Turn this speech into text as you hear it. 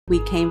We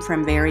came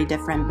from very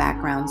different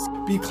backgrounds.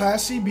 Be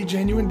classy, be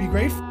genuine, be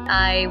grateful.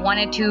 I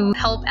wanted to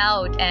help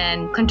out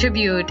and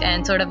contribute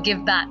and sort of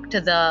give back to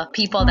the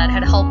people that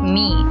had helped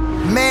me.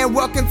 Man,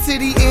 welcome to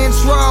the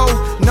intro.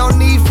 No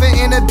need for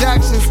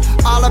introductions.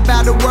 All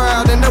about the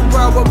world and the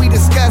world what we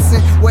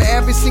discussing. Where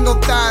every single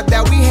thought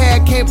that we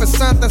had came from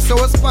something.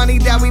 So it's funny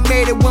that we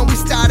made it when we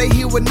started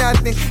here with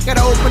nothing.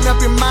 Gotta open up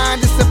your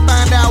mind just to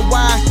find out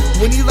why.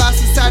 When you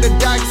lost inside the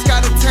dark, just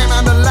gotta turn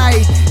on the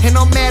light. And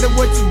no matter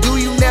what you do,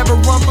 you never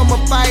run from a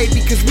fight.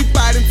 Because we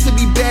fighting to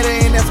be better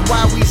and that's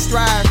why we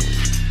strive.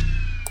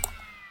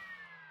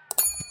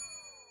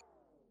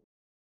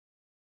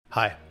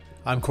 Hi,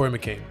 I'm Corey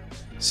McCain,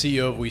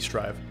 CEO of We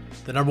Strive,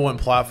 the #1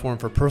 platform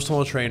for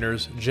personal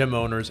trainers, gym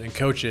owners, and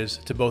coaches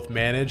to both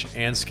manage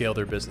and scale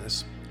their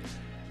business.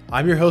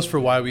 I'm your host for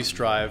Why We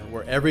Strive,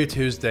 where every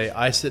Tuesday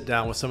I sit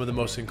down with some of the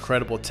most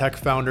incredible tech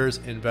founders,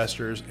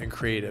 investors, and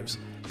creatives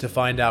to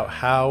find out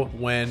how,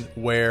 when,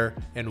 where,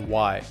 and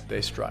why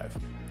they strive.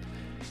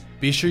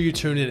 Be sure you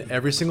tune in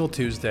every single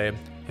Tuesday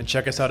and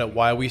check us out at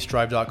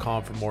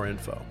whywestrive.com for more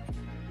info.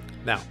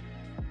 Now,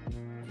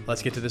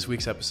 let's get to this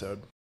week's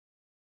episode.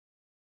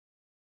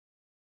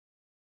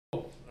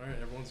 All right,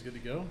 everyone's good to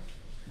go?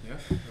 Yeah.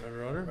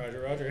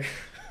 Roger.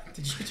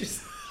 Did you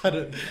just... I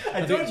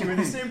thought you were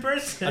the same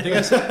person. I think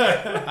I said.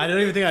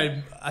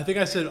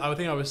 I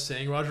think I was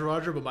saying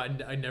Roger,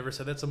 but I never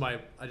said that. So I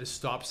just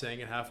stopped saying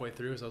it halfway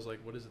through. So I was like,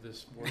 "What is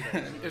this word?"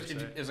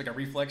 It was like a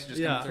reflex. Just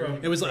yeah. came through.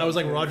 It was. I was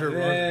like Roger.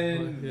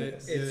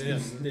 It's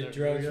the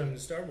drugs from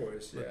Star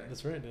Wars. Yeah,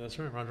 that's right.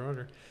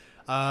 Roger.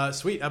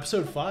 Sweet.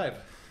 Episode 5.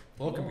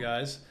 Welcome,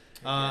 guys.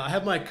 I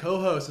have my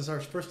co-host. This is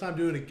our first time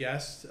doing a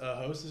guest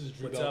host. This is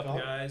Drew. What's up,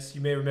 guys? You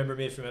may remember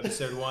me from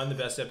episode 1, the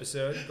best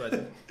episode,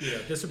 but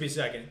this will be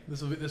second.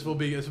 This will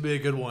be a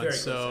good one. Very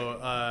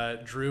so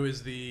Drew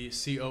is the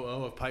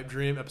COO of Pipe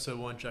Dream. Episode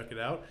 1, check it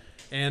out.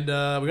 And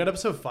we got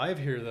episode 5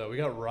 here though. We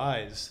got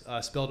Rizse,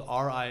 spelled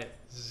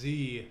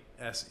Rizse.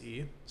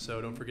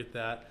 So don't forget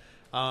that.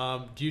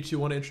 Do you two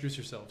want to introduce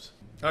yourselves?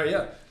 Oh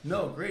yeah,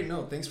 no, great,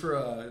 no. Thanks for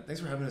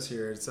having us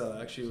here. It's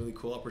actually a really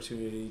cool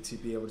opportunity to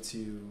be able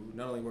to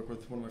not only work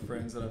with one of my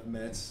friends that I've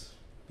met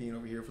being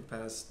over here for the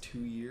past 2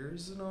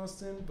 years in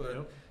Austin,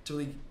 but to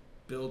really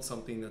build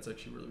something that's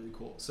actually really, really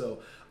cool.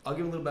 So I'll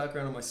give a little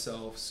background on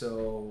myself.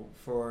 So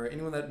for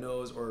anyone that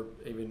knows or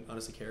even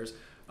honestly cares,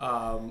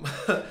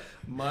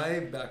 my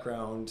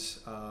background,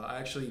 I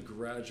actually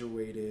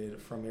graduated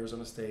from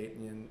Arizona State,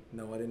 and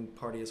no, I didn't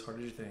party as hard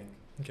as you think.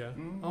 Okay.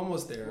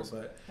 Almost there,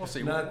 but we'll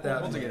see. Not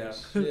that we'll much. take it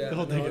out.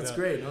 Yeah, it's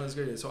great. No, it's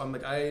great. So I'm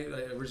like, I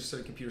originally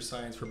studied computer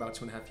science for about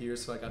 2.5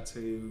 years, so I got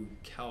to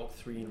Calc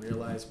 3 and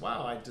realize,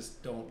 wow, I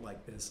just don't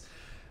like this.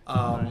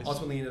 Nice.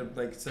 Ultimately ended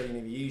up studying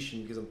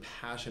aviation because I'm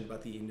passionate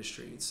about the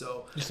industry.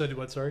 So You studied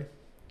what, sorry?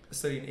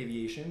 Studying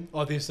aviation. Oh,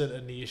 I think you said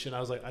a niche, and I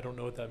was like, I don't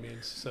know what that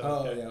means.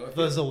 So yeah.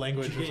 That's a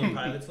language. Did you get your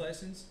pilot's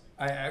license?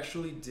 I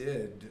actually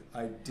did.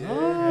 I did.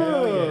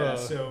 Oh, yeah.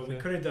 So we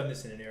could have done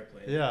this in an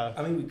airplane. Yeah.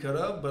 I mean, we could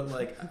have, but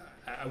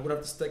I would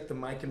have to stick the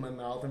mic in my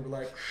mouth and be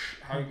like,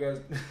 how you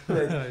guys,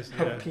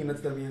 how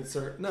peanuts that we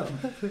insert? No.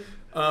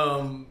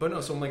 But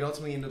no, so I'm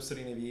ultimately ended up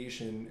studying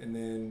aviation, and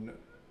then,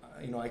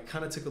 I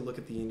kind of took a look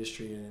at the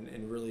industry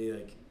and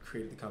really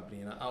created the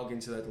company, and I'll get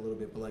into that a little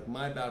bit, but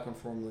my background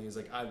formally is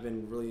I've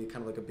been really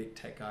kind of a big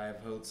tech guy.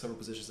 I've held several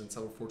positions in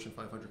several Fortune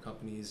 500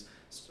 companies,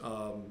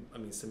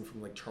 stemming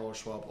from Charles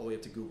Schwab all the way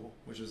up to Google,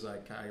 which is I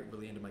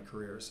really ended my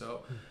career.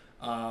 So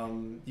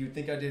you'd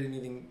think I did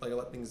anything, a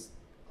lot of things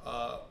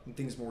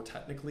more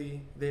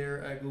technically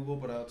there at Google,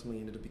 but I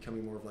ultimately ended up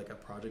becoming more of a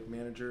project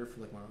manager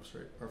for my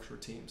offshore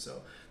team.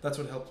 So that's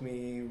what helped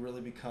me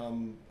really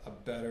become a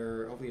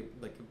better, hopefully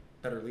a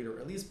better leader, or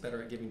at least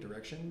better at giving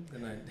direction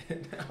than I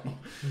did now.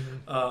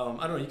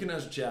 Mm-hmm. I don't know, you can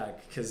ask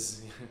Jack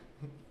because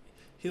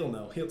he'll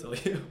know, he'll tell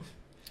you.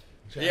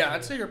 Jack, yeah,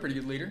 I'd say you're a pretty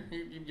good leader.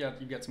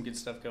 You've got some good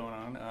stuff going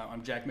on.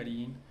 I'm Jack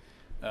Medellin.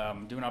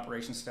 Doing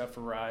operations stuff for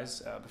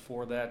Rizse.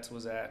 Before that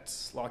was at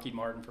Lockheed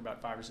Martin for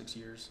about 5 or 6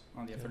 years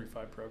on the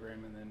F-35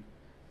 program, and then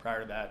prior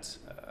to that,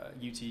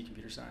 UT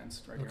Computer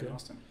Science right here in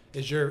Austin.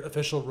 Is your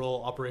official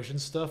role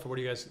operations stuff, or what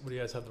do you guys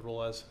have the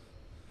role as?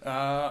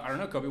 I don't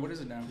know, Colby. What is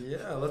it now?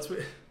 Yeah, let's.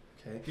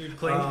 Okay. Dude,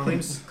 claim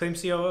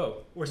COO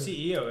or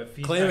CEO if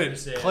he's claim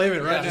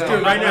it right now. Do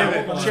it right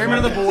now. Chairman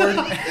of the board,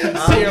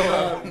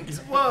 COO.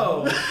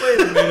 Whoa, wait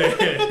a minute.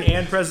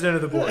 And president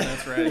of the board.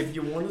 That's right. If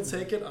you want to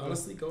take it,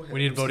 honestly, go ahead. We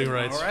need voting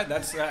rights. All right,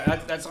 that's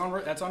on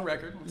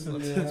record. Let's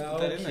put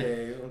that in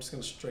there. I'm just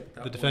gonna strike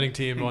that. The defending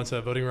team wants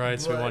voting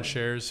rights. Right. We want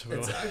shares.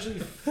 It's actually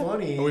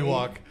funny. We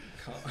walk.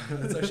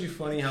 It's actually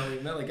funny how we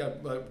met.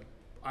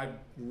 I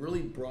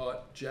really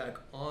brought Jack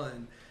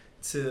on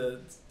to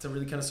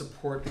really kind of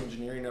support the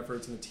engineering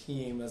efforts and the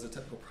team as a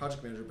technical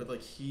project manager, but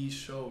he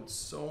showed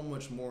so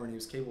much more and he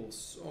was capable of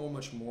so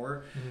much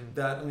more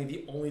that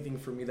the only thing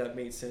for me that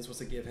made sense was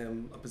to give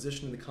him a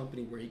position in the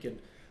company where he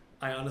could.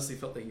 I honestly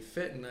felt that he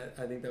fit, and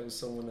I think that was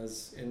someone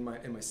as in my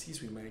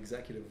C-suite, my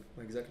executive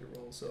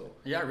role. So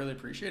yeah, I really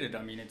appreciate it.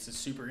 It's a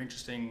super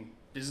interesting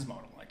business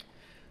model.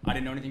 I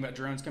didn't know anything about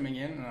drones coming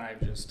in, and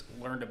I've just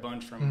learned a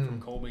bunch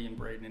from Colby and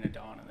Braden and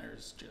Adon, and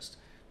there's just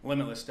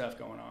limitless stuff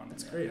going on.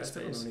 That's great. I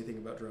still don't know anything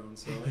about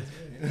drones, so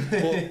that's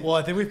great. well,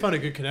 I think we found a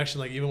good connection.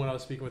 Like even when I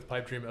was speaking with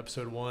Pipe Dream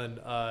episode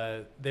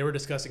 1, they were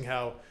discussing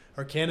how,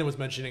 or Cannon was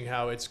mentioning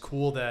how it's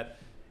cool that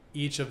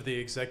each of the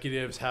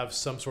executives have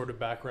some sort of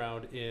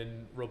background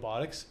in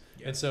robotics.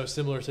 Yeah. And so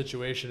similar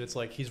situation, it's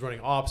like he's running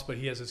ops, but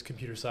he has his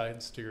computer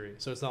science degree.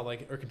 So it's not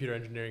like, or computer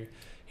engineering.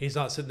 He's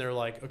not sitting there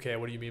like, okay,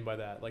 what do you mean by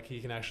that? Like he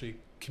can actually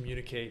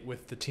communicate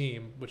with the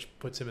team, which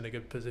puts him in a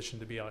good position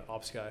to be an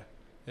ops guy.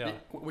 Yeah.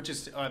 Which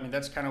is, I mean,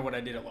 that's kind of what I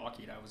did at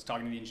Lockheed. I was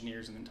talking to the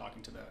engineers and then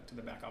talking to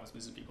the back office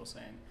business people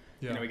saying,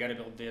 you know, we got to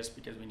build this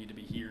because we need to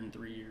be here in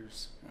 3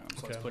 years.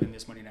 So let's put in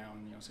this money now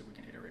and, you know, see if we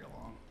can iterate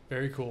along.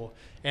 Very cool.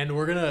 And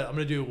I'm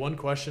gonna do one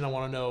question. I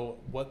want to know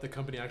what the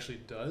company actually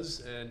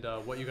does and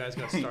what you guys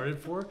got started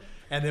for,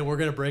 and then we're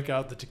gonna break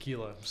out the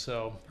tequila.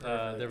 So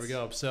there we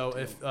go. So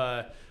if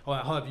I'll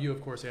have you,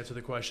 of course, answer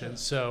the question.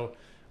 So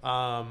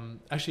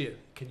actually,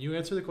 can you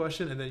answer the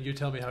question and then you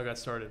tell me how it got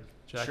started,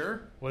 Jack?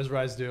 Sure. What does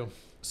Rizse do?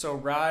 So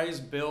Rizse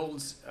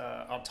builds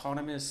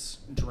autonomous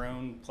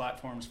drone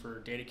platforms for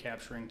data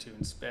capturing to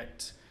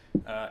inspect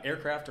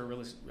aircraft, are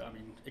really, I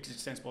mean, it's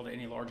extensible to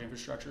any large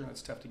infrastructure.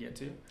 That's tough to get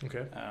to.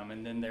 Okay.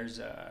 And then there's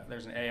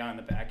an AI on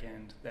the back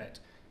end that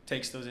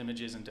takes those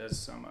images and does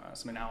some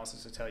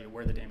analysis to tell you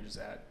where the damage is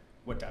at,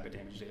 what type of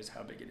damage it is,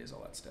 how big it is,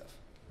 all that stuff.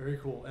 Very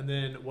cool. And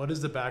then what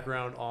is the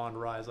background on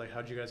Rizse? Like,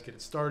 how did you guys get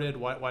it started?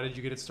 Why did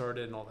you get it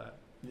started and all that?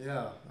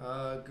 Yeah,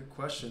 good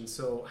question.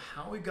 So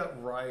how we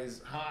got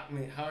Rizse, how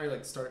I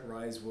like started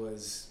Rizse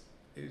was,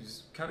 it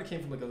was kind of came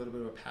from like a little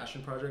bit of a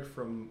passion project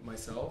from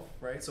myself,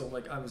 right? So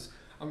like I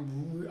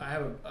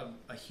have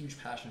a huge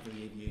passion for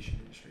the aviation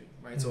industry,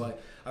 right? Mm-hmm. So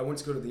I went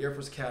to go to the Air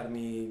Force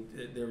Academy.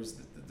 There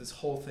was this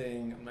whole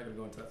thing. I'm not going to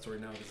go into that story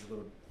now because it's a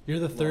little. You're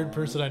the third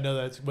person I know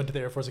that went to the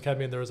Air Force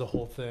Academy and there was a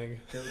whole thing.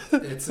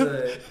 It's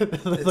a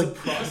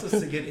process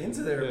to get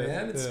into there,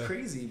 man. It's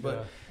crazy.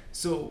 But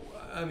so,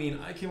 I mean,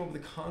 I came up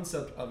with the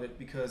concept of it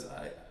because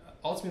I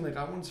ultimately, like,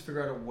 I wanted to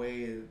figure out a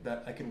way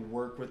that I can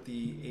work with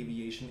the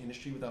aviation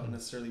industry without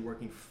necessarily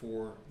working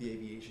for the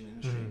aviation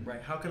industry,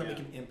 right? How can I make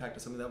an impact to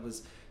something that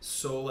was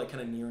so, like,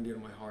 kind of near and dear to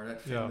my heart? I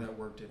had family that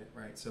worked in it,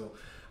 right? So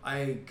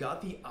I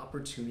got the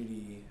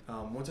opportunity,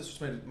 once I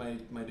switched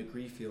my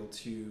degree field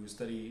to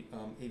study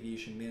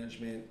aviation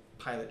management,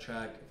 pilot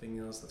track, everything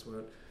else, that's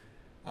what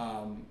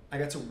I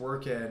got to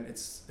work in.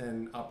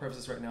 And I'll preface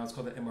this right now, it's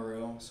called the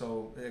MRO.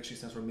 So it actually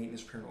stands for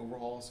maintenance, repair, and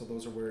overhaul. So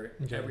those are where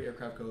every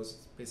aircraft goes.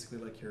 It's basically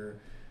like your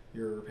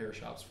repair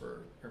shops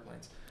for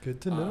airplanes. Good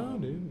to know,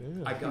 dude.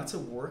 Yeah. I got to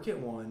work at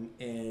one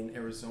in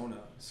Arizona.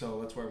 So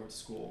that's where I went to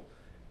school.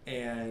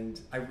 And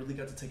I really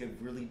got to take a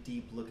really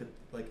deep look at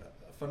like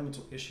a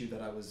fundamental issue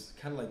that I was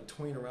kind of like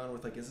toying around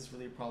with, like, is this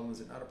really a problem? Is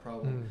it not a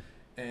problem?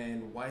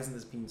 And why isn't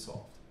this being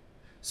solved?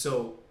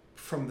 So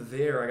from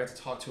there, I got to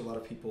talk to a lot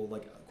of people,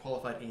 like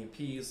qualified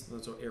A&Ps,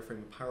 those are airframe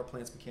and power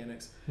plants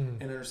mechanics,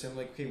 and understand,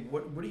 like, okay,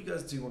 what do you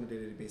guys do on a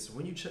day-to-day basis?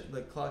 When you check,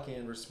 like, clock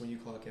in versus when you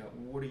clock out,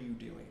 what are you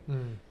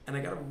doing? And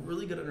I got a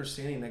really good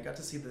understanding. I got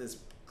to see that this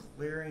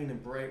glaring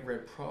and bright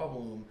red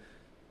problem,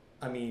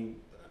 I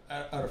mean,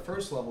 at a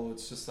first level,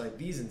 it's just like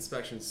these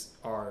inspections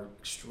are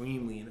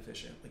extremely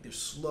inefficient. Like, they're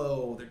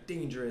slow, they're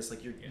dangerous,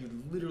 like you're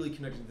literally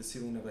connected to the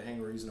ceiling of a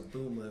hangar using a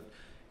boom lift.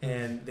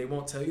 And they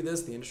won't tell you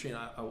this, the industry, and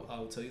I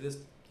will tell you this,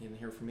 you can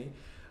hear from me.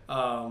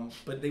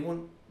 But they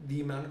want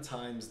the amount of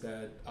times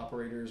that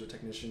operators or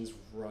technicians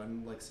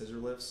run like scissor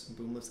lifts and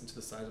boom lifts into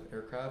the sides of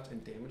aircraft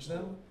and damage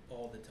them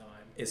all the time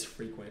is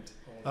frequent.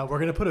 We're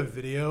going to put a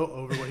video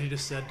over what he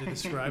just said to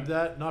describe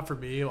that. Not for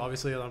me.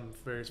 Obviously, I'm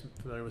very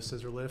familiar with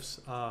scissor lifts.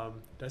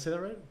 Did I say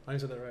that right? I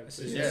said that right.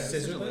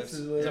 Scissor lifts.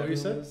 Is that what you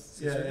said?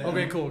 Yeah.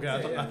 Okay, cool. Okay.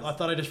 I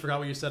thought I just forgot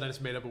what you said. I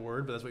just made up a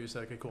word, but that's what you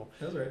said. Okay, cool.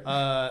 That's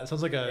right. It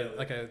sounds like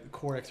a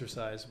core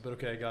exercise, but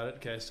okay, I got it.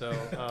 Okay, so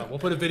we'll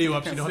put a video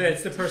up so you don't have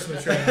it's the personal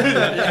trainer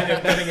kind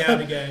of coming out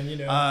again, you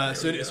know.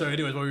 So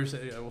anyways, what we were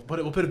saying,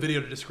 we'll put a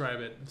video to describe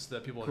it so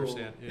that people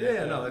understand.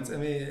 No,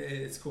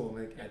 it's cool.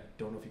 Like, I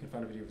don't know if you can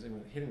find a video of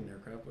anyone hitting an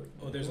aircraft,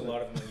 but there's a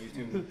lot of them on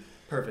YouTube.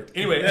 Perfect.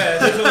 Anyway,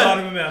 there's a lot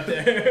of them out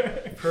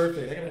there.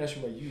 Perfect. I gotta ask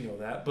you why you know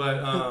that,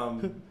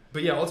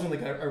 but yeah, ultimately,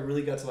 like, I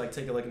really got to like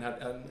take a look and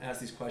ask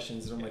these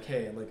questions, and I'm like,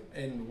 hey,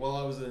 and while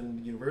I was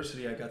in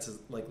university, I got to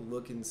like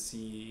look and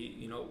see,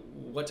 you know,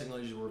 what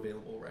technologies were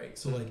available, right?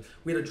 So like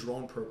we had a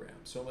drone program,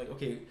 so I'm like,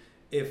 okay,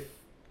 if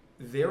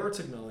there are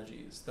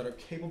technologies that are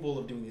capable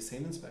of doing these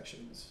same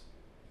inspections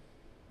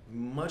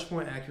much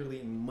more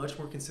accurately and much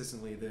more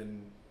consistently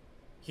than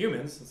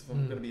humans, if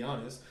I'm going to be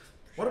honest,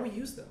 why don't we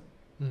use them?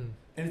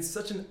 And it's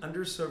such an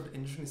underserved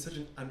industry, it's such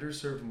an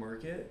underserved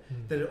market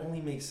that it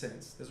only makes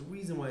sense. There's a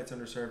reason why it's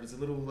underserved. It's a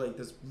little like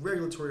there's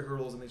regulatory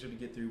hurdles and things to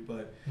get through,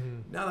 but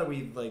now that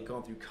we've like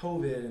gone through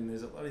COVID and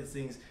there's a lot of these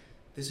things,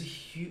 there's a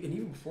huge, and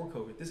even before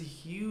COVID, there's a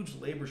huge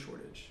labor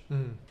shortage.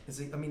 It's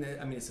like, I mean,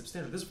 it's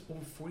substantial. There's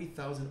over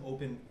 40,000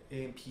 open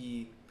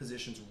A&P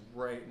positions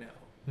right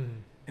now.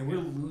 And we're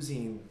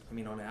losing, I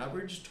mean, on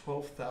average,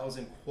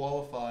 12,000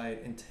 qualified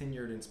and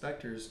tenured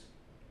inspectors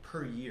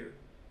per year.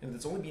 and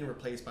it's only being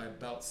replaced by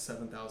about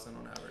 7,000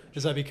 on average.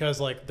 Is that because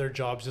like their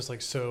job's just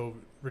like so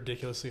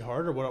ridiculously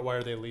hard, or why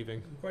are they leaving?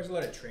 It requires a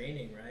lot of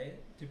training, right,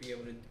 to be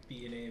able to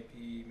be an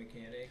A&P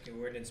mechanic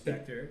or an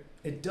inspector.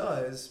 It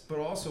does, but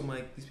also,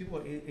 Mike, these people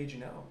are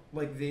aging out.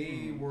 Like,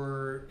 they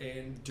were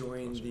in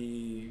during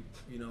the,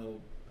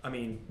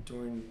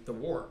 during the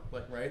war,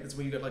 like, right? That's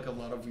when you get like a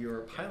lot of your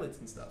pilots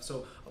and stuff.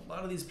 So a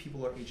lot of these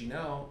people are aging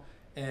out,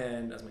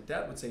 and as my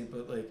dad would say,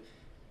 but like,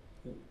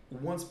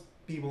 once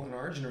people in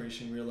our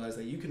generation realize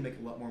that you can make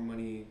a lot more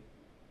money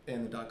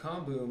in the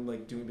 .com boom,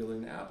 like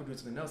building an app or doing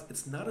something else,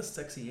 it's not a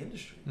sexy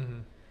industry. Mm-hmm.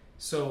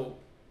 So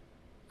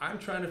I'm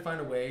trying to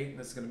find a way, and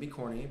this is going to be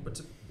corny, but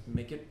to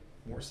make it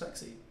more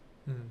sexy.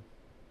 Mm-hmm.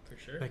 For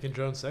sure. Making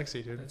drones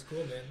sexy, dude. That's cool,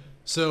 man.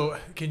 So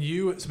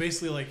so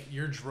basically like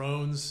your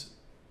drones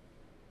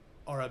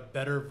are a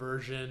better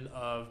version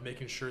of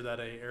making sure that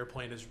an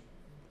airplane is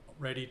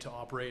ready to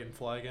operate and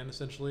fly again,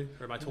 essentially?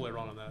 Or am I totally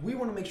wrong on that? We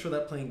want to make sure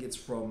that plane gets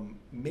from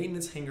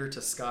maintenance hangar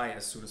to sky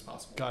as soon as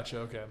possible. Gotcha.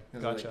 Okay.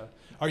 Gotcha.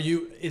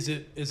 Is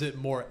it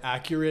more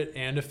accurate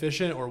and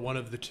efficient, or one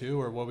of the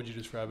two, or what would you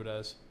describe it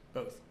as?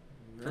 Both.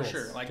 For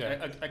sure. Like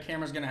a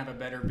camera's going to have a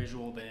better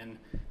visual than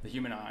the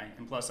human eye,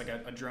 and plus like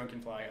a drone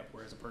can fly up,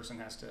 whereas a person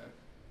has to,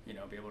 be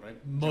able to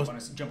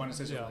jump on a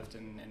scissor lift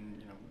and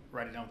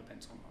write it down with a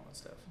pencil and all that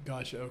stuff.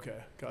 Gotcha.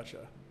 Okay.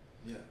 Gotcha.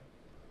 Yeah.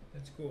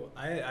 That's cool.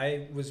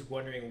 I was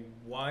wondering,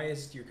 why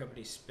is your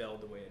company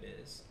spelled the way it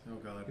is? Oh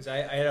God. Because I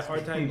had a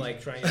hard time like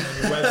trying it on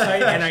your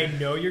website, and I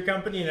know your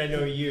company and I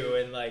know you,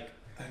 and like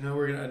I knew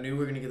we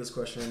were gonna get this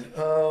question.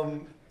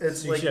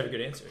 It's so like you should have a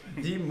good answer.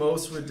 The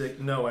most ridiculous.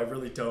 No, I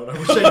really don't. I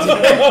wish I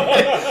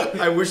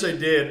did. I wish I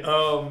did.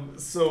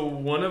 So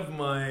one of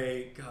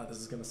my this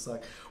is gonna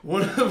suck.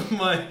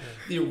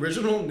 The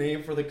original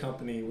name for the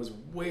company was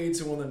way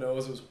too on the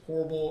nose. It was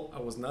horrible. I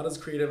was not as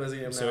creative as I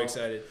am now. I'm so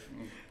excited.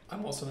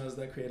 I'm also not as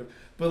that creative,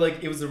 but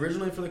like it was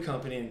originally for the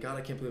company, and God,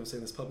 I can't believe I'm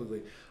saying this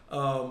publicly.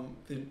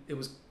 It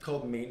was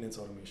called maintenance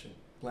automation.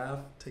 Laugh,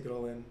 take it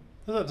all in.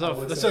 That's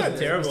not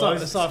terrible.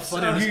 It's not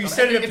funny. You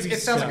said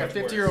it sounds like a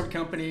 50-year-old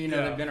company.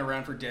 They've been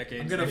around for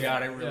decades.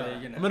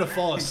 I'm gonna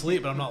fall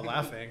asleep, but I'm not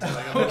laughing.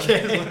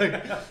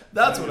 Okay,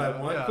 that's what I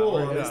want. Cool.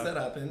 At least that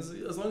happens.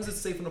 As long as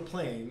it's safe in a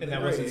plane. And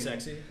that wasn't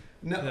sexy.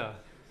 No.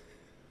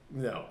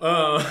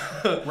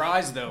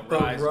 Rise though.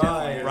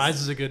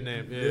 Rise is a good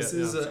name.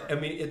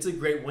 It's a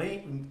great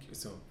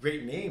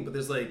great name, but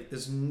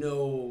there's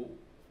no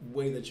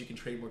way that you can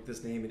trademark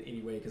this name in any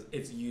way because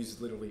it's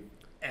used literally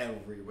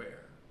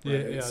everywhere. Right?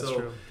 Yeah, that's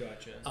true.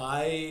 Gotcha.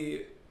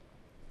 I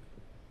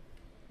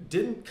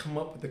didn't come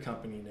up with the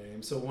company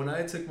name. So when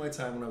I took my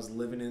time when I was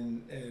living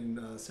in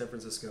San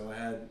Francisco, I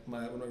had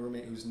one of my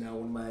roommate who's now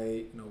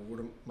one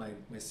of my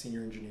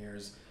senior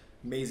engineers.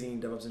 Amazing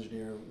DevOps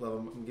engineer, love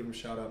him. I'm giving him a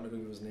shout out. I'm not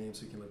going to give his name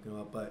so you can look him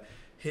up. But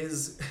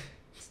it's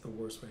the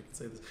worst way I can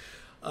say this.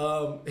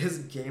 His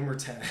gamer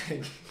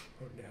tag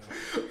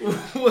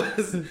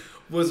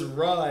was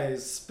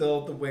Rise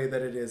spelled the way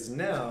that it is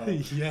now.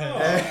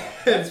 Yeah.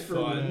 And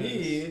for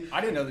me, I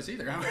didn't know this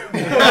either.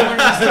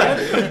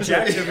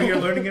 Jack's over here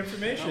learning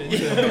information.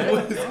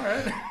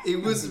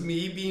 It was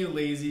me being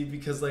lazy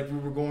because like we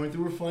were going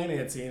through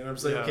financing, and I'm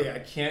just like, okay, I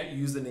can't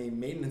use the name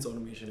maintenance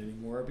automation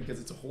anymore because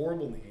it's a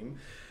horrible name.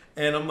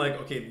 And I'm like,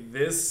 okay,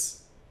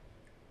 this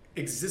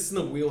exists in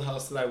the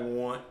wheelhouse that I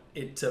want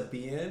it to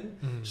be in.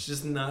 It's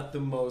just not the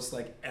most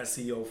like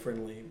SEO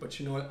friendly. But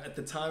you know what? At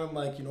the time, I'm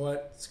like, you know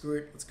what? Screw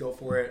it. Let's go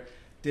for it.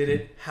 Did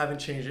it. Haven't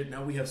changed it.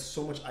 Now we have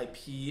so much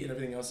IP and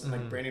everything else and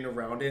like branding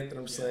around it that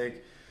I'm just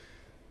like,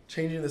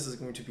 changing this is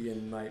going to be a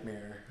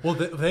nightmare. Well,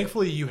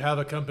 thankfully you have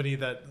a company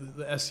that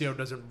the SEO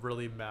doesn't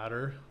really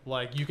matter.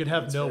 Like you could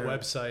have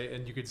website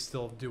and you could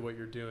still do what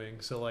you're doing.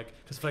 So like,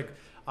 just like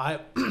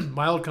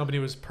my old company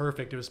was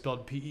perfect. It was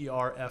spelled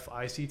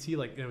PERFICT,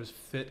 like it was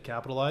fit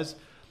capitalized,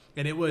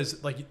 and it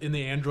was like in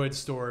the Android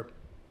store.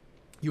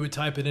 You would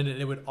type it in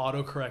and it would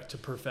autocorrect to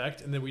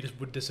perfect, and then we just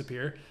would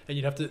disappear. And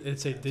it'd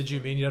say, "Did you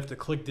mean?" You'd have to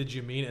click "Did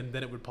you mean?" and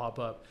then it would pop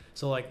up.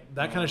 So like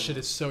that kind of shit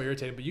is so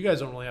irritating. But you guys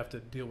don't really have to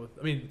deal with.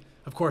 I mean,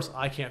 of course,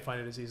 I can't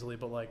find it as easily,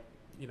 but like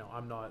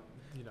I'm not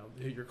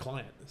your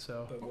client.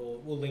 So but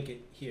we'll link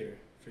it here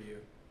for you.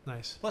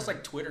 Nice. Plus,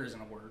 like Twitter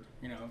isn't a word.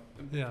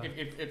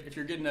 If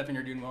you're good enough and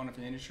you're doing well enough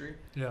in the industry,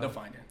 they'll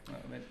find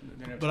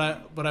it.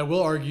 But I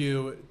will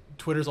argue,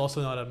 Twitter's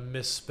also not a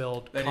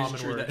misspelled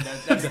common word.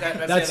 That's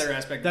the other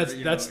aspect.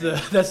 That's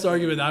the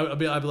argument. I'd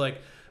be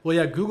like, well,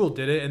 yeah, Google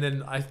did it, and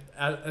then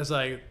as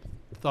I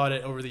thought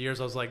it over the years,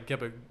 I was like, yeah,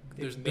 but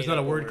there's not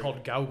a word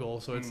called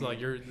Gaugle, so it's like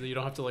you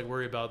don't have to like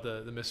worry about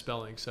the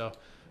misspelling. So.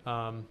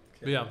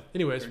 But yeah.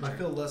 Anyways, I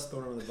feel less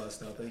thrown under the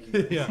bus now. Thank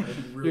you. Yeah,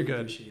 really you're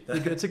good.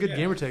 It's a good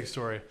gamer tag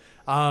story.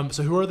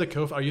 So who are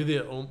are you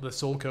the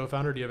sole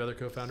co-founder? Do you have other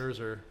co-founders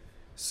or?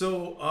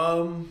 So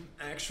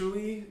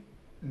actually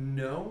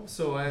no.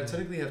 So I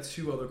technically have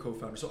two other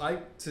co-founders. So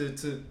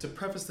to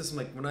preface this, I'm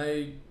like when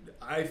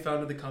I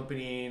founded the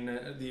company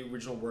and the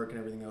original work and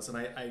everything else, and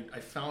I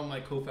found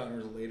my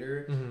co-founders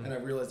later, and I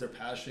realized their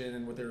passion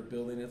and what they were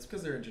building. It's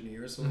because they're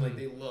engineers, so like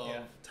they love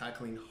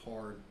tackling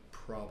hard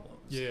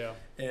problems. Yeah.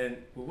 And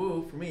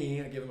for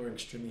me, I gave them an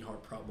extremely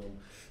hard problem.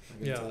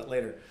 I'll get into that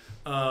later.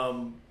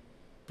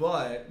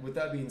 But with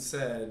that being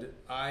said,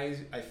 I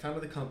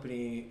founded the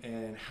company,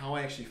 and how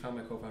I actually found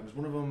my co-founders.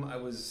 One of them, I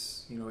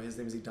was, his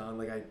name is Idan.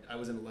 Like I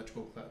was in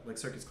electrical class, like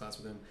circuits class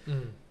with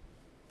him.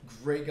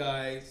 Great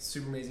guy,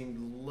 super amazing.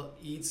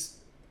 Eats,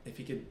 if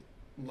he could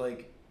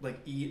like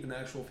eat an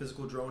actual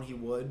physical drone, he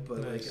would. But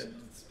nice. it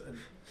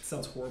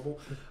sounds horrible.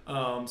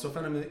 So I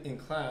found him in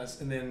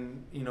class, and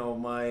then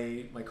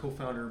my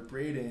co-founder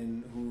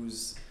Braden,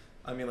 who's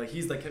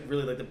he's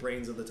really the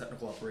brains of the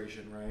technical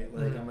operation, right?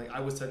 Like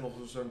I was technical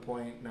to a certain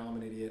point. Now I'm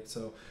an idiot,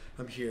 so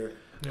I'm here.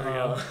 There we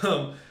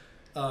go.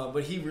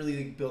 But he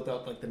really built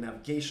out the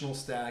navigational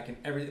stack and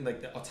everything,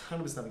 the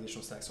autonomous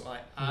navigational stack. So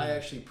I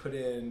actually put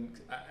in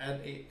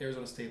at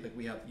Arizona State,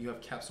 you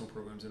have capstone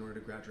programs in order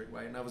to graduate,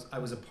 right? And I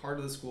was a part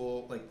of the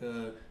school,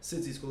 the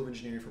Cincy School of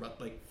Engineering for about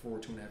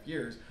 2.5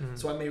 years.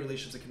 So I made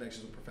relationships and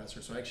connections with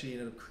professors. So I actually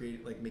ended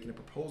up making a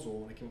proposal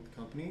when I came up with the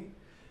company,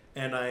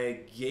 and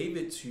I gave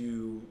it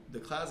to the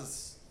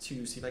classes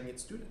to see if I can get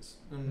students.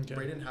 And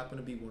Braden happened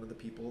to be one of the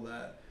people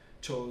that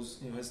chose,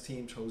 his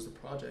team chose the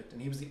project,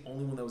 and he was the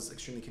only one that was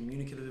extremely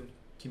communicative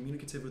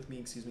with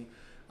me,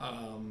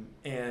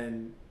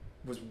 and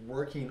was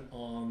working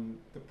on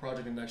the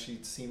project, and actually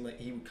it seemed like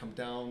he would come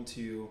down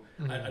to,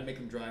 I'd make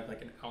him drive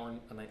an hour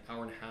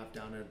and a half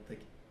down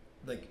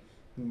to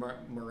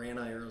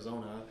Marana,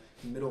 Arizona,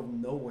 middle of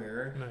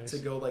nowhere, to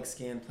go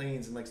scan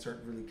planes and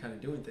start really kind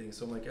of doing things.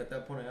 So at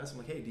that point I asked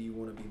him hey, do you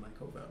want to be my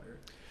co-founder?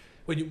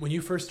 When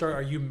you first start,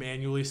 are you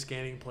manually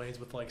scanning planes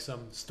with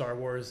some Star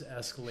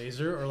Wars-esque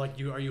laser, or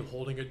are you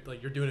holding it,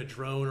 you're doing a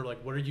drone, or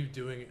what are you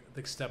doing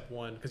step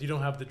one? Because you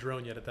don't have the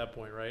drone yet at that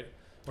point, right?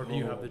 Or do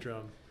you have the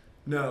drone?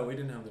 No, we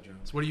didn't have the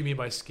drones. So what do you mean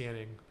by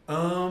scanning?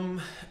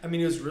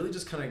 It was really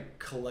just kind of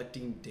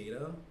collecting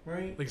data,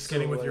 right?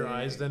 Scanning with your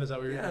eyes, then? Is that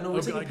what you're... Yeah, no,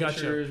 we're taking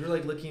pictures. We're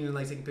looking and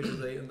taking pictures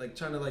and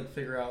trying to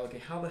figure out,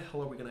 how the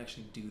hell are we going to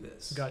actually do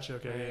this? Gotcha,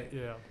 okay, right?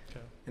 Yeah, okay.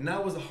 And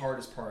that was the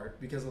hardest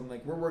part, because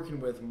we're working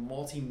with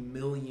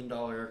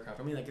multi-million-dollar aircraft.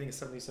 I think a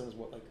 77 is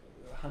what,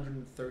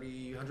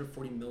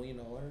 $140 million?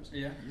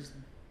 Yeah,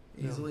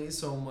 easily.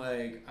 So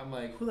I'm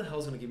like, who the hell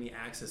is going to give me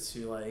access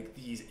to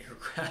these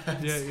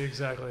aircraft? Yeah,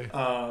 exactly.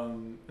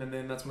 And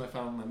then that's when I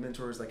found my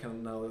mentors,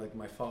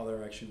 my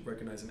father. I actually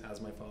recognize him as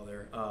my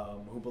father,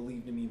 who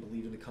believed in me,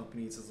 believed in the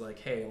company. It says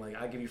hey,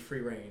 I give you free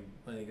reign.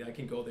 I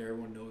can go there.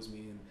 Everyone knows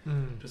me,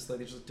 and just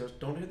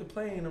don't hit the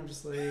plane. I'm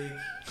just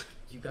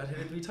you got hit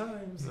it 3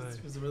 times. Nice.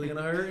 Is it really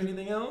gonna hurt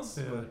anything else?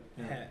 Yeah.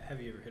 But,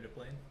 Have you ever hit a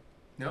plane?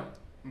 No.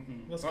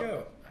 Let's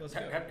go.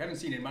 Haven't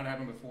seen it. It might have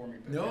happened before me.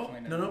 But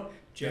No.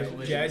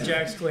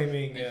 Jack's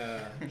claiming.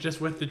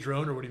 Just with the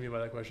drone, or what do you mean by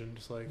that question?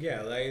 Just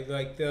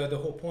the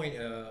whole point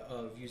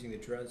of using the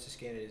drones to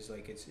scan it is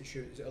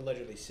it's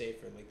allegedly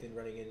safer than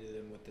running into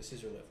them with the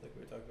scissor lift like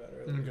we were talking about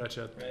earlier.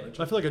 Gotcha. Right?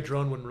 I feel like a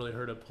drone wouldn't really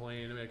hurt a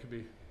plane. It could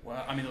be.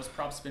 Well, those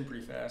props spin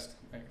pretty fast.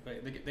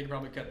 They could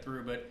probably cut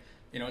through, but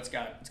it's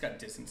got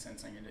distance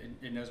sensing, and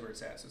it knows where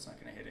it's at, so it's not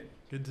going to hit it.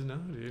 Good to know,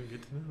 dude.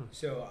 Good to know.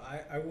 So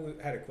I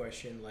had a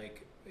question.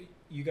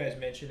 You guys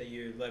mentioned that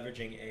you're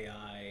leveraging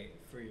AI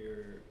for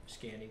your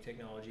scanning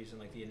technologies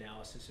and the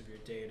analysis of your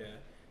data.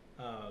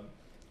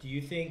 Do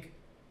you think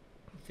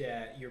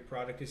that your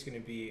product is going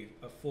to be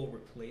a full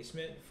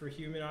replacement for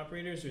human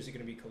operators, or is it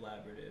going to be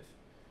collaborative?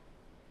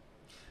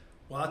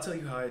 Well, I'll tell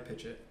you how I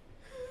pitch it.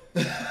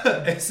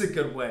 It's a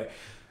good way.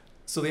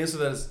 So the answer to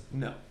that is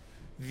no.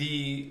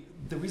 The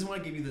reason why I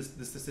gave you this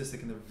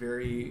statistic in the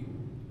very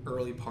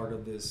early part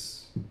of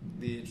this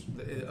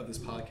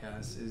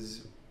podcast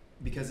is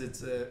because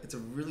it's a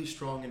really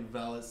strong and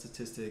valid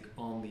statistic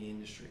on the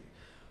industry.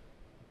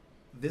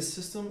 This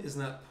system is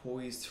not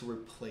poised to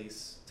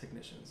replace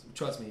technicians.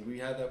 Trust me,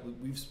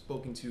 we've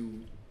spoken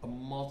to a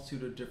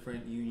multitude of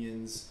different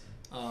unions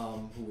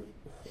who were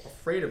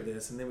afraid of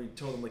this, and then we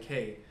told them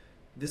hey,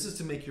 this is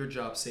to make your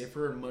job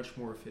safer and much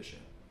more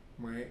efficient,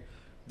 right?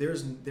 There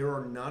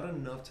are not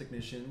enough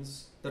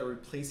technicians that are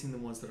replacing the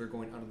ones that are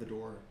going out of the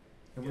door,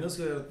 and when those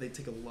go out, they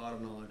take a lot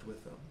of knowledge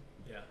with them.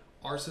 Yeah.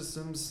 Our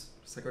systems,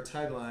 just our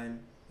tagline,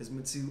 is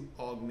meant to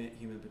augment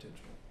human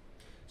potential.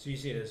 So you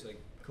see it as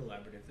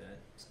collaborative then?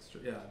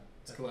 Yeah,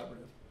 it's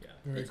collaborative. Yeah.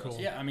 Very cool.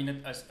 Yeah,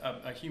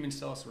 a human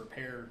still has to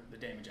repair the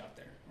damage out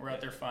there. We're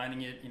out there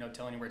finding it,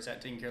 telling you where it's at,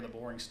 taking care of the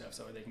boring stuff,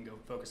 so they can go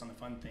focus on the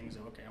fun things.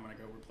 Okay, I'm going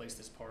to go replace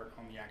this part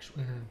on the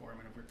actuator, or I'm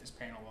going to rip this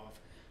panel off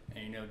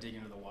and dig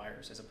into the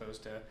wires, as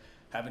opposed to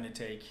having to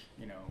take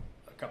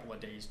a couple of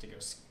days to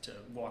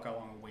walk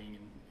along a wing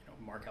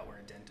and mark out where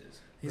a dent is.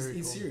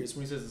 He's serious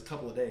when he says it's a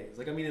couple of days.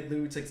 It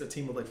literally takes a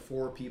team of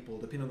 4 people,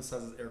 depending on the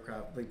size of the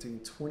aircraft, between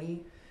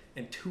 20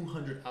 and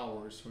 200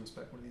 hours to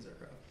inspect one of these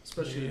aircraft,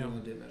 especially on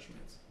the dip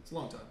measurements. It's a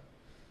long time.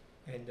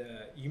 And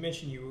you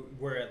mentioned you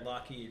were at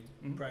Lockheed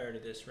prior to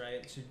this,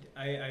 right? So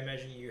I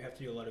imagine you have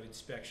to do a lot of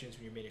inspections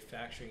when you're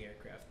manufacturing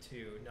aircraft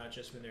too, not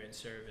just when they're in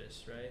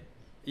service, right?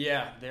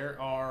 Yeah,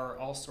 there are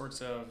all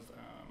sorts of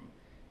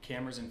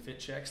cameras and fit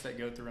checks that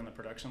go through on the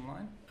production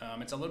line.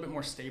 It's a little bit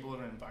more stable of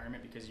an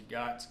environment because you've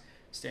got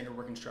standard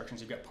work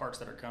instructions. You've got parts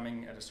that are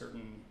coming at a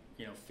certain,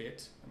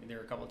 fit. I mean, there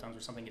are a couple of times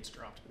where something gets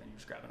dropped, but then you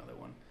just grab another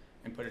one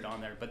and put it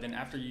on there. But then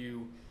after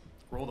you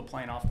roll the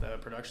plane off the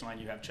production line,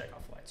 you have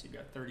checkoff flights. You've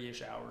got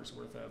 30-ish hours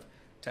worth of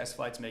test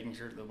flights, making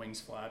sure the wings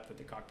flap, that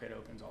the cockpit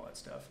opens, all that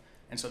stuff.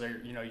 And so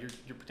there,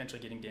 you're potentially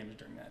getting damage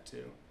during that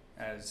too,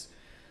 as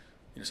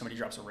somebody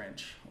drops a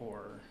wrench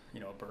or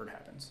a bird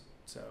happens.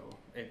 So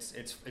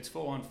it's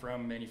full on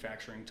from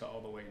manufacturing to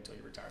all the way until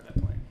you retire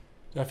that plane.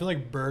 I feel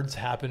like "birds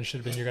happen"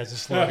 should have been your guys'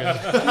 slogan.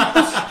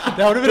 That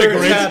would have been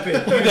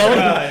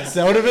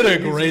that would have been a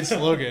great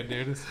slogan,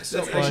 dude. That's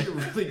actually a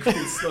really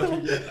great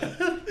slogan.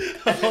 Yeah.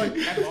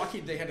 At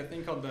Lockheed, they had a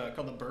thing called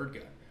the bird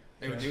gun.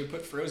 They would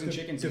put frozen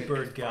chickens in it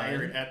and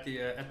fire it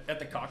at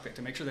the cockpit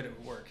to make sure that it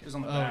would work. It was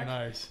on the back.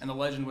 Nice. And the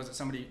legend was that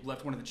somebody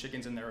left one of the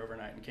chickens in there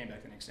overnight and came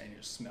back the next day and it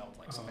just smelled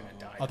like something had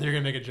died. I thought you were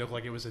gonna make a joke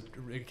like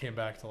it came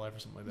back to life or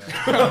something like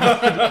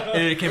that.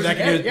 And it came back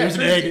and there's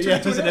an egg. Yeah,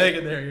 there's an egg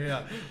in there.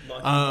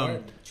 Yeah.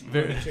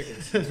 Very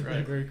chickens.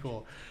 Right. Very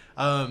cool.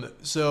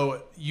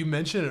 So you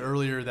mentioned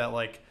earlier that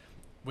like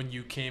when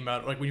you came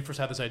out, like when you first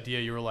had this idea,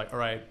 you were like, all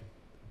right.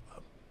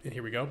 And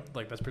here we go.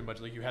 Like that's pretty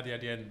much like you had the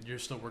idea and you're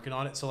still working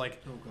on it. So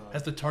like,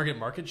 has the target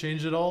market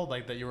changed at all?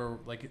 Like that you were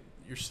like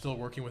you're still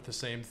working with the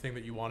same thing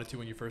that you wanted to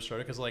when you first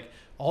started? Because like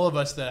all of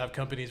us that have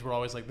companies, we're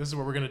always like, this is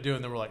what we're gonna do,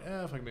 and then we're like,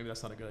 fuck, maybe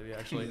that's not a good idea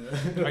actually.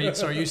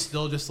 Are you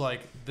still just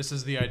like this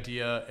is the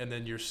idea, and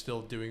then you're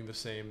still doing the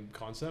same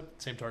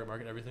concept, same target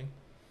market, everything?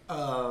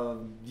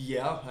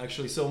 Yeah,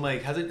 actually. So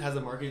like, has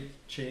the market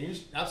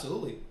changed?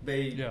 Absolutely.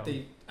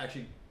 They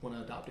actually want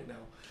to adopt it now.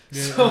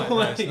 Yeah, so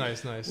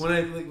nice. When I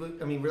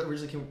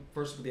originally came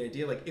first with the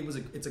idea, like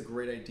it's a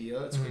great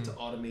idea. It's great to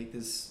automate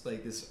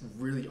this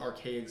really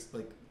archaic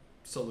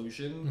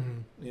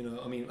solution.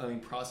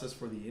 Process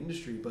for the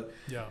industry. But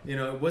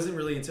it wasn't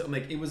really until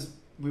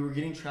we were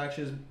getting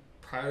traction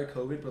prior to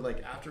COVID, but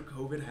like after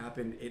COVID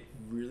happened, it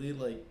really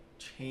like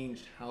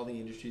changed how the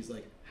industry's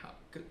like how.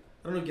 I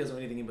don't know if you guys know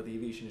anything about the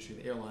aviation industry,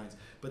 the airlines,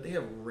 but they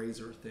have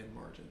razor thin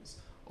margins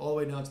all the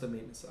way down to the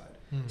maintenance side.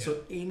 So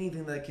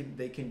anything that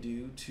they can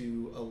do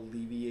to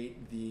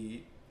alleviate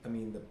the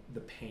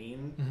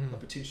pain of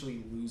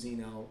potentially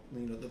losing out,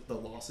 the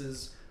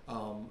losses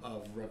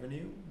of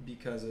revenue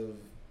because of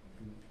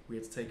we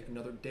had to take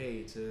another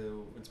day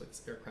to inspect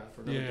this aircraft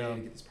or another day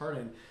to get this part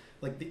in.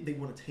 Like they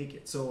want to take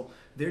it, so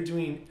they're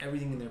doing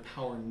everything in their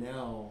power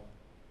now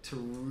to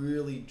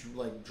really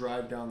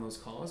drive down those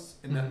costs,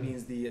 and that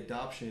means the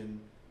adoption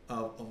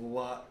of a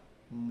lot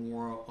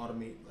more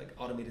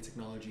automated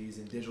technologies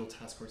and digital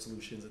task card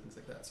solutions and things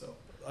like that. So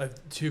I have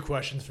two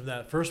questions from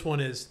that. First one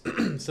is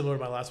similar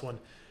to my last one.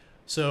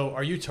 So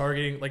are you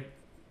targeting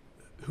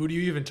who do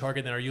you even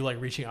target then? Are you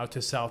reaching out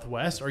to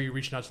Southwest? Or are you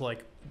reaching out to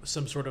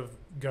some sort of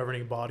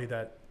governing body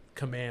that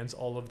commands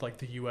all of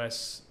the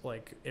US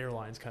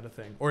airlines kind of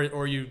thing? Or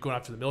are you going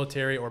after the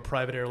military or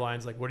private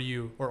airlines? What are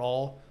you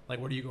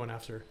going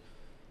after?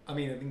 I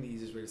think the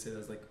easiest way to say that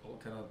is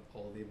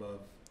all of the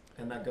above.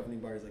 And not governing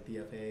bodies like the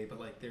FAA,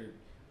 but they're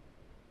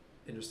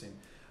interesting.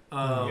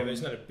 But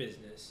it's not a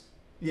business.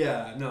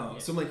 Yeah, no. Yeah.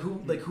 So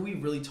who we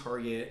really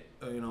target,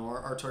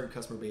 our target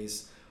customer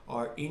base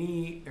are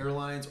any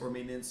airlines or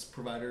maintenance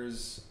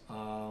providers,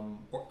 or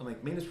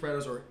maintenance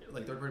providers or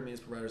third-party maintenance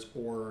providers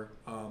or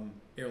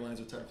airlines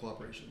with technical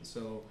operations.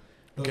 So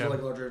those are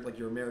larger,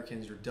 your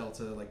Americans, your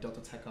Delta, Delta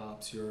Tech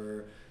Ops,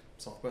 your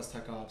Southwest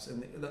Tech Ops,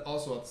 and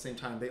also at the same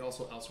time they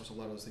also outsource a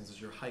lot of those things.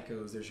 There's your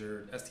HEICOs, there's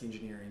your ST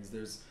Engineerings,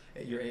 there's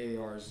your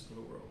AARs of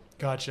the world.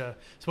 Gotcha.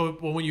 So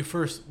when you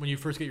first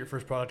get your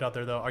first product out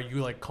there though, are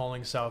you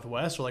calling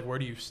Southwest, or where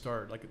do you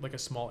start? Like a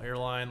small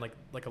airline,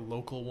 like a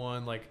local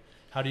one?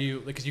 How do you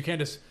because you can't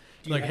just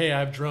hey, I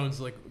have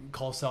drones,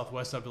 call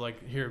Southwest up,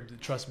 here,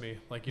 trust me,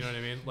 you know what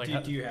I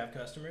mean? Do you have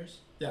customers?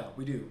 Yeah,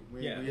 we do.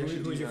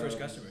 Who's your first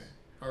customer?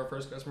 Our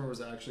first customer was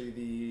actually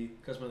the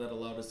customer that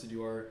allowed us to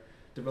do our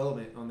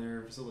development on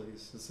their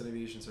facilities, the Sun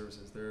Aviation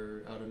Services.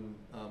 They're out in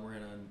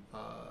Marina and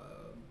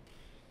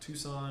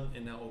Tucson,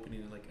 and now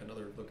opening in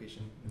another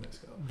location in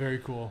Mexico. Very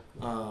cool.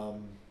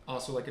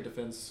 Also a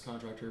defense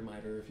contractor,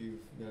 MITRE, if you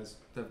guys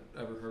have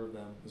ever heard of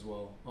them as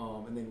well.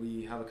 And then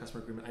we have a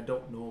customer agreement. I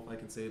don't know if I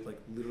can say it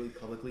literally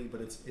publicly,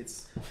 but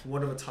it's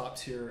one of a top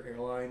tier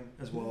airline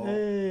as well.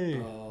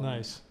 Hey,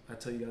 nice. I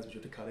tell you guys, but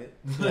you have to cut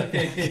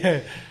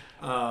it.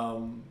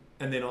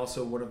 And then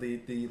also one of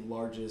the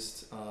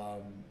largest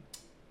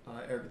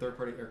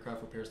third-party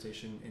aircraft repair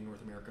station in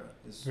North America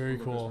is very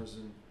cool.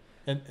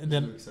 And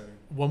then really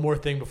one more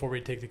thing before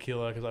we take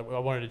tequila, because I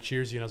wanted to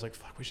cheers you, and I was like,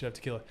 fuck, we should have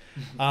tequila.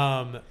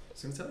 I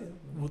was gonna tell you.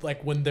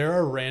 When there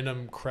are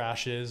random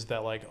crashes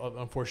that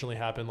unfortunately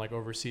happen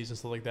overseas and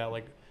stuff like that,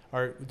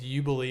 do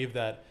you believe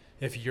that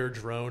if your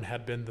drone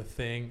had been the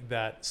thing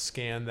that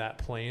scanned that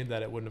plane,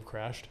 that it wouldn't have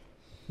crashed?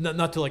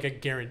 Not to a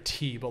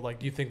guarantee, but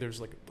do you think there's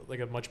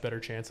a much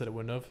better chance that it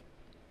wouldn't have?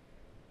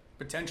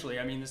 Potentially.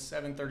 The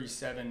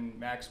 737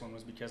 MAX one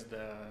was because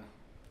the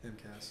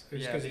MCAS. The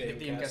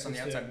MCAS on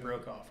the outside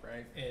broke off,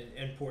 right?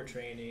 And poor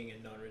training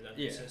and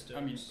non-redundant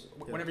systems.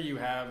 Whenever you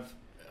have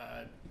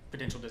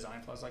potential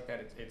design flaws like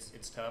that,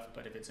 it's tough.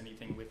 But if it's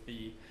anything with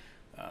the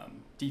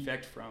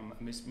defect from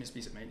a missed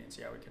piece of maintenance,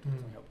 we could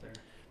definitely help there.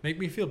 Make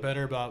me feel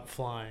better about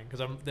flying,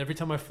 because every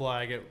time I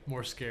fly, I get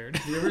more scared.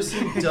 Have you ever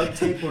seen duct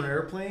tape on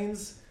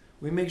airplanes?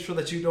 We make sure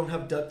that you don't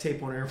have duct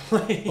tape on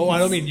airplanes. Oh, I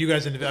don't mean you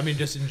guys. I mean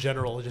just in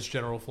general, just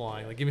general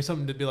flying. Like, give me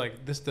something to be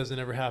like, this doesn't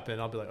ever happen.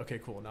 I'll be like, okay,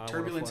 cool. Now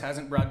Turbulence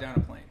hasn't brought down a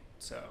plane,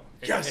 so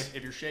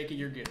if you're shaky,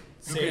 you're good.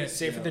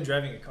 Safer than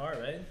driving a car,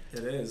 right?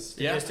 It is.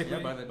 Yeah,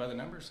 by the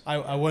numbers.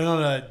 I went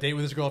on a date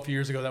with this girl a few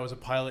years ago that was a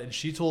pilot, and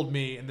she told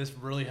me, and this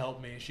really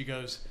helped me. She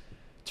goes,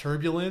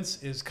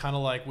 turbulence is kind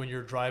of like when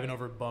you're driving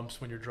over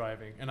bumps when you're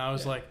driving. And I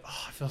was like,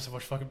 oh, I feel so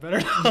much fucking better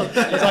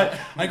now.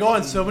 I go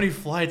on so many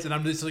flights and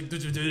I'm just like,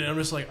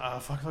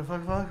 fuck.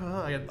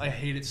 I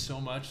hate it so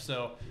much.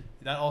 So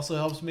that also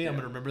helps me. I'm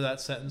going to remember that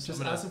sentence.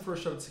 Just ask him for a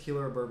shot of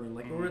tequila or bourbon.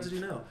 Like, what did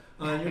you know?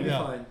 You'll be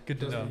fine. Good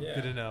to know. Yeah.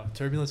 Good to know.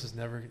 Turbulence is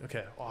never...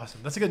 Okay,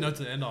 awesome. That's a good note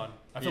to end on.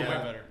 I feel way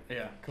better.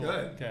 Yeah. Cool.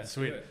 Good. Okay,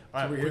 sweet. Good.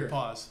 All right, so quick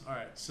pause. All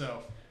right,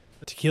 so...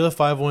 Tequila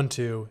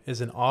 512 is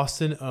an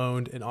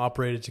Austin-owned and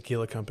operated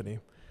tequila company.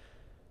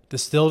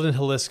 Distilled in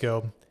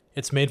Jalisco,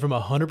 it's made from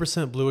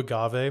 100% blue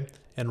agave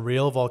and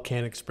real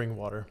volcanic spring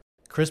water.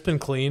 Crisp and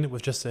clean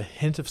with just a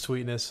hint of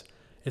sweetness,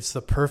 it's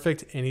the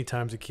perfect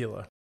anytime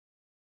tequila.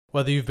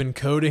 Whether you've been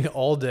coding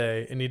all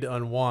day and need to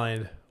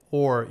unwind,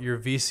 or your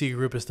VC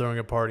group is throwing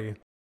a party,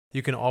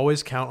 you can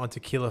always count on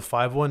Tequila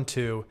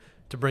 512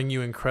 to bring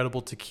you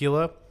incredible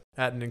tequila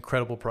at an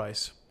incredible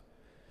price.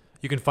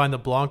 You can find the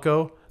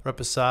Blanco,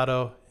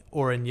 Reposado,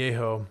 or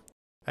Añejo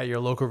at your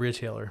local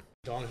retailer.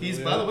 He's,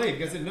 by the way, if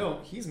you guys didn't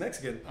know, he's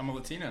Mexican. I'm a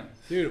Latino.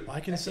 Dude,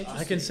 I can say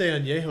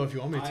Añejo if you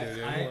want me to,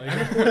 dude.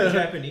 I'm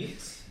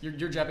Japanese.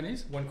 You're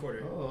Japanese?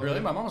 1/4. Oh, really?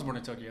 My mom was born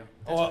in Tokyo.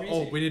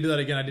 We need to do that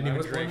again. I didn't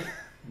even drink.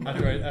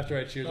 After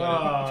I choose.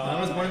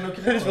 I was born in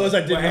Okinawa. I just realized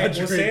I did not drink.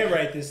 We'll say it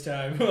right this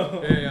time.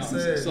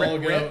 So I'll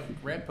go.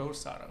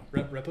 Reposado.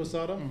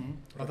 Reposado?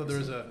 Mm-hmm. I thought there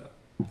was a...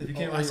 If you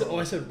can't I said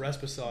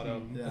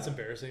Resposado. Yeah. That's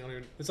embarrassing.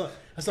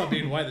 That's not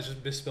being white. That's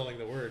just misspelling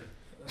the word.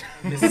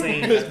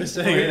 Missaying it,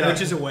 which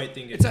is a white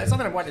thing. It's not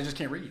that I'm white. I just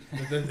can't read.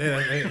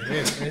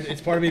 It's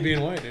part of me being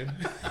white, dude.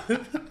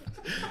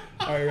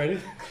 All right, ready?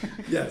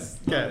 Yes.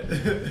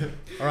 Okay.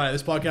 All right.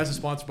 This podcast is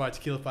sponsored by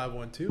Tequila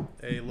 512,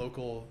 a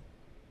local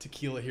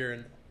tequila here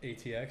in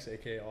ATX,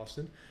 aka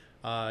Austin.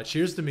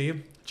 Cheers to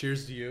me.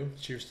 Cheers to you.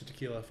 Cheers to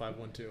Tequila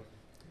 512.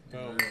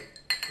 Boom.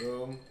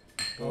 Boom.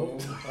 Oh.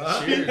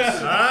 Cheers.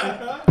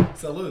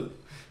 Salud.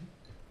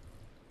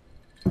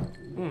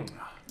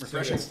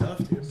 Refreshing stuff,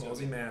 dude.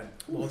 Ballsy man.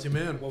 Ballsy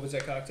man. What was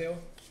that cocktail?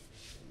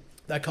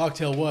 That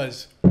cocktail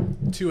was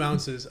 2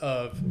 ounces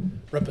of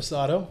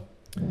Reposado,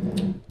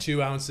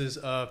 2 ounces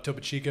of Topo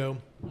Chico,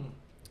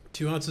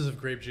 2 ounces of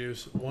grape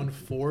juice,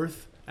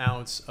 1/4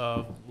 ounce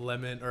of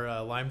lemon or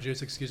lime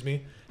juice,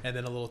 and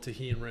then a little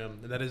tahini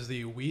rim. And that is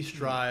the We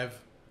Strive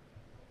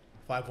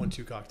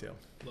 512 cocktail.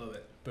 Love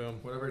it. Boom.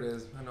 Whatever it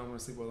is. I know I'm going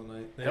to sleep well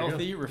tonight.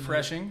 Healthy,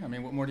 refreshing. I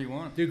mean, what more do you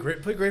want? Dude,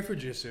 put grapefruit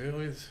juice, dude.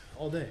 It's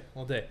all day.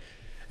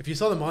 If you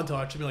saw the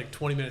montage, it took me like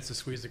 20 minutes to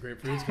squeeze the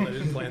grapefruits because I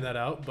didn't plan that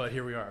out, but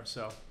here we are.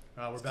 So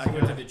we're back. I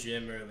went to the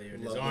gym earlier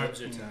and his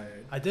arms are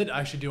tired. I did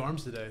actually do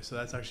arms today, so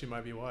that's actually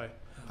might be why.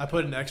 I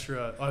put an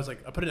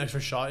extra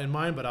shot in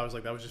mine, but I was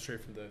like, that was just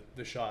straight from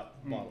the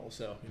shot bottle,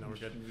 so we're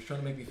good. You're trying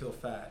to make me feel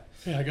fat.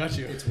 Yeah, I got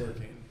you. It's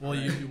working. Well,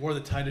 you wore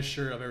the tightest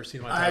shirt I've ever seen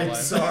in my entire life.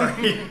 I'm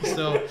sorry.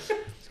 So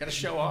He's got to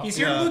show off. He's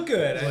here to look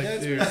good.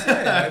 That's dude, what I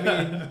said.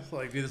 I mean,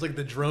 it's like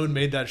the drone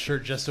made that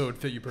shirt just so it would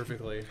fit you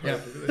perfectly. Yeah,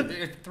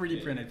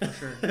 3D printed for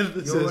sure. You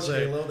know what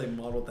Halo? They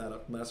modeled that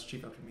up, Master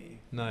Chief after me.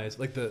 Nice,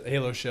 like the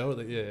Halo show.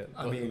 Yeah.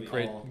 I mean,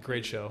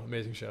 great show,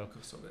 amazing show.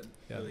 So good.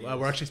 Yeah, Really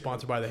we're actually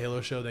sponsored by the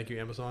Halo show. Thank you,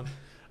 Amazon.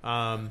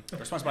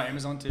 We're sponsored by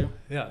Amazon too.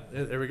 Yeah,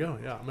 there we go.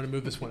 Yeah, I'm gonna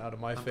move this one out of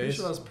my I'm face. pretty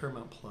sure that was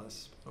Paramount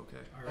Plus. Okay.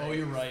 right. Oh,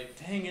 you're right.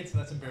 Dang it,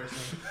 that's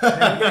embarrassing.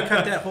 Now you gotta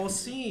cut that whole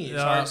scene.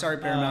 Sorry,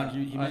 Paramount.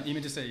 He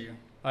meant to say you.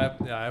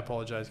 I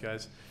apologize,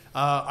 guys.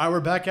 All right,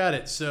 we're back at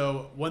it.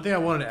 So one thing I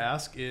wanted to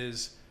ask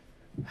is,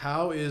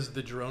 how is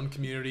the drone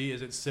community?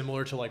 Is it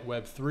similar to like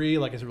Web3?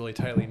 Like, is it really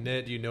tightly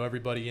knit? Do you know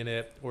everybody in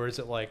it, or is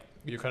it like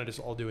you're kind of just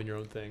all doing your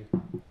own thing?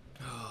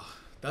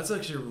 That's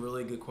actually a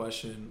really good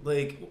question.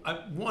 Like,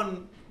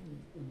 one,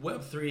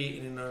 Web3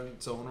 in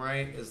its own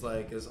right is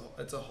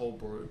it's a whole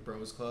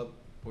boys club.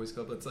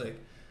 It's like,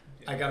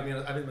 I gotta be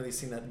honest, I haven't really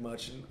seen that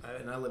much,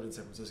 and I live in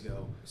San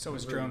Francisco. So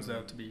is drones,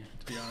 though, to be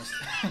honest.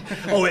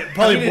 Oh, wait,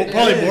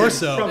 probably more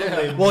so.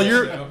 Probably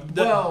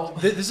well,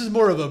 this is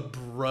more of a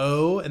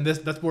bro, and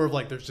that's more of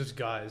like there's just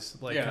guys.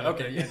 Like, yeah.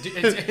 Okay. Yeah.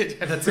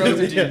 That's a good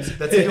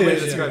way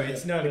to describe it.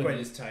 It's not quite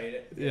as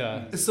tight.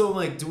 Yeah. So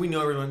like, do we know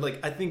everyone?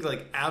 Like, I think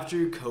like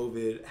after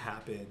COVID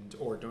happened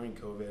or during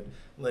COVID,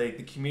 like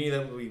the community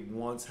that we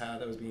once had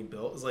that was being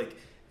built is like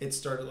it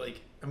started like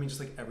just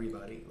like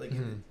everybody like.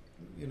 Mm-hmm.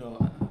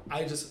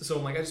 I just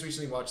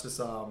recently watched this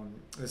the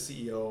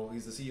CEO.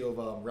 He's the CEO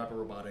of Rapid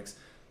Robotics.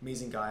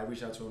 Amazing guy. I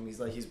reached out to him.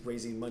 He's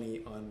raising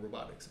money on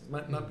robotics. It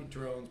might not be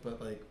drones,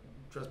 but like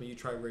trust me, you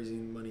try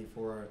raising money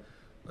for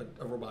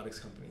a robotics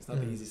company. It's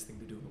not the easiest thing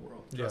to do in the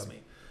world. Trust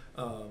me.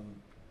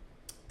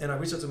 And I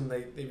reached out to them,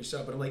 they reached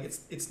out, but I'm like,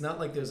 it's not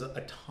like there's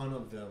a ton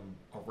of them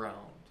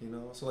around, you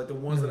know? So like the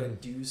ones that I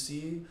do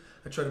see,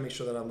 I try to make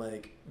sure that I'm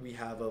like, we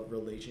have a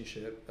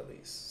relationship at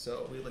least.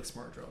 So we like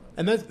smart drone.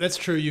 And that's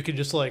true. You can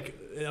just like,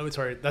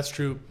 sorry, that's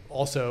true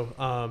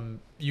also.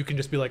 You can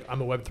just be like,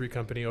 I'm a Web3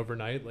 company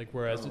overnight. Like,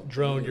 whereas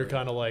drone, you're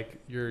kind of like,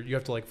 you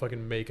have to like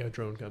fucking make a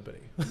drone company.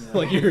 Yeah.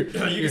 Like you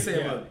can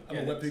say I'm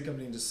a Web3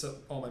 company and just set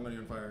all my money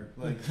on fire.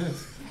 Like,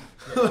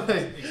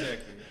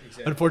 Exactly.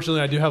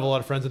 Unfortunately, I do have a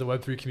lot of friends in the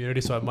Web3 community,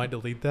 so I might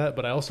delete that,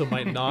 but I also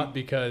might not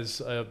because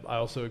I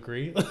also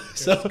agree.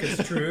 So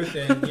it's truth,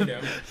 and you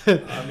know.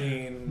 I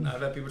mean,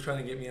 I've had people trying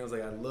to get me. I was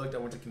like, I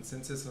went to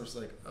consensus, and I was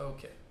like,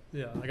 okay.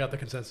 Yeah, I got the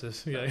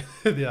consensus. Yeah,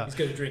 yeah. He's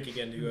gonna drink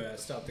again to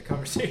stop the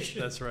conversation.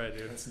 That's right,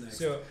 dude. That's next.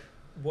 So,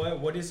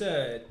 what is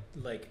a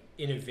like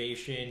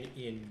innovation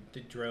in the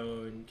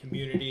drone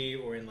community,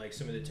 or in like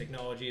some of the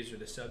technologies or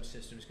the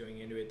subsystems going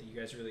into it that you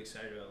guys are really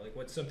excited about? Like,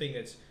 what's something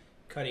that's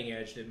cutting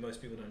edge that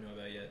most people don't know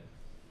about yet?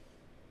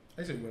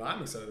 Actually, what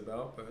I'm excited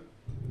about, but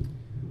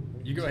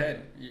you go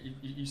ahead.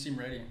 You seem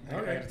ready. I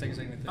got to take a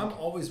second to think. I'm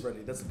always ready.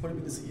 That's the point of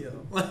being the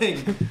CEO. Like,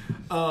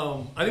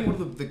 I think one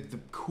of the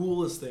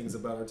coolest things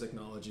about our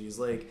technology is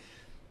like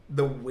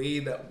the way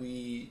that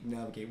we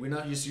navigate. We're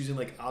not just using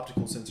like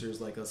optical sensors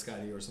like a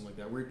Skydio or something like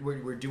that.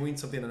 We're doing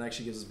something that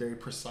actually gives us very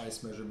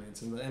precise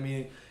measurements. And I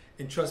mean,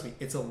 and trust me,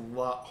 it's a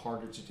lot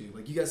harder to do.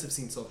 Like, you guys have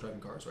seen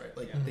self-driving cars, right?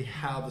 Like, they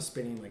have the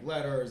spinning like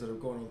LiDARs that are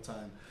going all the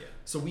time. Yeah.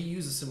 So we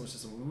use a similar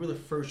system. We were the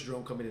first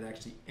drone company to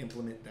actually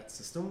implement that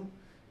system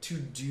to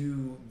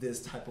do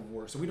this type of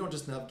work. So we don't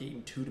just navigate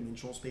in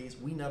 2-dimensional space.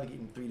 We navigate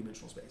in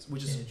 3-dimensional space,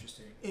 which is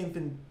interesting,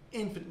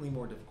 infinitely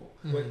more difficult.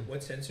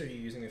 What sensor are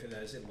you using for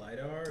that? Is it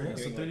LiDAR? Or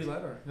it's a 3D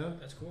LiDAR. Yeah,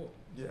 that's cool.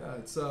 Yeah,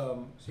 it's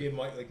So you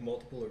have like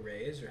multiple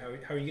arrays, or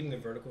how are you getting the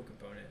vertical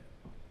component?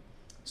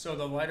 So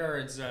the LiDAR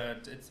is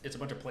it's a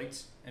bunch of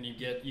plates, and you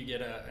get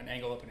an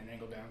angle up and an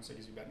angle down, so it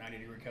gives you about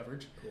 90-degree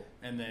coverage. Cool.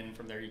 And then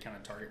from there you kind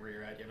of target where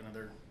you're at. You have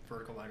another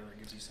vertical LiDAR that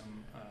gives you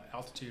some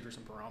altitude or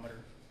some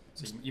barometer.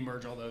 So you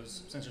merge all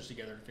those sensors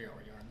together to figure out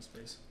where you are in the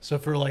space. So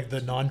for like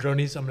the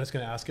non-dronies, I'm just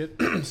gonna ask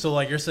it. So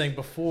like you're saying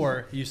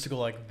before, you used to go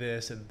like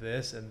this and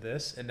this and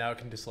this, and now it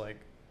can just like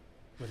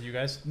with you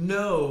guys?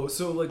 No.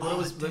 So like what I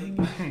was, dang.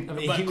 I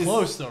mean, but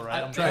close though,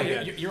 right? I'm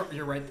trying.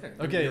 You're right there.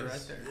 Okay. You're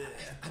right there.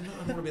 I don't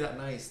want to be that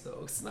nice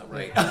though. It's not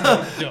right.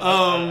 You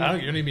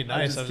don't even be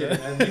nice. I'm just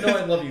kidding. You know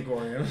I love you,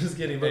 Corey. I'm just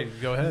kidding. But hey,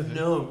 go ahead.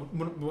 No,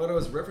 what I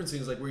was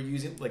referencing is like we're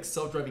using like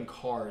self-driving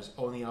cars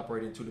only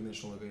operate in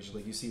 2-dimensional locations.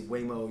 Like you see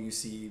Waymo, you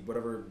see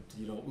whatever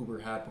Uber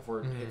had before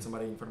it hit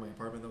somebody in front of my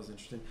apartment. That was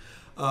interesting.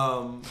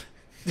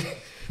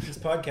 This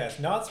podcast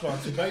not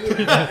sponsored by you.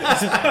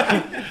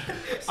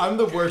 I'm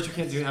the worst. You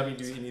can't do having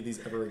to do any of these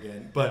ever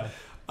again. But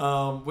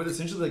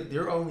essentially like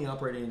they're only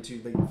operating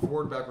into like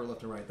forward, backward,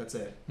 left, and right. That's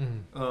it.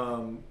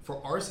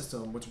 For our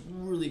system, what's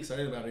really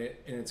exciting about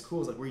it, and it's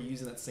cool, is like we're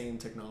using that same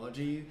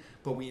technology,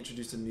 but we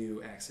introduced a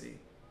new axis,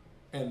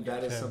 and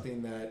that is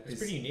something that is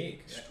pretty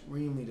unique,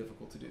 extremely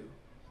difficult to do.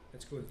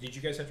 That's cool. Did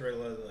you guys have to write a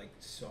lot of like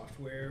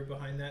software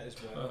behind that as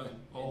well?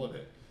 All of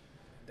it.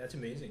 That's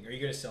amazing. Are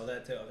you going to sell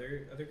that to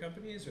other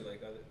companies or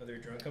like other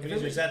drone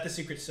companies? Or is that the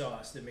secret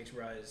sauce that makes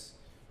Rizse?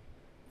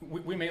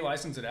 We may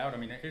license it out. I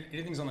mean,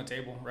 anything's on the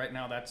table right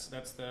now. That's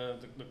the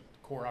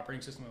core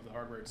operating system of the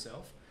hardware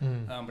itself.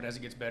 But as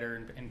it gets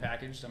better and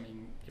packaged, I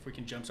mean, if we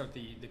can jumpstart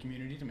the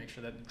community to make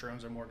sure that the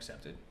drones are more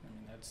accepted, I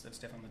mean, that's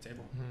definitely on the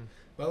table.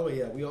 By the way,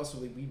 yeah,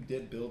 we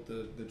did build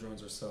the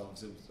drones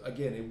ourselves.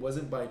 It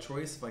wasn't by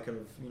choice. If I could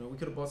have, we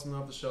could have bought something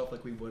off the shelf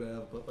like we would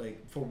have, but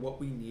like for what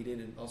we needed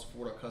and also for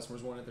what our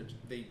customers wanted,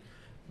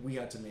 we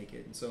had to make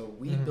it, and so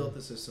we built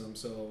the system.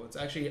 So it's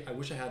actually, I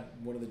wish I had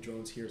one of the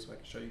drones here so I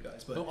could show you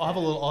guys. But I'll have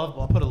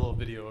I'll put a little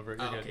video over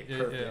it. Okay,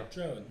 perfect. Yeah.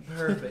 Drone.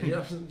 Perfect.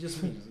 Yeah,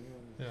 just me.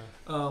 Yeah.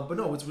 But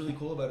no, what's really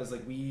cool about it is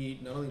like we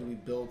not only did we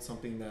build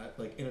something that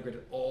like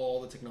integrated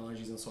all the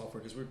technologies and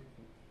software, because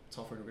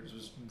software integrators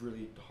was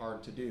really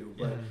hard to do,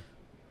 but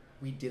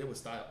we did it with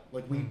style.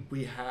 Like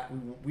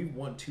we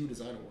won 2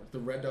 design awards: the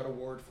Red Dot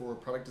Award for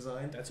product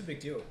design. That's a big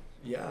deal.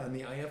 Yeah, and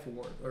the IF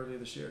Award earlier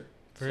this year.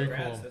 Very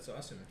cool. That's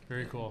awesome.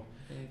 Very cool.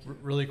 Thank you.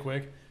 Really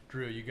quick,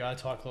 Drew, you gotta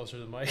talk closer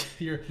to the mic.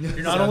 You're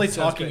not only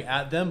talking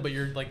at them, but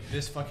you're like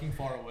this fucking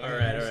far away. All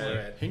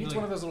right. He needs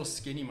one of those little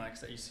skinny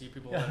mics that you see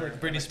people. Yeah,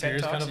 Britney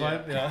Spears kind of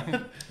vibe.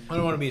 Yeah. I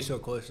don't want to be so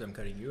close that I'm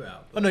cutting you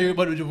out. Oh no,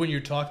 but when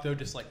you talk though,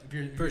 just like if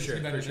you're for sure.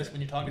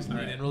 When you talk, just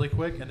lean in really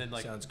quick and then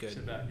like sounds good.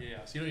 Sit back.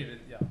 Yeah. So you don't need to.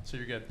 Yeah. So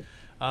you're good.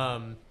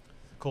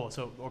 Cool.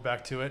 So we're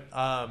back to it.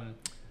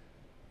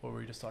 What were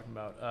we just talking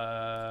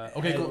about?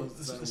 Okay, cool.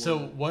 So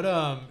what?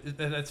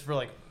 That's for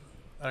like,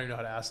 I don't even know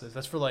how to ask this.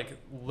 That's for like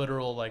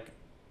literal like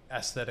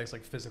aesthetics,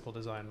 like physical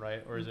design,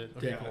 right? Or is it?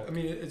 Okay, yeah. Cool. I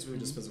mean, it's really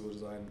just physical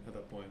design at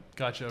that point.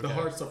 Gotcha. Okay. The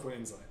hard stuff went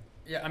inside.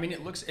 Yeah, I mean,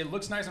 it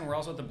looks nice, and we're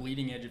also at the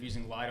bleeding edge of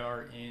using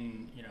LiDAR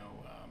in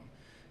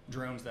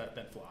drones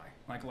that fly.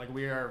 Like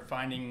we are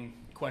finding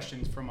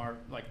questions from our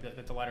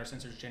that the LiDAR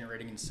sensor is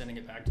generating and sending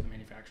it back to the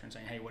manufacturer and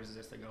saying, hey, what is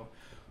this? They go,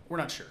 we're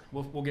not sure.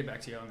 We'll get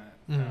back to you on that.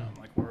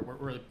 Like we're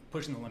really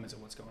pushing the limits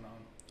of what's going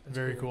on. That's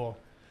very cool.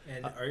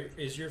 And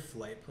is your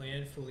flight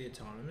plan fully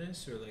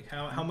autonomous, or like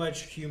how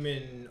much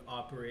human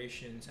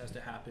operations has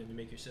to happen to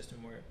make your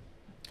system work?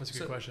 That's a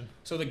good question.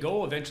 So the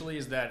goal eventually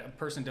is that a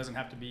person doesn't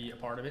have to be a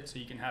part of it. So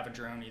you can have a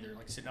drone either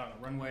like sitting out on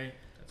a runway,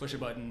 push a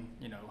button,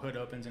 hood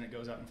opens and it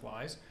goes out and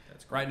flies.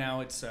 That's cool. Right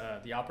now it's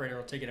the operator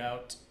will take it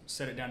out,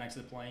 set it down next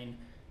to the plane,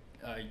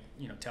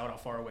 tell it how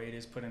far away it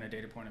is, put in a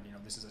data point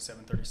of this is a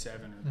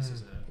 737 or this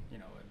is a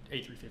an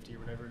A350 or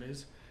whatever it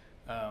is,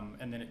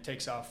 and then it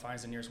takes off,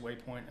 finds the nearest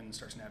waypoint, and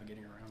starts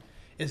navigating around.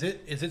 Is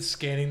it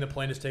scanning the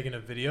plane, is taking a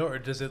video, or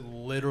does it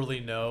literally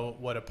know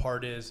what a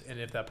part is and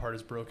if that part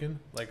is broken?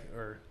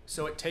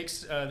 So it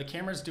takes the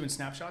camera's doing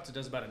snapshots. It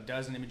does about a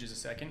dozen images a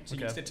second. So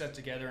you can stitch that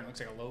together, and it looks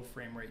like a low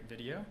frame rate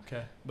video.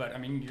 Okay. But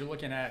you're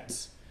looking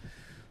at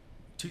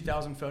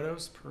 2,000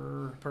 photos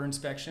per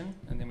inspection,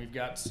 and then we've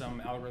got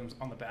some algorithms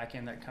on the back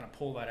end that kind of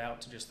pull that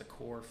out to just the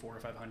core 400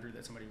 or 500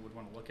 that somebody would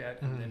want to look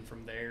at, and then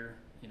from there,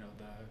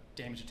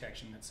 the damage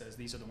detection that says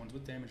these are the ones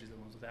with damage, these are the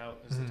ones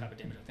without, this is the type of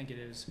damage I think it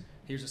is,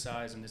 here's the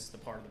size, and this is the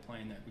part of the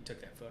plane that we took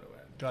that photo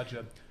at.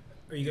 Gotcha.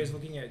 Are you guys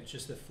looking at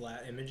just the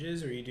flat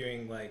images, or are you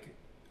doing like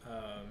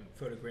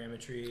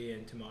photogrammetry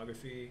and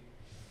tomography?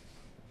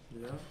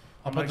 Yeah.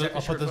 I'm not exactly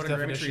sure what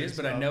photogrammetry is,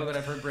 but I know that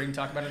I've heard Braden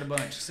talk about it a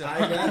bunch. So. I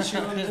got you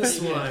on this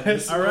one.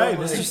 All right,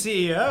 Mr.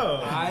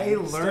 CEO. I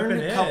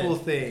learned a couple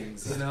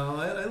things.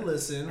 I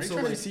listen. Are you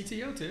trying to be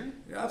CTO too?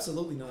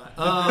 Absolutely not.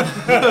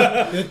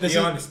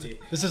 The honesty.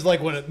 This is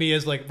like when me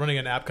as like running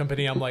an app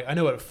company. I'm like, I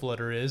know what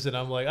Flutter is, and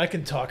I'm like, I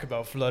can talk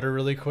about Flutter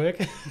really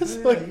quick.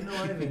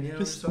 Ivan.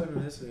 Just talking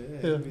about this.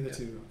 Yeah, me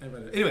too.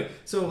 Anyway,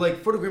 so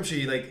like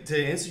photogrammetry, like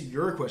to answer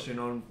your question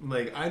on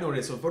like I know what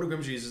it is. So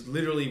photogrammetry is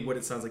literally what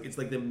it sounds like. It's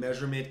like the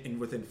measurement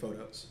within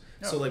photos.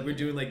 So like we're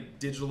doing like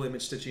digital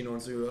image stitching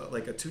onto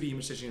like a 2D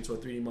image stitching into a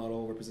 3D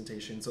model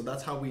representation. So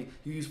that's how you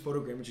use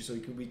photogrammetry, so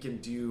we can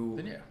do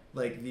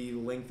like the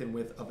length and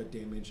width of a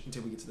damage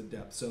until we get to the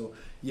depth. So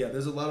yeah,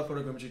 there's a lot of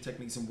photogrammetry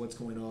techniques and what's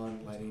going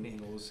on, lighting,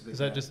 angles. Is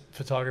that just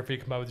photography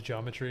combined with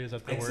geometry? Is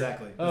that the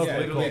exactly. word? Oh, yeah,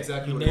 literally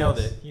exactly. You nailed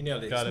it. You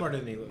nailed it. Got Smarter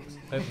than he looks.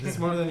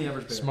 Smarter than the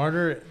average bear.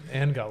 Smarter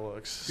and got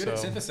looks. Good at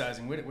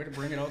synthesizing. Way to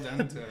bring it all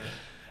down to.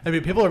 I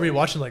mean, people are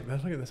rewatching like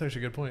that's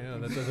actually a good point. Yeah,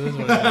 that is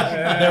what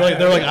it is.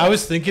 They're like, I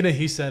was thinking it.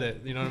 He said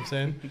it. You know what I'm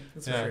saying?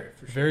 That's for sure.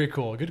 Very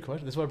cool. Good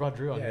question. That's why I brought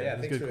Drew on here. Yeah,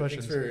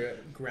 thanks for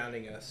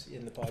grounding us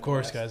in the podcast. Of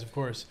course, guys. Of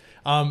course.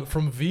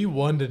 From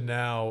V1 to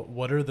now,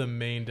 what are the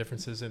main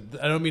differences? And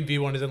I don't mean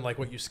V1 as in like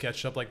what you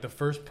sketched up, like the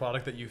first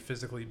product that you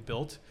physically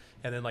built,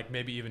 and then like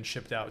maybe even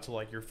shipped out to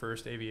like your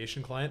first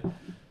aviation client.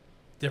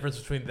 Difference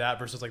between that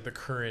versus like the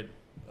current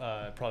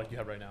product you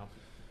have right now.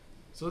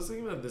 So let's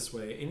think about it this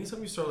way.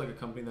 Anytime you start like a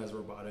company that has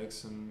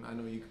robotics, and I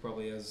know you could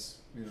probably as,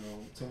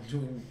 someone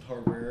doing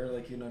hardware,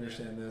 like you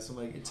understand this. I'm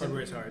like,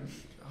 hardware is hard.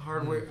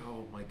 Hardware,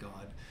 oh my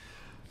God.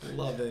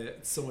 Love it.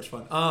 It's so much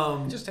fun.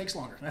 It just takes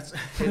longer.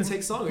 It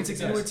takes longer. It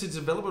takes anyway to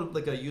develop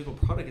like a usable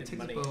product. It takes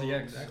money. About,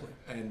 exactly.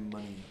 And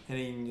money.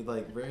 And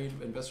like very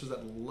investors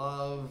that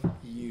love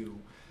you.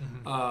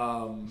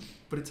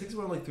 But it takes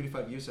about like 3 to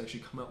 5 years to actually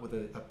come out with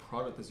a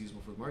product that's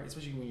usable for the market,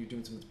 especially when you're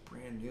doing something that's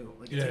brand new.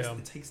 Like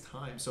it takes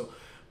time. So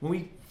when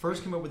we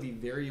first came up with the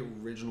very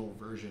original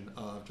version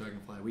of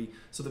Dragonfly,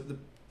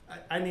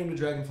 I named it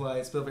Dragonfly.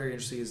 It's spelled very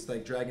interesting. It's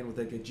like dragon with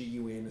like a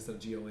G-U-N instead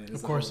of G-O-N.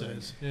 Of course it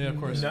is. Yeah, of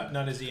course.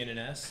 Not a Z and an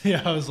S.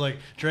 Yeah, I was like,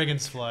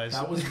 dragons flies.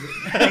 That was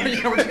we're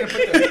just going to put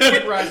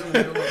the rise in the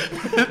middle.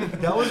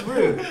 That was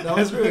rude. That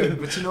was rude.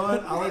 But you know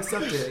what? I'll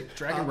accept it.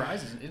 Dragon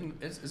Rise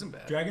isn't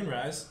bad. Dragon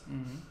Rise?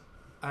 Mm-hmm.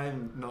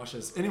 I'm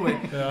nauseous. Anyway.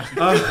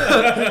 I'm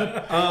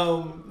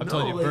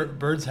telling you,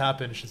 birds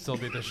happen should still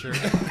be this shirt.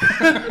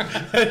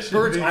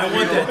 Birds, I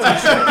want that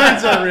t-shirt.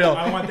 Birds are real.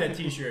 I want that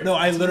t-shirt. No,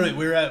 I literally,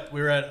 we were at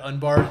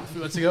Unbar a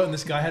few months ago, and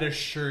this guy had a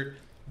shirt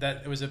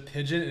that it was a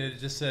pigeon, and it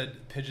just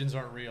said, pigeons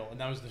aren't real,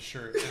 and that was the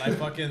shirt.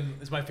 And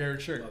it's my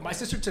favorite shirt. My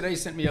sister today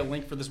sent me a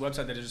link for this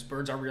website that is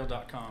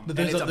birdsarereal.com. But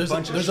there's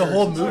a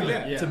whole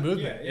movement. It's a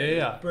movement.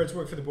 Yeah. Birds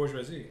work for the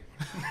bourgeoisie.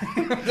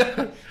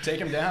 Take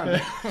them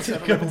down.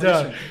 Take them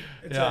down.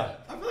 I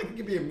feel like it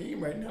could be a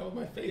meme right now with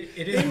my face.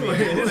 It is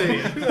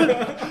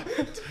anyway.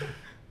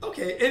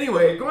 Okay,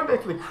 anyway, going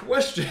back to the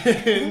question,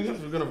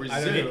 we're going to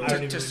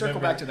resume. To circle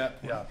back to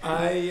that point.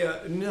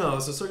 Yeah.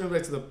 So circling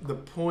back to the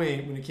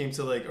point when it came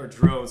to like our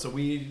drone. So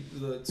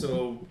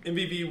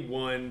MVV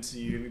 1 to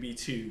MVV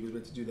 2 was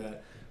meant to do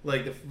that.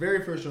 Like the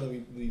very first drone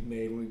that we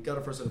made when we got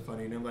our first set of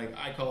funding, and like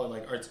I call it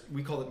like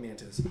we call it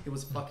Mantis. It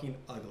was fucking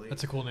ugly.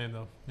 That's a cool name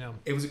though. Yeah.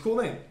 It was a cool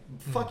name.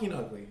 Fucking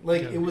ugly.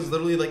 Like it was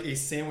literally like a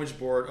sandwich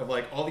board of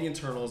like all the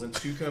internals and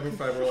 2 carbon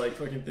fiber like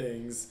fucking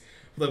things.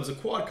 That was a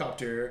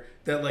quadcopter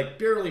that like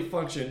barely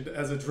functioned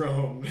as a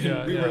drone.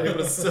 And we were able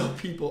to sell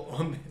people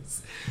on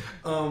this.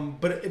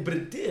 But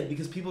it did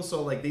because people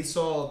saw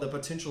the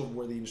potential of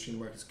where the industry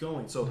and the market's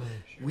going. So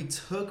we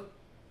took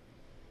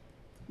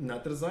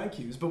not the design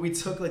cues, but we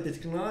took like the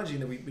technology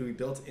that we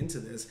built into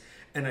this,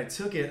 and I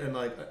took it and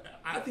like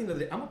at the end of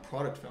the day, I'm a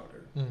product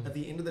founder. At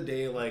the end of the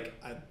day, like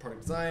I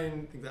product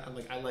design,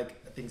 I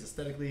like things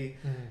aesthetically,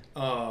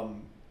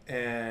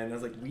 and I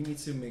was like, we need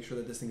to make sure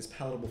that this thing is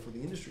palatable for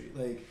the industry.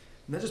 Like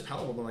not just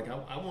palatable, but like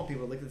I want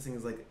people to look at this thing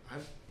as like I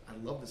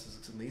love this. This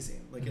looks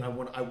amazing. Like, and I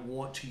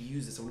want to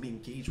use this. I want to be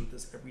engaged with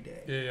this every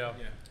day. Yeah.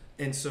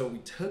 And so we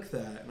took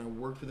that, and I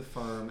worked with a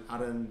firm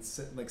out in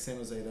like San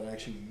Jose that I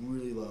actually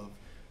really love,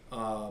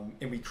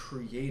 and we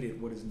created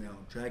what is now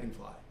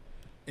Dragonfly,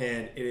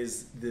 and it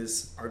is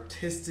this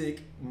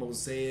artistic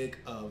mosaic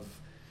of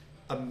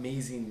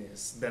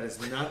amazingness that is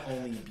not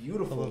only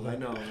beautiful. I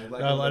know.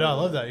 I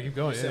love that. You keep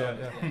going. Yeah.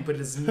 But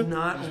it's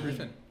not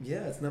only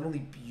it's not only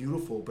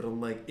beautiful, but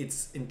I'm like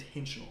it's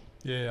intentional.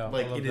 Yeah.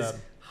 Like it is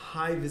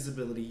high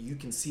visibility. You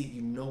can see it.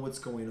 You know what's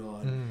going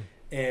on,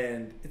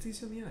 and it's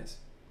easy on the eyes.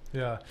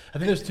 Yeah, I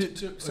think there's two.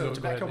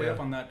 To back way up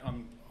on that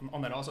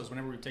also is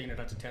whenever we've taken it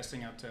out to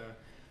testing, out to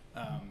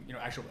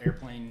actual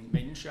airplane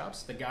maintenance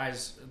shops, the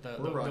guys, the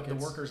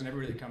workers, and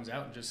everybody that comes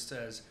out and just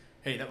says,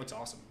 "Hey, that looks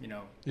awesome."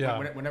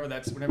 Whenever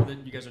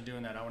you guys are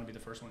doing that, I want to be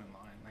the first one in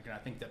line. Like, and I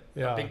think that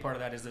a big part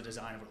of that is the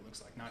design of what it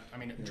looks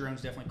like.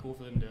 Drone's definitely cool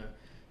for them to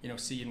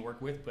see and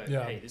work with, but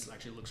hey, this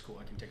actually looks cool.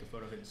 I can take a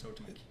photo of it and show it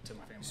to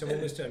my family. Someone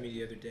was telling me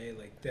the other day,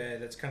 like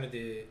that's kind of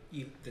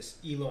this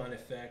Elon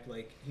effect.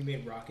 Like, he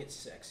made rockets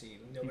sexy.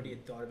 Nobody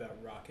had thought about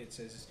rockets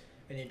as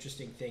an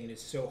interesting thing, and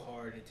it's so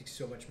hard. It takes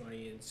so much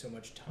money and so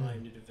much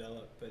time to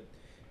develop. But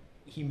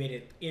he made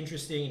it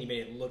interesting, and he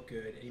made it look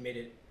good, and he made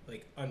it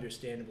like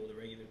understandable to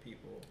regular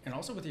people. And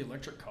also with the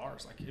electric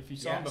cars, like if you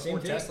saw them before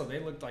Tesla, they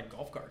looked like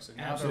golf carts, and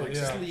now they're like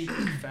sleek,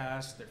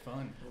 fast, they're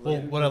fun. Well,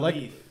 what I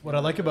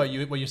like about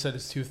you, what you said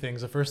is two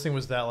things. The first thing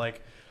was that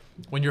like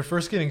when you're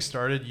first getting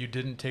started, you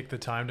didn't take the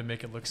time to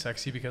make it look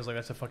sexy because like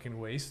that's a fucking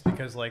waste.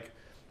 Because like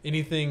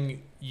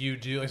anything you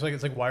do, it's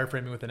like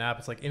wireframing with an app.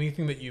 It's like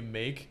anything that you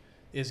make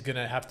is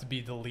gonna have to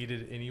be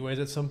deleted anyways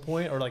at some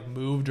point, or like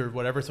moved or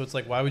whatever. So it's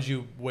like, why would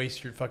you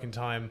waste your fucking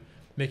time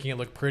making it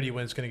look pretty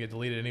when it's going to get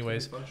deleted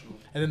anyways?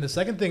 And then the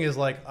second thing is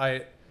like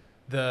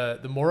the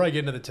more I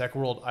get into the tech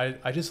world,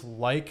 I just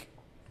like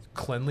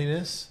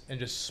cleanliness and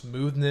just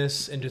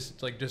smoothness and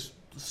just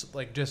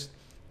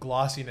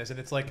glossiness. And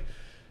it's like,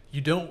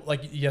 you don't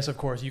like, yes, of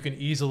course you can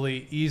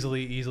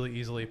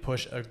easily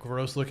push a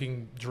gross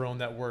looking drone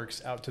that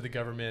works out to the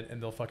government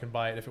and they'll fucking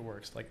buy it if it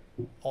works. Like,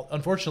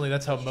 unfortunately,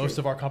 that's how most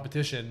of our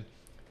competition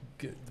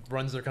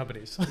runs their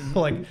companies.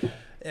 Like,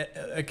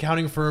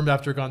 accounting firm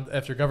after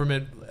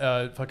government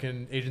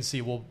fucking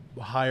agency will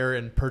hire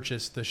and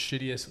purchase the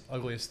shittiest,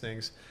 ugliest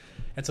things.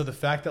 And so the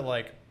fact that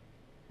like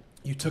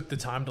you took the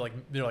time to like,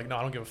 they're like, no,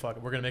 I don't give a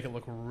fuck, we're gonna make it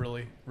look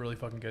really, really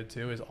fucking good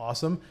too, is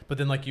awesome. But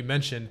then like you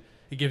mentioned,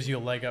 it gives you a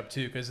leg up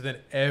too, because then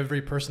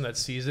every person that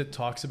sees it,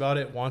 talks about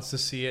it, wants to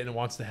see it, and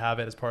wants to have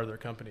it as part of their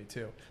company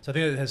too. So I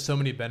think it has so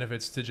many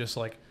benefits to just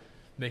like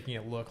making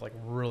it look like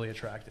really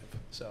attractive.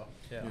 So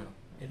yeah.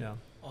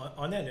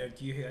 On that note,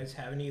 do you guys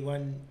have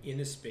anyone in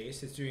the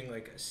space that's doing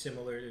like a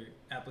similar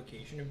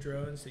application of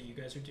drones that you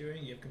guys are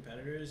doing? You have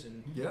competitors,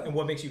 and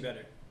what makes you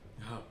better?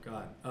 Oh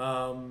God.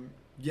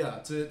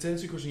 To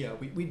answer your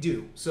question, we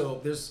do.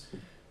 So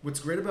what's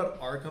great about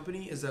our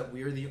company is that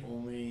we are the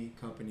only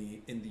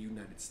company in the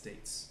United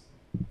States,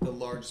 the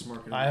largest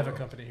market in the world. I have a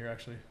company here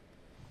actually.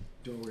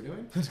 Doing what we're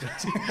doing? It's like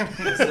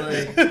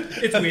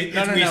it's weird.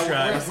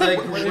 It's like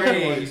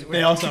great.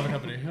 They also have a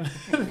company.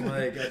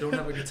 Like, I don't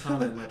have a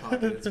katana in my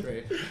pocket. It's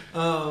great.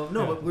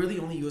 But we're the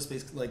only U.S.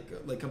 based like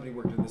company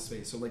working in this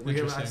space. So like we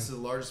have access to the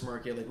largest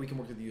market. Like we can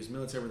work with the U.S.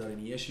 military without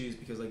any issues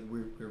because like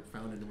we're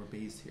founded and we're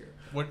based here.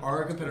 What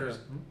our competitors?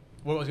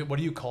 What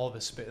do you call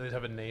this space? Does it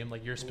have a name,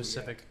 like your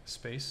specific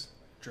space?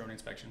 Drone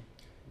inspection.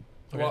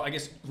 Okay. Well, I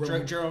guess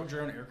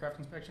drone aircraft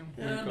inspection.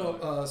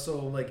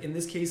 So like in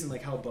this case, and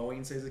like how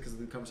Boeing says it, because of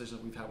the conversation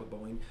that we've had with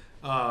Boeing,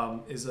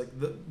 is like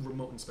the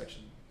remote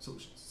inspection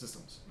solutions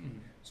systems,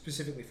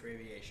 specifically for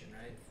aviation,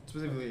 right?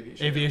 Specifically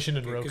aviation. Aviation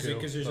and Roku.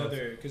 Because there's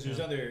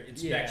other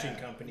inspection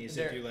companies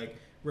that do like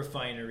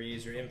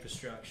refineries or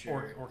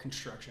infrastructure or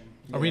construction.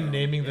 Are we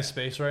naming the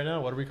space right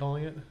now? What are we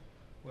calling it?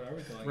 What are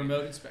we calling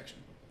remote inspection.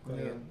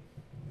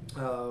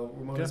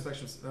 Remote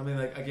inspections. I mean,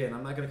 like, again,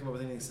 I'm not going to come up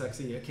with anything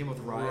sexy. I came up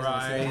with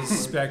Rise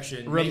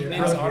inspection.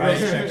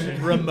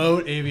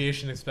 Remote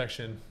aviation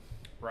inspection.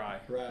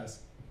 RISE.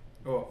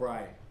 Oh,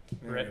 RISE.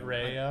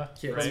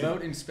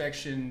 Remote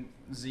inspection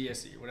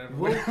ZSE, whatever.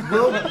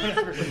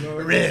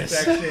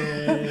 Rizse.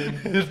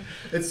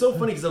 It's so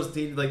funny because I was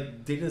dating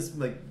this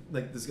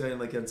this guy in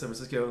San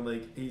Francisco, and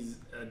like he's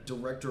a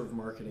director of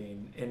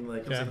marketing, and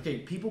like I was like, okay,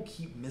 people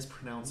keep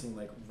mispronouncing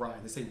like Rye.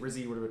 They say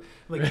Rizzy or whatever.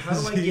 I'm like,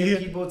 how do I get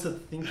people to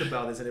think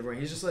about this and everyone?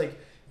 He's just like,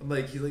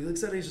 he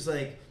looks at it, he's just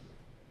like,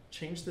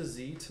 change the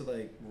Z to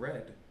like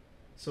red.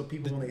 So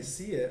people, when they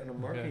see it in a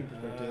marketing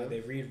perspective, they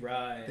read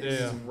Rye.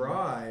 This is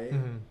Rye.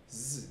 Mm-hmm.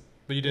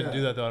 But you didn't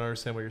do that though. I don't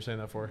understand what you're saying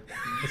that for.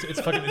 It's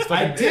fucking.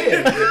 I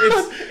did.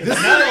 This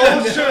is an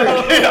old shirt.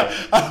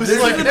 I was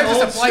like, there's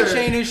a supply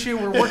chain issue.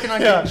 We're working on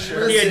getting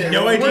shirts. He had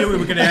no idea we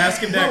were going to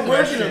ask him that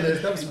question.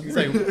 That was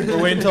like,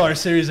 we're waiting until our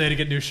Series A to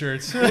get new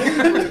shirts. Boy,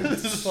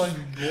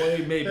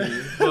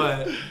 maybe,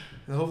 but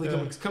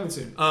Hopefully coming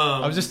soon.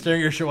 I was just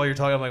staring at your shirt while you're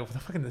talking. I'm like, what the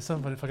fucking, this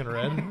somebody fucking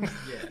red?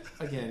 Yeah.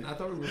 Again, I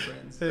thought we were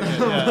friends. Yeah,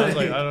 I was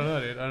like, I don't know,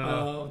 dude. I don't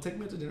know. Take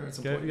me out to dinner at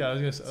some point. Yeah, I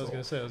was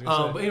gonna say.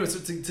 But anyway, so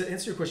to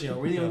answer your question,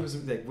 we're the only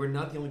person, like, we're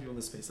not the only people in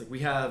this space. Like,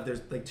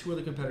 there's like 2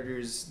 other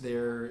competitors.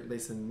 They're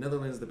based in the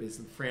Netherlands. They're based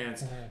in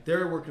France.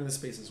 They're working in this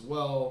space as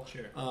well.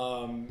 Sure.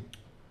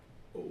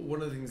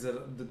 One of the things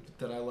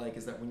that I like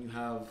is that when you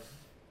have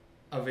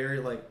a very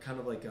like kind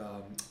of like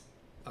a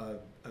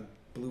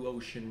blue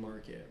ocean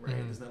market, right?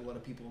 There's not a lot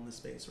of people in this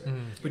space, right?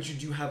 But you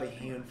do have a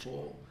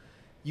handful.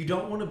 You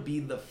don't want to be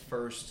the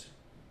first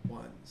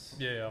ones.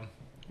 Yeah.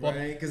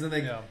 Right? Because then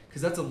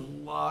because that's a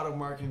lot of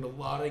marketing, a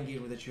lot of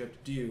engagement that you have to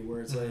do.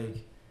 Where it's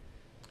like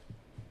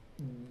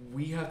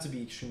we have to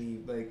be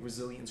extremely like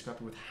resilient and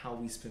scrappy with how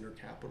we spend our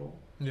capital.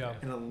 Yeah.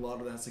 And a lot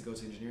of that has to go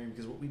to engineering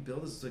because what we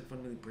build is like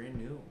fundamentally brand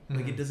new.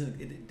 Like it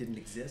didn't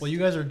exist. Well, you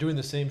guys are doing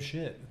the same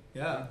shit.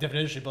 Yeah.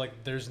 Different industry, but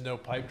like there's no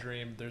pipe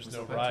dream, there's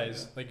no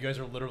Rise. Like you guys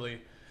are literally,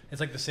 it's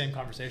like the same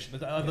conversation.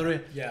 But I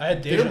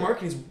had their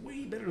marketing is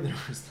way better than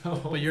ours though.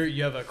 But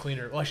you have a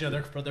cleaner. Well, actually,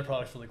 no, their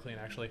product's really clean.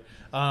 Actually,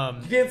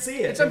 you can't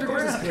see it. It's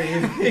underground.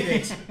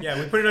 Yeah,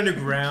 we put it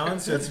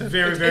underground, so it's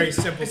very very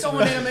simple. It's all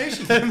in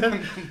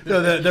animation.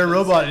 No, their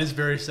robot is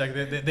very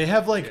sexy. They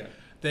have like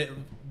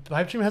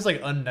Pipe Dream has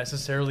like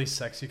unnecessarily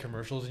sexy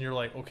commercials, and you're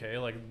like, okay,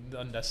 like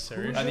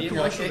unnecessary.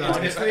 Honestly,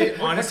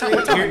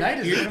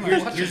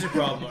 here's the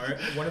problem.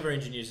 One of our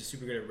engineers is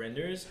super good at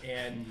renders,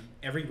 and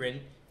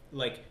every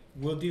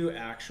we'll do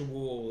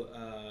actual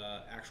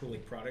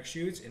like product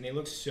shoots, and they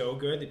look so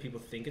good that people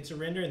think it's a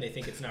render and they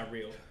think it's not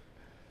real.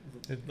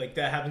 Like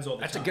that happens all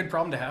the time. That's a good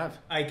problem to have.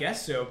 I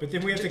guess so, but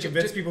then we have to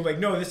convince people like,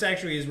 no, this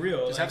actually is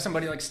real. Just have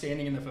somebody like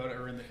standing in the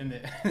photo or in the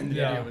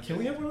video. Can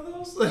we have one of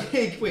those?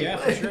 Like, wait, yeah,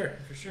 for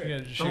sure.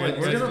 Yeah,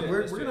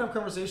 we're gonna have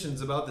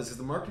conversations about this because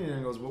the marketing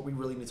angle is what we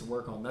really need to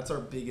work on. That's our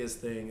biggest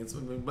thing. It's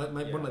one of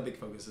my big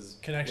focuses.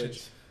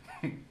 Connections.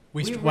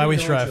 Why we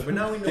strive.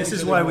 This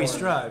is why we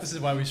strive. This is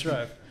why we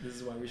strive. This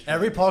is why we strive.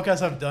 Every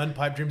podcast I've done,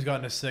 Pipe Dream's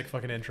gotten a sick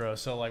fucking intro.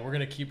 So like we're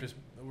gonna keep this.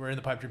 We're in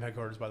the Pipe Dream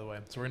headquarters, by the way.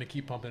 So we're gonna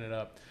keep pumping it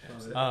up.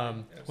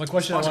 One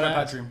question I want to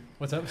ask.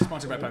 What's up?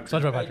 Sponsored by Pipe Dream.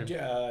 Sponsored by Pipe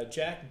Dream.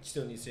 Jack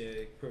still needs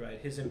to provide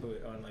his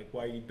input on like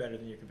why are you better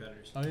than your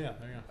competitors. Oh yeah,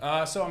 there you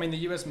go. So I mean, the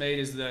U.S. made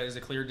is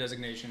a clear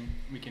designation.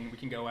 We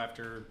can go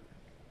after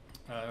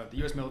the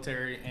U.S.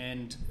 military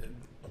and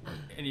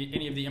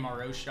any of the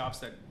MRO shops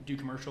that do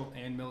commercial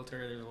and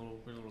military. There's a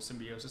little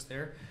symbiosis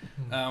there.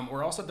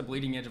 We're also at the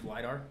bleeding edge of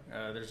LiDAR.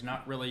 There's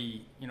not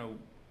really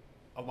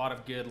a lot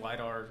of good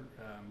LiDAR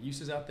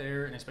uses out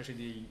there, and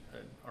especially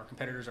our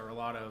competitors are a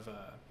lot of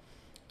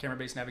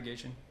camera-based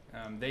navigation.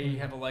 They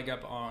have a leg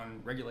up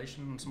on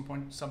regulation on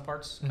some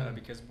parts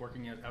because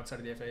working outside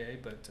of the FAA.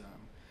 But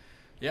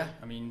yeah,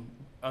 I mean,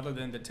 other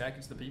than the tech,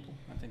 it's the people.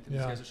 I think that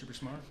these guys are super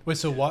smart. Wait,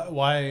 so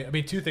why? I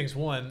mean, 2 things.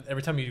 One,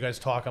 every time you guys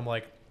talk, I'm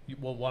like,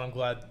 well, one, I'm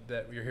glad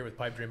that you're here with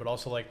Pipe Dream, but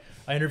also like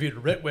I interviewed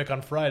Ritwick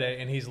on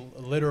Friday, and he's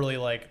literally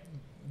like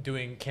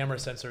doing camera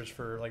sensors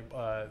for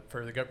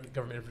the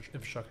government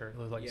infrastructure,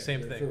 like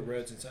same thing for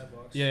roads and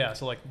sidewalks. Yeah.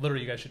 So like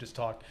literally, you guys should just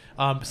talk.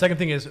 Second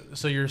thing is,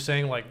 so you're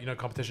saying like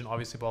competition,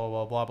 obviously, blah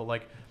blah blah blah, but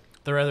like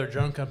there are other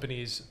drone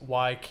companies.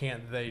 Why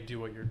can't they do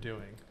what you're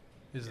doing?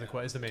 Is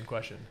the main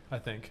question, I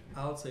think.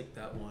 I'll take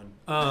that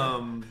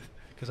one.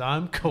 Because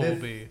I'm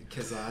Colby.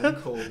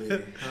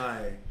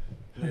 Hi,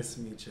 nice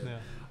to meet you.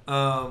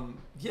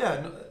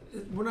 Yeah.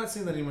 We're not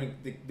saying that anyone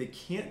they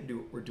can't do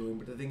what we're doing,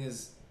 but the thing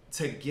is,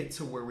 to get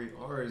to where we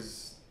are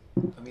is,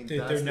 I mean,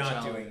 that's they're the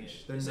not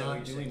challenge.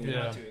 doing it.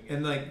 They're not doing it.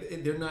 And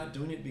like they're not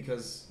doing it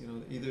because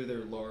either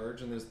they're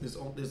large and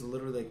there's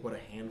literally like a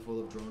handful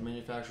of drone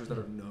manufacturers that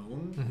are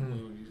known.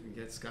 You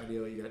get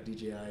Skydio, you got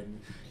DJI,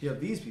 and you have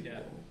these people.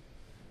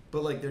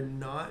 But like they're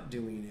not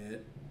doing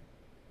it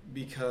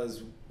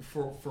because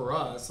for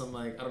us, I'm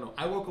like, I don't know.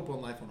 I woke up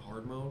on life on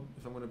hard mode,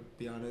 if I'm gonna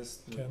be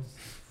honest. Okay.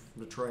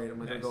 Detroit. I'm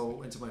not gonna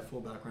go into my full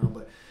background,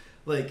 but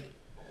like.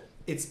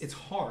 It's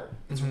hard.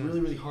 It's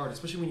really, really hard,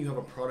 especially when you have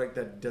a product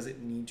that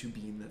doesn't need to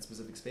be in that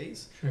specific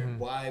space.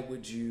 Why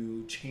would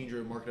you change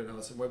your market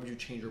analysis? Why would you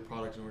change your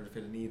product in order to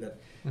fit a need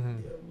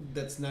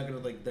that's not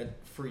going to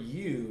that for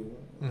you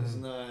is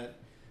not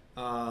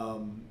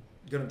going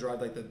to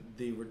drive like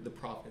the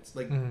profits.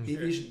 Like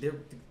aviation, the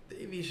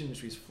aviation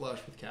industry is flush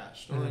with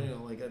cash. I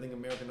think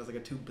American has like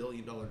a $2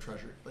 billion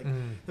treasury. Like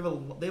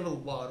they have a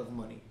lot of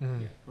money. I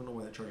don't know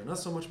why they're charging not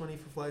so much money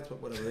for flights,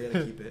 but whatever, they got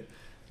to keep it.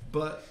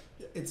 But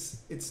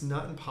it's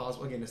not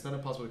impossible. Again, it's not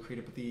impossible to create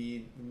it, but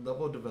the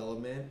level of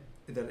development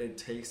that it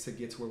takes to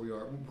get to where we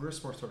are. We're a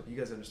smart startup. You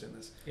guys understand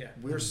this. Yeah.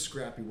 We're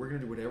scrappy. We're going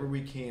to do whatever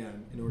we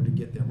can in order to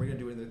get there. We're going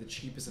to do it in the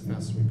cheapest and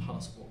fastest way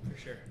possible. For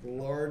sure.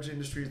 Large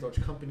industries,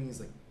 large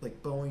companies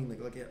like Boeing,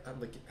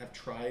 have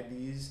tried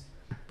these,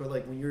 but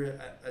like when you're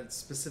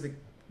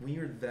when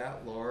you're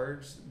that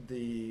large,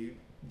 the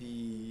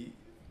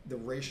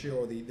ratio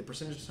or the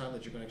percentage of time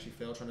that you're going to actually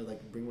fail trying to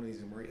like bring one of these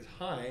to market is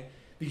high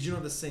because you don't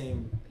have the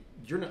same.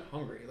 You're not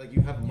hungry. Like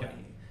you have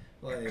money.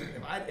 Like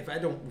if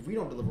we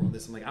don't deliver on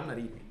this, I'm like I'm not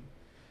eating.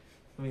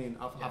 I mean,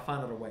 I'll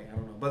find out a way. I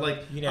don't know, but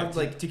like, You know,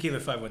 like Tequila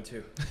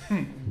 512.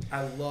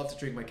 I love to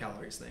drink my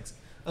calories. Thanks.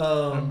 I'm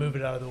gonna move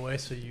it out of the way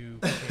so you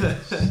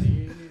can't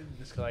see.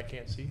 Just because I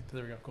can't see.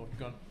 There we go. Cool. Keep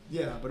going.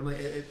 Yeah, but I'm like,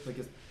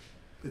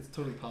 it's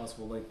totally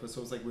possible. Like, but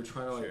so it's like we're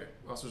trying to like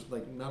also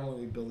like not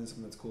only building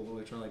something that's cool, but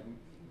we're trying to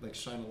like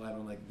shine a light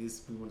on like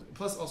this. We want.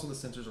 Plus, also the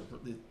sensor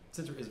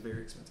is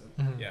very expensive.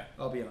 Mm-hmm. Yeah.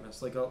 I'll be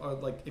honest. Like,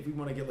 like if we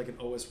want to get like an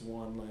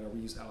OS1 LiDAR,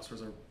 we use Ouster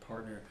as our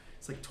partner.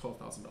 It's like $12,000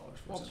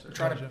 for a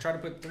sensor. Try to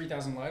put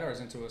 3,000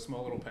 lidars into a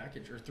small little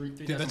package, or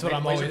 3,000. Dude, that's what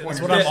I'm laser always. pointers.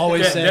 That's what I'm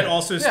always saying. That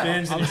also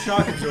spins and is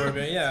shock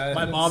absorbing. Yeah.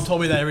 My mom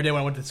told me that every day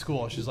when I went to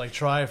school. She's like,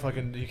 "Try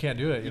fucking. You can't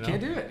do it. You know?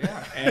 Can't do it.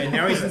 Yeah. And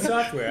now he's in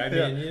software. I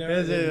mean, you know.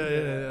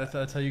 Yeah.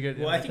 That's how you get.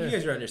 Well, I think you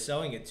guys are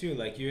underselling it too.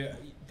 Like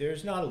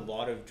there's not a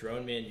lot of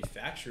drone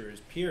manufacturers,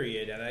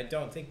 period, and I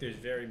don't think there's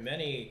very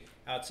many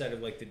outside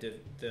of like the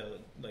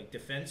like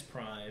defense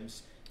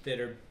primes that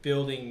are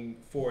building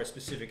for a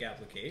specific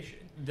application.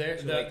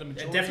 The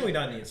majority, definitely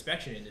not in the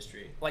inspection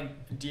industry.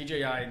 Like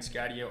DJI and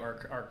Skydio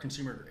are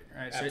consumer grade,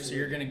 right? So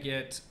you're going to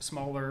get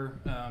smaller,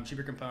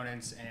 cheaper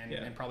components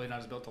and probably not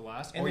as built to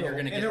last. And or you're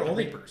going to get the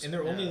Reapers. And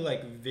they're only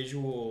like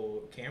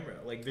visual camera,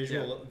 like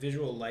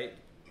visual light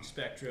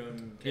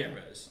spectrum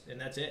cameras, and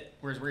that's it.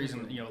 Whereas we're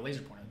using a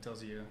laser pointer that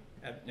tells you.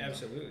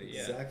 Absolutely,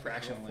 yeah. Exactly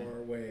Fractionally. how far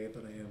away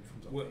that I am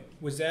from something.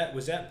 Was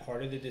that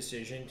part of the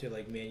decision to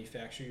like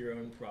manufacture your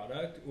own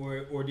product,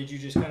 or did you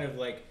just kind of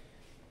like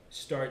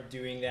start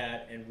doing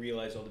that and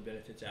realize all the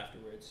benefits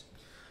afterwards?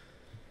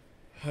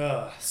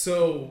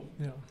 So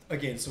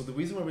the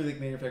reason why we like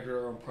manufacture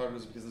our own product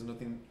is because there's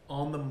nothing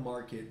on the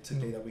market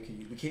today that we can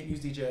use. We can't use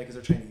DJI because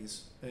they're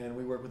Chinese, and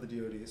we work with the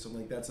DoD. So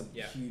like that's a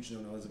huge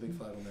no-no. There's a big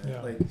flag on that.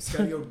 Yeah. Like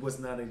Skydio was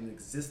not in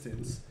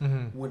existence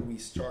when we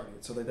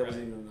started, so that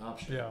wasn't even an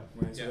option. Yeah.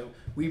 Right. So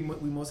we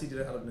mostly did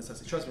it out of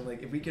necessity. Trust me.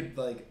 Like if we could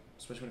like,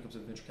 especially when it comes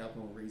to venture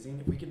capital raising,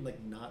 if we could like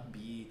not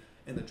be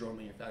in the drone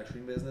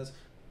manufacturing business,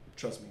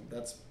 trust me,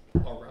 that's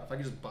our route. If I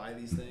could just buy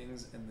these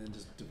things and then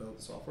just develop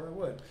the software, I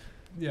would.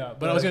 Yeah,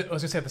 but I was gonna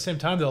say at the same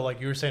time though,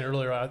 like you were saying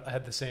earlier, I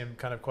had the same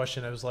kind of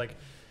question. I was like,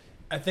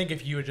 I think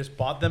if you had just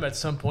bought them at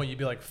some point, you'd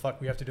be like, "Fuck,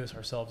 we have to do this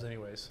ourselves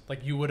anyways."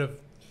 Like you would have.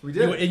 We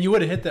did, and you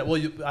would have hit that. Well,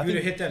 I think you would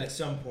have hit that at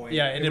some point.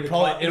 Yeah, and it would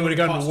have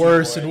gotten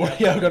worse and worse.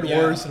 Yeah, it gotten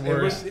worse and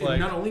worse. It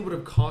not only would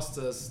have cost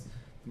us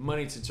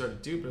money to try to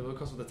do, but it would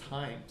cost us the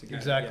time to get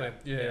exactly.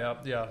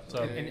 it. Yeah.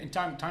 So and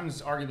time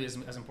is arguably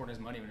as important as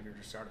money whenever you're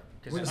just startup.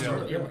 Because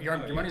your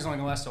money's only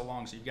gonna last so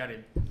long, so you've got to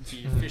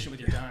be efficient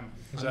with your time.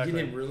 Exactly. I'm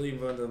getting really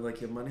involved in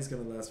like your money's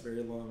gonna last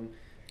very long.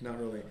 Not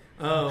really.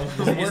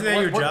 Isn't that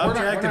your job,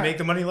 Jack, to make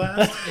the money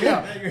last?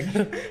 Yeah.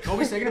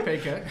 Colby's taking a pay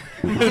cut.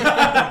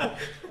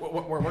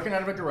 We're working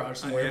out of a garage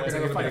somewhere. We're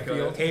going to find a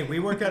field. Hey, we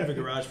worked out of a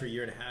garage for a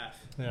year and a half.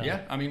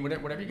 Yeah. I mean,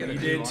 whatever you got to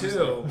do. You did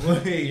too.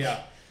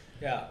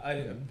 Yeah.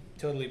 I've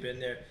totally been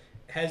there.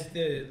 Has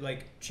the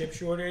like chip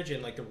shortage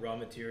and like the raw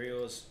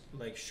materials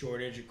like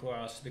shortage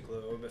across the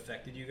globe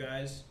affected you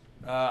guys?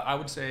 I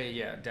would say,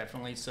 yeah,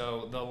 definitely.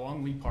 So the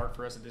long lead part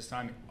for us at this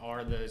time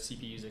are the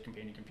CPUs, the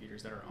companion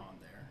computers that are on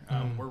there.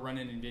 We're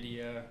running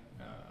NVIDIA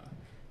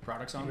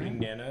products on there.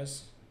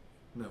 Nanos?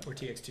 No. Or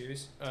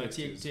TX2s?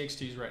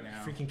 TX2s right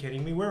now. Freaking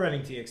kidding me? We're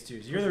running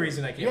TX2s. You're the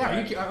reason I can't buy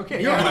it.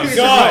 Okay. Oh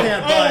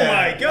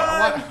my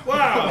god!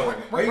 Wow!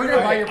 We're going to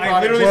buy your product.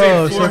 I literally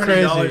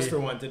paid $400 for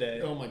one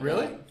today. Oh my god.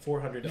 Really?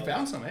 $400. You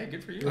found some. Hey,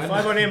 good for you.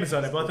 5 on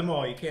Amazon. I bought them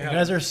all. You can't have you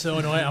guys are so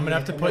annoying. I'm gonna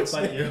have to put.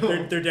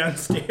 They're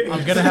downstairs.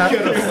 I'm gonna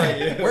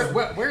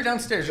have. We're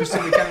downstairs. Just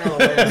so we kind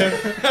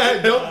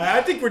of know.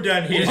 I think we're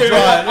done here.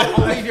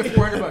 I'll leave you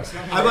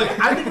 $400. I'm like,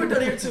 I think we're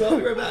done here too. I'll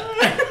be right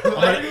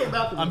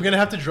back. I'm gonna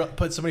have to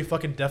put so many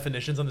fucking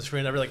definitions on the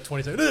screen every like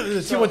 20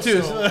 seconds.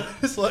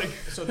 212. It's like.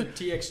 So the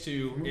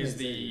TX2 is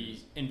the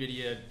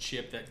NVIDIA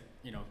chip that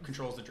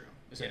controls the drone.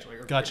 Essentially,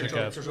 gotcha.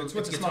 It's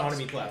what the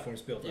autonomy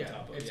platform's built on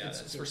top of.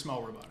 It's for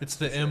small robotics.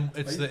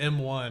 It's the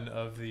M1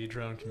 of the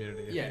drone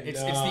community. Yeah, it's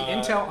the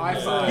Intel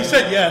i5. He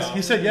said yes.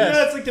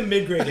 Yeah, it's like the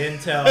mid-grade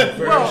Intel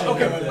version. Well,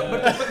 okay,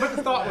 but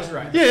the thought was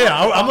right.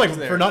 Yeah. I'm like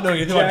for not knowing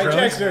anything about drones.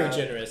 Jack's very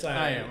generous.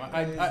 I am.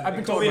 I've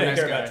been told by a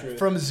nice guy.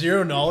 From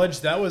zero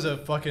knowledge, that was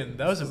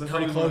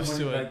pretty close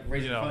to it.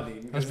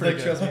 That's pretty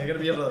good. Trust me, I gotta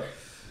be able to.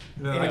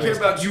 I care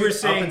about you were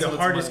saying the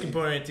hardest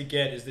component to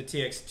get is the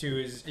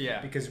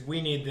TX2s because we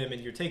need them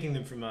and you're taking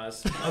them from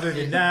us. Other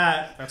than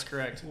that, that's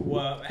correct.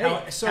 Well,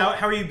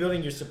 how are you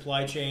building your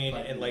supply chain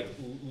and like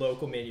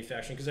local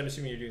manufacturing? Because I'm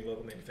assuming you're doing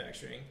local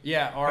manufacturing.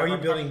 Yeah. How are you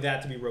building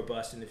that to be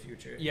robust in the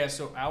future? Yeah.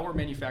 So our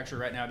manufacturer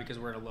right now, because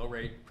we're at a low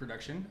rate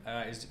production,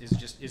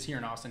 is here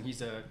in Austin.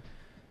 He's a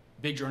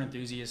big drone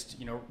enthusiast.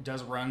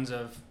 Does runs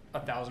of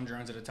 1,000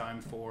 drones at a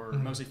time for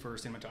mostly for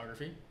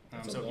cinematography.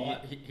 So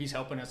he's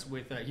helping us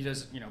with he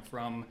does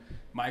from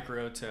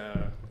micro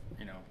to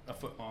a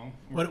foot long.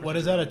 What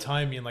does that a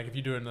time mean? Like if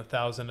you do it in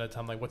 1,000 at a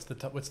time, like what's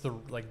the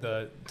like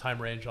the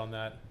time range on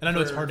that? And I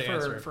know it's hard to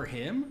answer for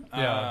him.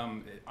 Yeah.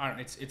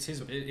 It's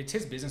his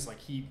business. Like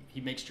he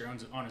makes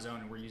drones on his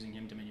own, and we're using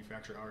him to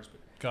manufacture ours.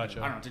 But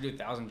Gotcha. I don't know, to do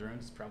 1,000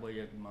 drones is probably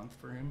a month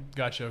for him.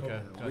 Gotcha. Okay.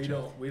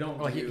 Gotcha. We don't.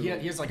 Well, he do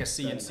has like a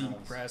CNC in-house.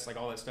 press, like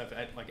all that stuff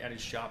at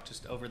his shop,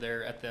 just over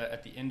there at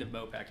the end of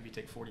Mopac. If you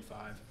take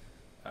 45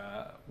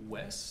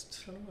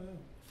 west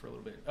for a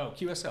little bit. Oh,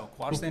 QSL,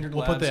 Quad Standard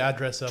We'll Labs. put the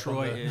address up.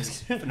 Troy on the...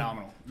 is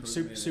phenomenal.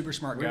 Super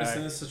smart We're guy. gonna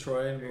send this to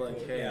Troy and be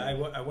like, hey, Yeah, I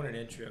want an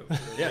intro. For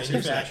Yeah,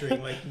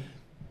 manufacturing, like.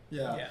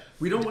 yeah. Yeah.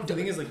 We don't want. The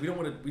thing is, like, we don't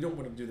want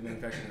to do the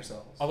manufacturing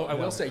ourselves. Although I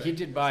will say he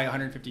did buy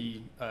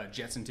 150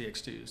 Jetson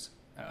TX2s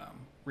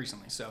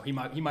recently, so he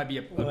might be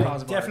a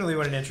cause of Definitely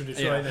want an intro to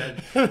Troy Yeah.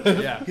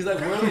 then. yeah. He's like,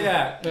 where are they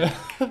at?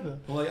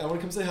 I'm like, I want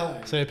to come say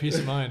hi. Say a peace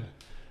of mind.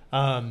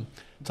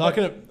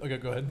 Okay,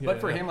 go ahead. But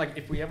for him, like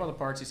if we have all the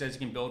parts, he says he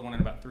can build one in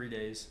about 3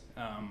 days.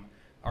 The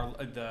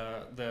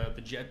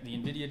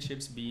NVIDIA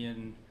chips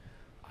being,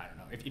 I don't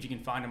know, if you can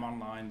find them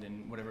online,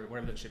 then whatever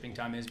the shipping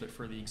time is. But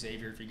for the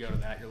Xavier, if you go to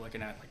that, you're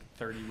looking at like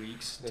 30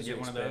 weeks to get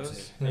one of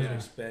those. Those Yeah. are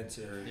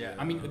expensive. Yeah,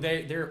 I mean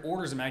they're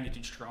orders of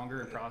magnitude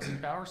stronger in processing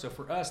power. So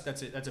for us,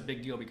 that's a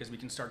big deal because we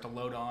can start to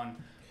load on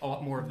a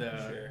lot more of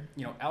the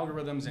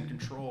algorithms and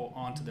control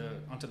onto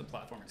the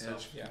platform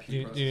itself. Yeah. Do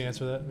you need to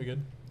answer that? We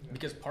good?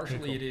 Because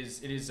partially Okay,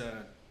 it is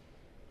a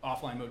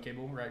offline mode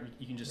cable, right?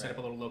 You can just set up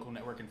a little local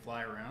network and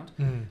fly around.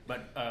 Mhm.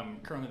 But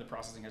currently the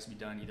processing has to be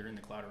done either in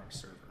the cloud or on a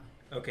server.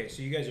 Okay,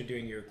 so you guys are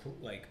doing your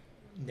like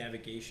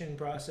navigation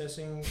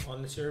processing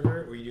on the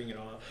server, or are you doing it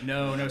on?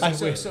 No.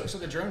 Wait. So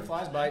the drone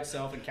flies by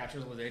itself and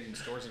captures all the data and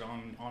stores it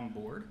on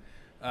board.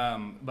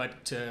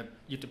 But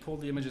you have to pull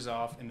the images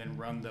off and then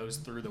run those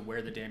through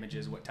where the damage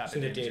is, what type So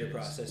of the damage data it is.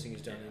 processing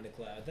is done in the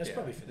cloud. That's Yeah.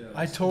 probably for the. Yeah.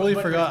 I totally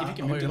But forgot. If you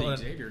can move to the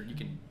Xavier, you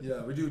can.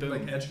 Yeah, we do Boom.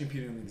 like edge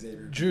computing with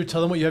Xavier. Drew,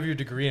 tell them what you have your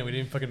degree in. We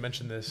didn't fucking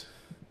mention this.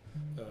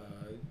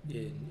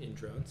 In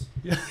drones.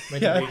 Yeah. My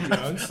degree in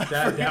drones.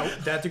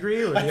 That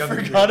degree or the I other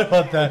forgot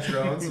about that.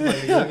 Drones.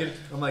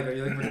 I'm like, are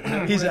you looking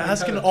for? He's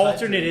asking degree?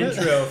 Alternate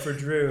intro for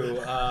Drew.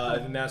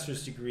 The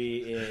master's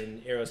degree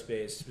in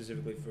aerospace,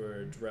 specifically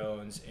for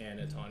drones and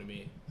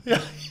autonomy.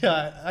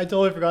 Yeah, I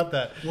totally forgot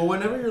that. Well,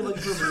 whenever you're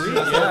looking for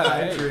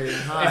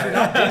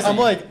a I'm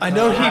like, I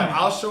know he.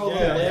 I'll show a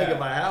little Yeah, leg yeah.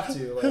 if I have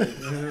to. Like,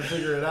 we'll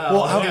figure it out.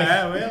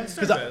 Well,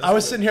 because I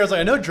was sitting here, I was like,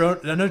 I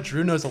know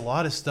Drew knows a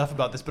lot of stuff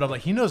about this, but I'm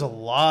like, he knows a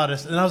lot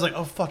of, and I was like,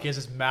 oh fuck, he has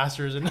his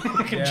master's in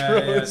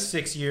drones.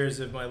 6 years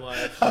of my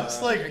life. I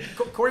was like,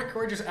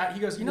 Corey just he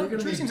goes, You're gonna Drew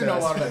be seems to know a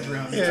best. lot about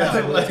drones.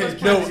 Yeah. Let's put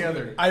it no,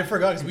 together. I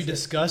forgot because we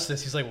discussed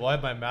this. He's like, well, I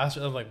have my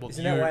master's. I'm like, well,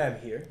 Isn't that why I'm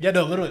here? Yeah,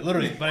 no,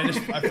 literally. But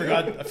I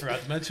forgot to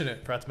mention it.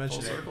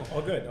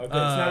 All good. It's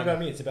not about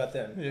me. It's about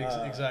them.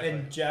 Yeah, exactly.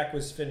 And Jack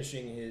was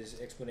finishing his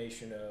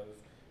explanation of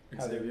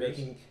how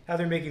Xavier's?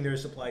 they're making their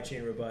supply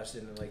chain robust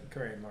in the like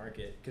current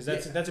market, because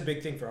that's a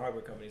big thing for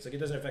hardware companies. Like it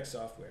doesn't affect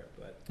software,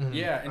 but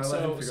Yeah, and I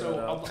let him figure that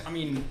out. I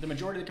mean, the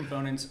majority of the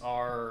components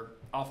are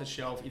off the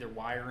shelf, either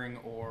wiring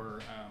or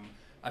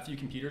a few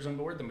computers on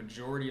board. The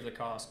majority of the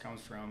cost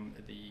comes from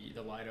the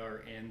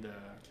LiDAR and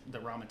the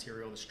raw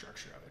material, the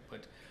structure of it.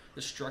 But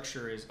the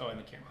structure is and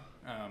the camera.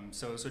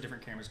 So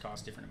different cameras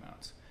cost different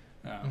amounts.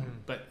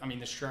 But I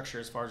mean, the structure,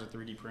 as far as a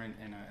 3D print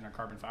and a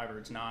carbon fiber,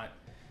 it's not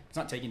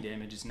taking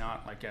damage. It's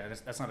not like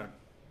that's not a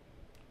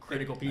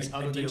critical piece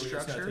other than Ideally, it's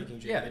not structure.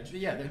 taking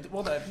Yeah. damage.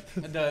 Well, the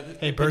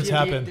Hey, birds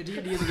DoD, happen. The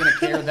DoD isn't going to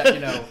care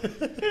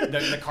that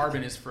the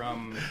carbon is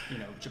from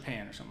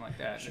Japan or something like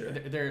that. Sure.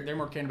 They're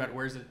more concerned about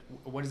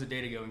what is the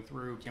data going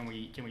through? Can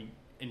we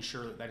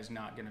ensure that is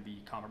not going to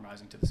be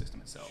compromising to the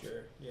system itself?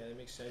 Sure. Yeah, that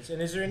makes sense. And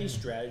is there any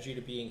strategy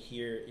to being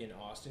here in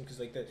Austin? Because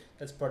like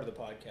that's part of the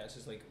podcast.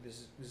 Is like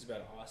this is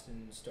about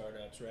Austin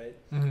startups, right?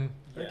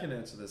 Mm-hmm. I can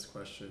answer this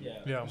question.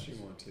 Yeah. If you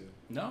want to.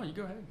 No, you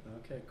go ahead.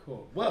 Okay,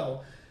 cool.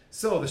 Well,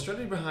 so the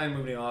strategy behind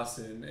moving to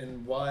Austin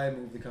and why I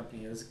moved the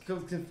company is a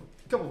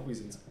couple of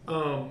reasons.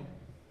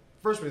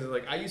 First reason,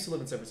 like I used to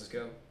live in San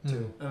Francisco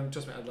too.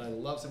 Trust me, I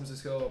love San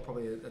Francisco. I'll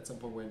probably at some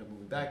point we'll end up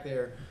moving back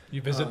there.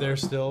 You visit there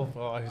still?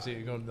 Well, I can see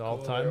you going all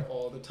the time.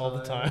 All the time. All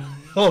the time.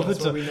 All the That's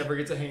why time. we never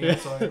get to hang out.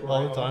 So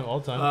All the time. All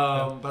the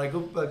time. But I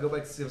go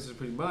back to San Francisco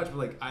pretty much. But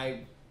like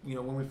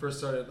when we first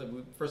started, like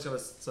we first got a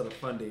set of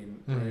funding.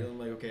 Right? I'm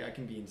like, okay, I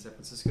can be in San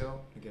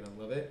Francisco again.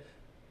 I love it.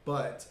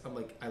 But I'm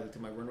like, I looked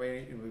at my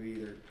runway and we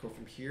either go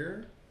from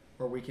here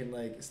or we can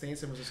like stay in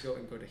San Francisco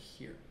and go to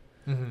here.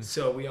 Mm-hmm.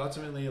 So we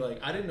ultimately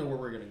I didn't know where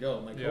we were gonna go.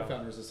 My Yeah.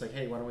 co-founder was just like,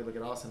 hey, why don't we look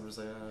at Austin? I was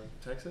like,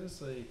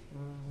 Texas? Like,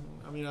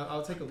 I mean,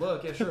 I'll take a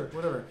look. Yeah, sure,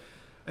 whatever.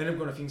 I ended up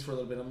going to Phoenix for a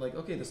little bit. I'm like,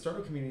 okay, the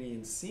startup community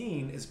and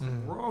scene is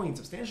growing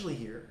substantially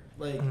here.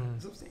 like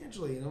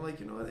substantially. And I'm like,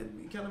 you know what?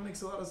 It kind of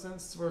makes a lot of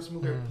sense for us to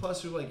move here.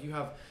 Plus, you're like, you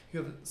have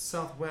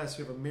Southwest,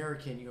 you have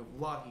American, you have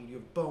Lockheed, you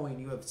have Boeing,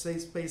 you have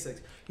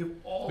SpaceX, you have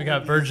all. We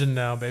got Virgin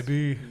now,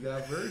 baby. You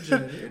got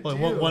Virgin. Here,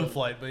 well, one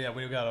flight, but yeah,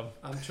 we got them.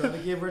 I'm trying to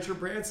give Richard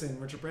Branson.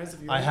 Richard Branson.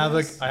 If you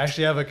I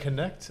actually have a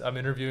connect. I'm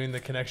interviewing the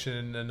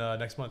connection in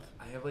next month.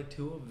 I have like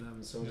 2 of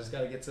them, so I just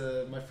gotta get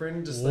to my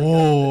friend. Just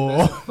Whoa.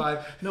 like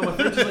 5. No, my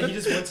friend just like he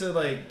just went to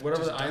like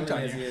whatever the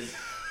island is.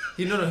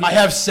 I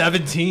have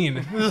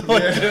 17.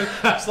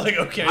 It's like,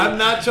 okay. I'm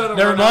not trying to.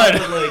 Never mind.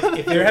 Like,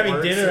 if they're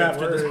having dinner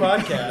after this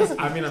podcast,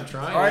 I mean, I'm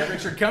trying. All right,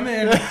 Richard, come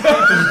in.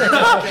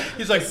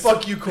 He's like,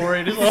 fuck you,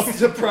 Corey.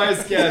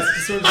 Surprise guest.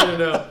 Just want you to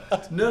know.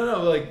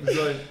 No. Like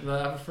I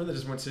have a friend that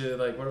just went to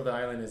like whatever the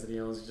island is that he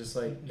owns. Just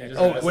like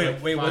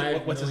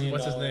what's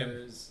his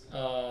name?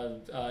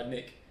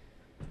 Nick.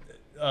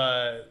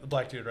 The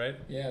black dude, right?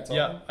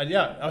 Yeah.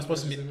 I was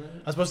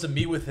supposed to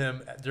meet with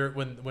him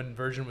when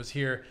Virgin was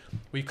here.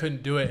 We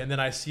couldn't do it, and then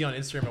I see on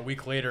Instagram a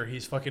week later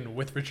he's fucking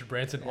with Richard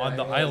Branson on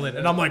the island,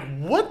 and I'm like,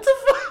 what the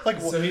fuck?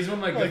 Like, so he's one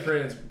of my good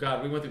friends.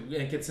 God, we went through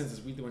and get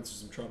since we went through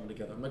some trouble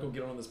together. I'm not gonna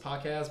get on this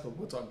podcast, but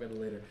we'll talk about it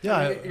later.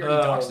 Yeah, you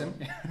already doxed him.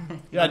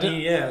 Yeah, I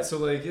did. Yeah. So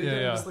like,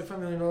 it's like $5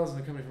 million in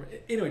the company.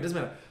 Anyway, it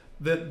doesn't matter.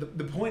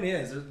 The point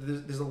is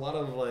there's a lot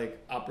of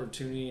like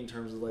opportunity in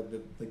terms of like the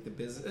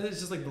business. It's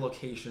just like the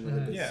location of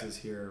the businesses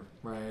here,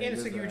 right? And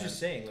it's like you were just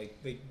saying, like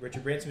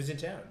Richard Branson was in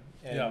town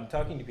and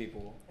talking to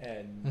people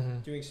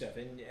and doing stuff,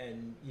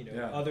 and you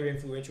know other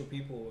influential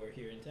people are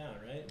here in town,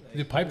 right? Like,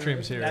 the pipe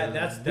dreams here.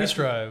 That's we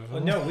strive.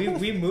 Well, no,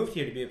 we moved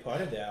here to be a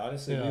part of that.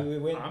 Honestly, we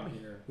went. I'm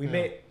here. We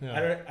made.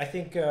 I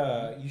think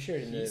you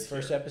shared in the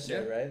first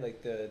episode, right?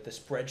 Like the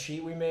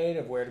spreadsheet we made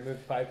of where to move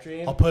the pipe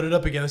dream. I'll put it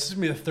up again. This is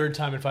gonna be the 3rd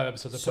time in 5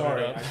 episodes. I'm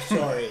sorry.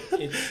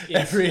 It's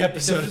every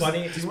episode. It's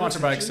funny.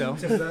 Sponsored by Excel.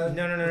 No.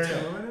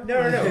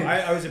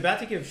 I was about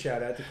to give a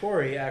shout out to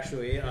Corey.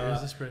 Actually,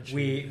 Here's the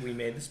spreadsheet. We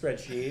made the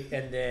spreadsheet,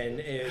 and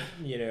then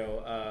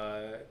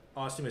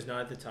Austin was not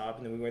at the top,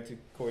 and then we went to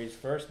Corey's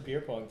first beer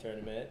pong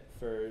tournament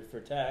for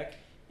Tech.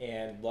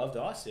 And loved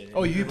Austin.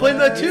 Oh, you played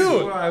that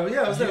too?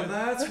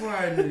 That's where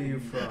I knew you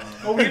from.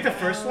 Oh, were you the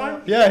first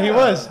one? Yeah, he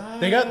was.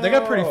 They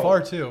got pretty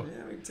far too.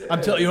 Yeah, we did.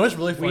 I'm telling you, know what's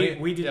really funny?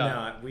 We did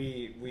not.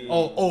 We.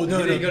 No. We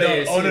don't need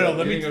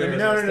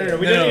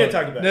to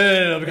talk about it.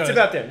 No. It's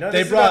about them.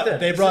 They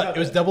brought. It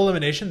was double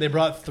elimination. They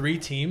brought 3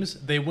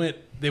 teams. They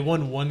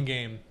won 1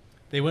 game.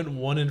 They went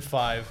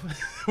 1-5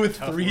 with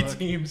 3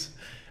 teams.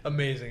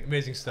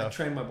 Amazing stuff. I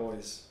trained my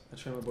boys.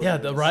 Yeah,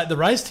 the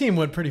Rise team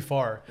went pretty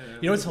far. Yeah,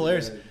 you know what's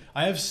hilarious?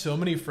 I have so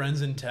many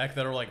friends in tech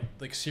that are like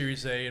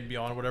Series A and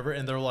beyond, or whatever,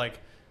 and they're like,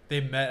 they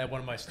met at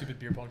one of my stupid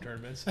beer pong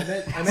tournaments. I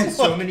met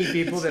so many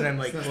people that I'm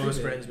like close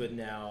friends with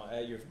now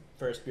at your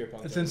first beer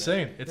pong. It's tournament.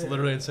 insane. It's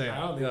literally insane.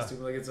 I don't think it's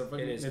stupid. Like it's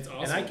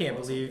awesome. And I can't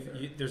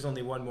believe there's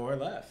only one more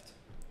left.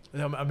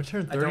 Yeah, I'm gonna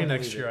turn 30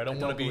 next year. I don't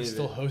want to be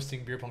still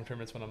hosting beer pong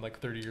tournaments when I'm like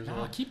 30 years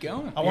old. Keep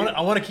going. I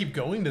want to keep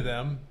going to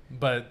them,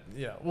 but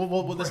yeah.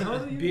 Well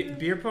listen.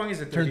 Beer pong is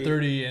turn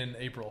 30 in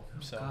April.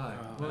 So.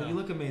 Well, you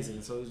look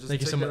amazing. So just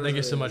thank you so much. Thank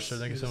you so much, sir.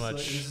 Thank you so much.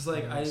 It's just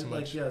like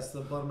yes,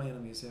 the blood of my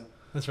enemies. Yeah.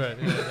 That's right.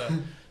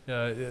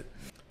 Yeah.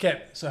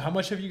 Okay. So how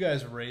much have you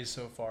guys raised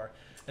so far?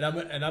 And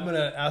I'm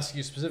gonna ask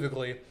you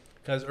specifically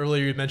because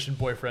earlier you mentioned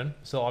boyfriend.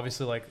 So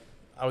obviously, like,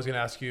 I was gonna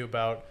ask you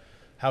about.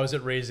 How is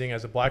it raising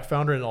as a black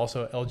founder and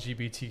also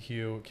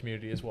LGBTQ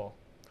community as well?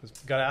 Because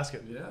gotta ask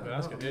it. Yeah,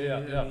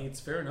 Yeah. I mean,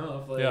 it's fair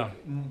enough. Like,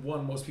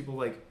 most people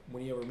like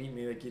when you ever meet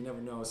me, like you never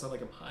know. It's not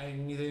like I'm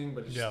hiding anything,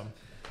 but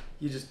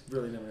you just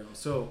really never know.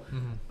 So,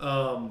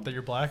 that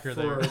you're black or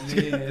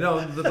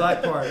the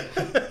black part.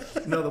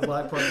 No, the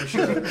black part for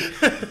sure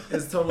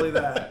is totally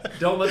that.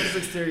 Don't let this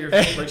exterior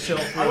like show.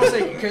 I will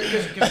say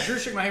because Drew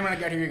shook my hand when I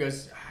got here. He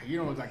goes, "You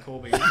don't look like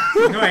Colby."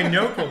 No, I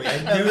know Colby.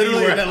 I knew you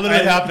were. That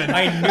literally happened.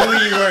 I knew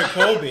you weren't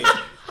Colby.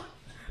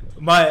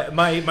 My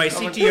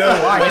CTO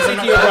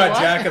brought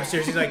Jack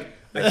upstairs. He's like,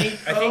 I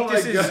think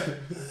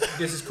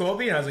this is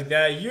Colby, and I was like,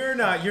 "That you're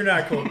not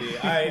Colby."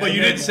 But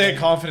you didn't say it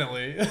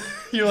confidently.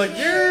 You're like,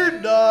 "You're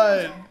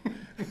not."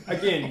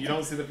 Again, you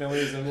don't see the family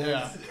resemblance.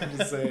 Yeah. I'm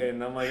just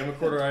saying. I'm like, I'm a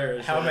quarter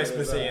Irish. How am I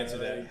supposed to answer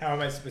that? How am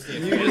I supposed to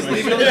answer that? You just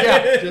leave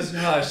it. Just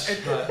hush.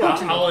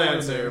 I'll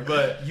answer.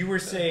 But you were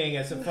saying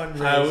as a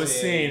fundraiser. I was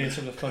saying it's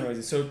from the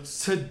fundraising. So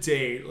to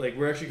date, like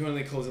we're actually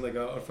currently closing like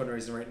a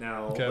fundraising right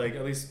now. Okay. Like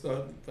at least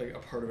like a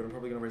part of it. I'm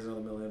probably gonna raise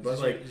another $1 million.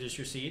 But is this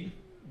your seed?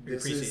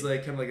 This is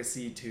like kind of like a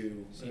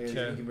C2. I mean, you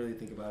can really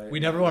think about it. We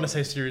never want to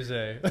say Series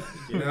A.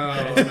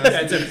 No,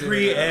 that's a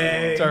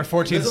pre-A. It's our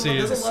 14th seed.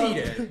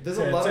 There's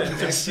a lot of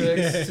metrics.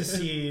 It's a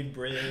seed,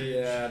 bridge.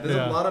 Yeah, there's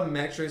a lot of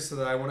metrics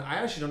that I want. I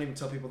actually don't even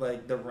tell people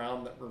like the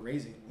round that we're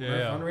raising. When I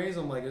fundraise,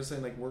 I'm like just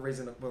saying like we're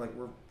raising a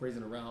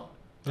round.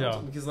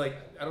 Yeah. Because like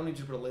I don't need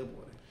to put a label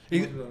on it.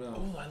 Most people don't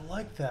know. Oh, I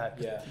like that.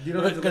 Yeah. You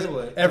don't have to Because label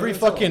it. every You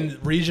don't have to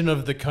fucking region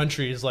of the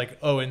country is like,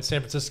 oh, in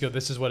San Francisco,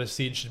 this is what a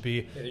seed should be.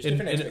 Yeah, there's in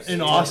different in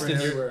expectations. Austin,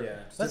 Different you're, everywhere.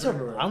 Yeah. that's different a.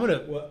 everywhere. I'm gonna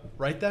What?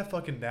 write that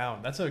fucking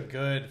down. That's a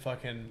good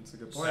fucking. That's a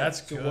good point.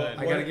 That's So good. what-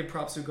 I gotta give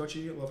props to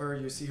Gochi. Love her.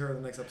 You see her in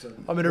the next episode.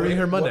 I'm interviewing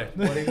her Monday.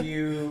 What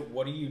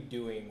are you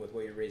doing with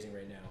what you're raising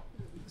right now?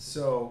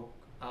 So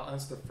I'll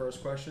answer the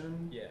first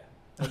question. Yeah.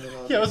 And then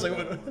I'll Yeah, I was answer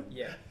like, that what- one.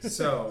 Yeah.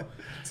 So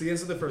to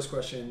answer the first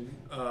question,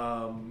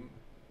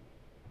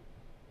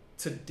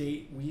 to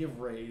date we have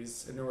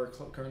raised, and we're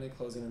currently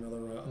closing another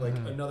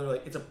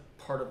round, it's a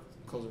part of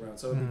close round.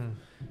 So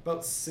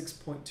about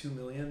 6.2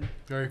 million.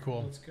 Very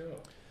cool. Let's go.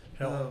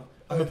 Hell,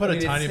 I'm gonna put a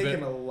tiny it's bit.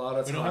 taken a lot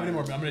of We time. don't have any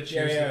more, but I'm gonna Yeah,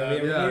 cheers to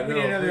that. yeah. We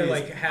need another please.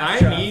 like half I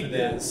shot need for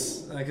that. this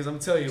because I'm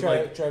telling you,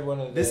 Try one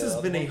of the. this has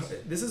other been ones.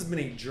 this has been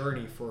a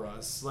journey for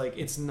us. Like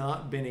it's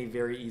not been a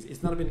very easy.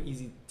 It's not been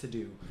easy to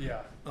do.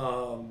 Yeah.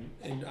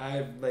 And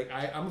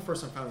I'm a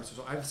first time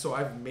founder, so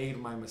I've made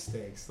my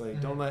mistakes. Like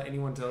don't let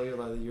anyone tell you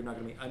that you're not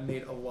gonna make. I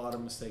made a lot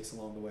of mistakes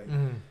along the way.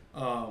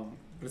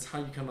 But it's how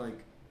you kind of like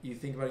you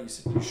think about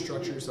it. You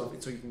structure yourself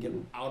so you can get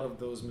out of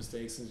those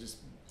mistakes and just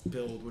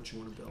build what you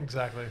want to build.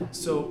 Exactly.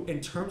 So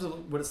in terms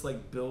of what it's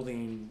like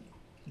building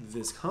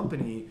this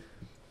company,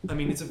 I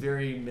mean it's a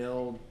very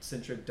male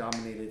centric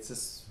dominated. It's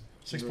just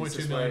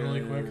 6.2 million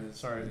really quick.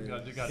 Sorry,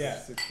 got Yeah.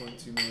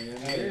 6.2 million.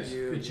 That is.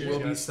 You Good cheers, will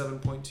be guys.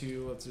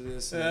 7.2 after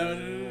this.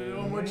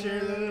 One more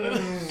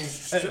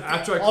cheers.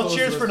 After I'll close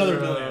cheers this, for another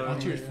million. I'll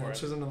cheers for it.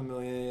 Cheers another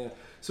million. Yeah.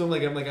 So I'm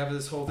like after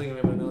this whole thing, I'm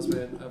having an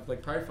announcement. I have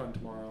like Pride Fund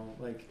tomorrow.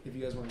 Like if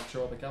you guys want to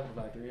show up at Capital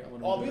Factory, I'm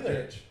gonna. I'll do be a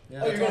there. pitch.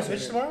 Yeah, Oh, you're gonna that's pitch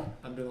awesome. tomorrow?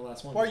 I'm doing the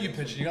last one. Why are you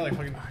pitching? You got like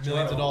fucking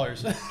millions of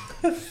dollars.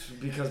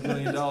 Because $1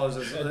 million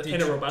is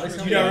in a robotics You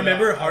company. don't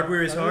remember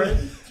hardware is hard?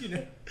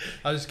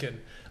 I was just kidding.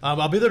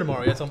 I'll be there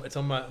tomorrow. Yeah, it's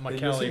on my Yeah, you'll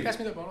calendar. You passed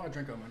me that bottle. I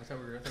drank it, man. I thought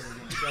we were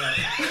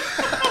doing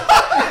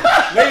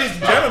Ladies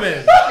and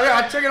gentlemen,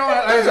 Yeah, I took it on.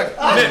 I was like,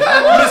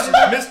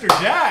 Mr.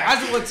 Jack.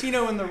 as a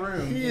Latino in the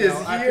room, He you is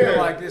know, I here. feel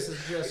like this is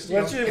just. You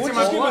know, What's your- it's what's in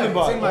my your skin blood. in the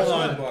It's in my bottle?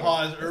 blood. Hold on.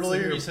 Pause.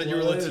 Earlier, your you said you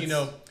were blood.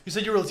 Latino. You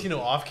said you were Latino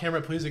off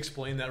camera. Please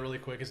explain that really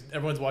quick, because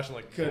everyone's watching.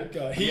 Like, Good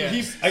God. Yeah.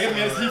 I gotta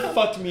be honest, he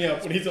fucked me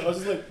up when I was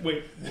just like,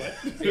 wait, what?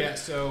 Yeah,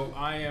 so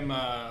I am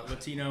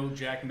Latino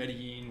Jack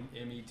Medellin,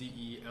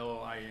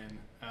 Medellin.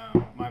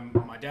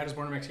 My dad was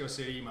born in Mexico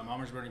City. My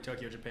mom was born in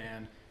Tokyo,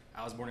 Japan.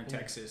 I was born in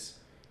Texas.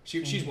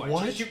 She's white,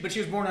 What? but she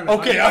was born on.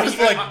 okay, I was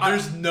like,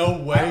 there's no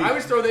way. I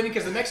always throw that in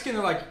because the Mexican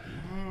they're like,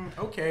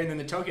 okay, and then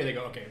the Tokyo they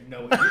go, okay,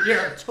 no,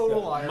 you're a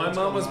total liar. My What's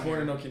mom going was on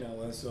born here? in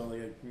Okinawa, so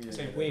like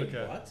Same. Wait,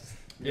 Okay. what?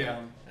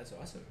 Yeah. That's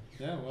awesome.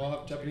 Yeah, we all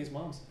have Japanese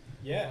moms.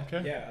 Yeah.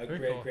 Okay. Yeah, a Very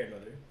great cool.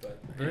 grandmother, but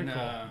Very in,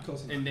 cool.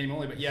 Close enough. in name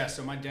only, but yeah.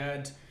 So my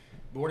dad,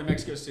 born in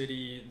Mexico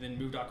City, then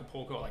moved to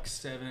Acapulco at like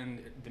 7,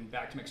 then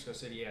back to Mexico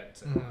City at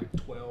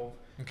like 12,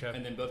 Okay.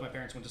 and then both my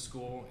parents went to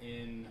school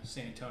in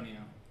San Antonio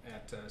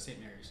at St.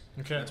 Mary's.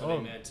 Okay. That's where Oh.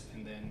 they met,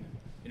 and then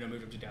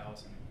moved up to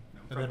Dallas,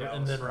 and And from then- Dallas.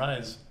 and then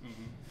Rise.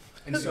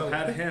 And So so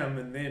had him,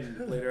 and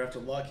then later after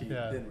Lockheed,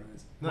 Yeah. then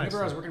Rise.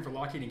 whenever I was working for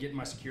Lockheed and getting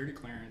my security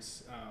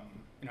clearance,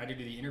 and I did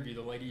do the interview,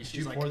 the lady, Did she's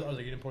you like, pour the, I was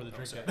like, you didn't pour the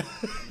drink sorry. yet.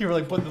 You were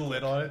like putting the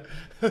lid on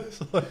it.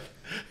 So, like,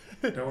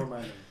 Don't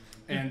remind him.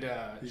 and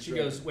He's she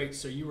right. goes, wait,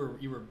 so you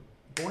were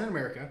born in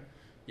America?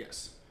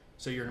 Yes.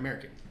 So you're an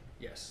American?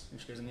 Yes.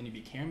 And she goes, and then you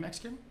became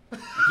Mexican?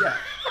 Like,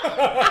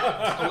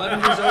 yeah. 11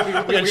 years old. We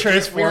Like a were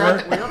transformer.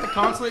 at the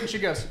consulate, and she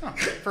goes, oh,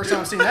 first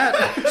time I've seen that.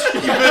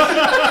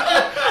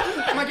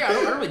 I'm like, yeah, I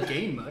don't really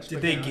gain much. Did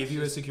but, they know, give it's you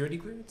a just- security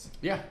clearance?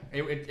 Yeah.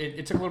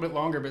 It took a little bit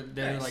longer, but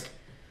then Nice. like,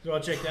 so I'll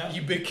check that.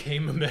 you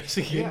became a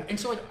Mexican. yeah. And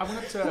so like, I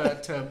went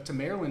up to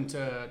Maryland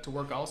to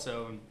work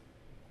also, and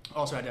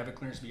also had to have a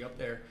clearance to be up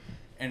there.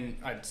 And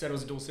I said I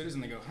was a dual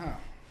citizen. They go, huh?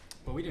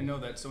 But we didn't know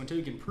that. So until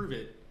you can prove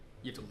it,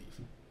 you have to leave.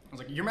 I was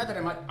like, you're mad that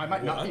I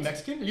might not be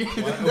Mexican? Are you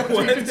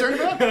concerned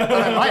about? But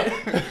I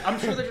might. I'm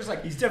sure they're just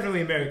like, He's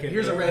definitely American.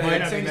 here's a Might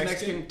redhead not be saying he's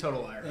Mexican,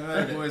 total liar. All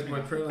right, boys,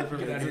 my privilege.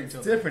 Get out of here, It's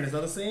Toby. different. It's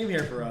not the same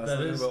here for us. That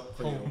Like, is- about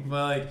for you. oh.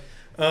 But like,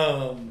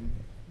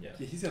 Yeah.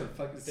 yeah, he's got a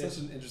fuck. It's such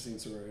an interesting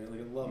story. Like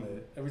I love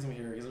it every time I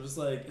hear it because I'm just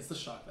like, it's the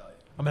shock value.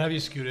 I'm gonna have you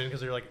scoot in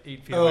because they're like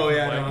 8 feet Oh away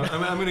yeah, from no, the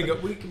mic. I'm gonna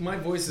go. My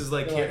voice is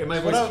like, my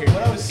what, voice. I,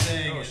 what I was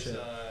saying Oh, is, shit.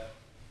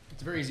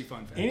 It's a very easy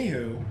fun fact.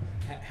 Anywho,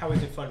 How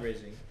is it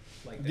fundraising?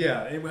 Like that?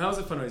 yeah. And how's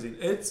it fundraising?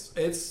 It's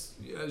as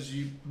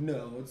you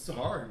know, it's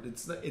hard.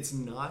 It's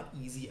not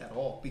easy at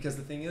all because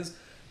the thing is,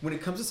 when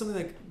it comes to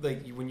something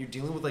like when you're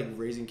dealing with like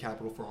raising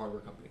capital for hardware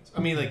companies.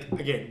 I mean, like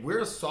again, we're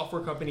a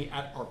software company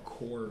at our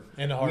core.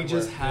 And a we hardware,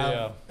 just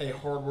have yeah. a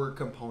hardware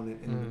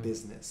component in the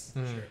business.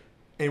 Mm. Sure.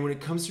 And when it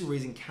comes to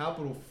raising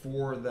capital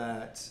for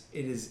that,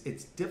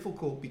 it's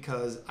difficult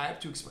because I have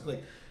to explain.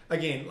 Like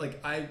again,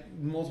 like I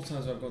multiple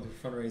times when I've gone through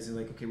fundraising,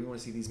 like okay, we want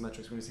to see these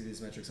metrics, we want to see these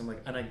metrics. I'm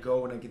like, and I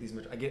go and I get these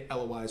metrics. I get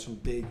LOIs from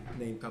big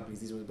name companies,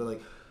 these ones, but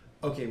like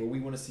okay, well, we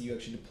want to see you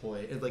actually deploy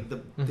it. Like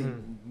they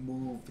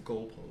move the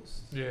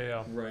goalposts.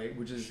 Yeah. Right,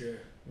 which is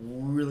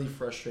really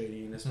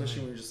frustrating,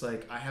 especially when you're just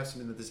like, I have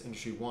something that this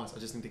industry wants. I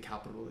just need the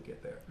capital to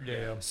get there.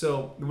 Yeah.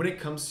 So when it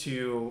comes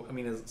to, I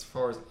mean, as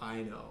far as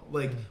I know,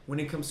 like when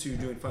it comes to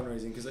doing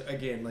fundraising, because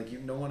again, like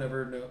no one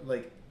ever know,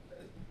 like,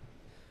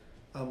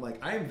 I'm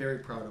like, I am very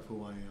proud of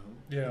who I am.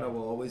 Yeah. And I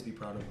will always be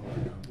proud of who I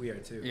am. We are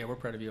too. Yeah, we're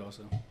proud of you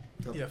also.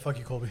 Yeah, fuck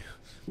you, Colby.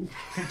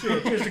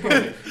 Cheers to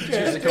Colby.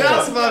 Cheers to Colby.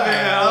 That's my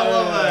man. I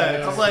love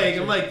that.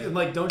 I'm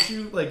like, don't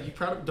you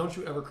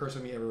ever curse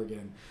at me ever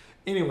again.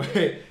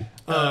 Anyway,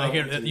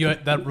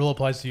 that rule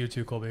applies to you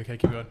too, Colby. Okay,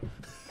 keep going.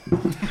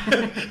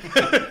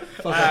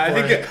 I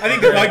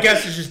think the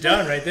podcast is just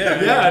done right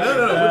there. Yeah,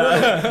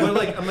 no.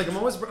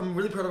 But I'm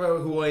really proud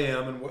about who I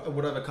am and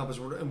what I've accomplished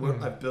and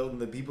what I've built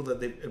and the people that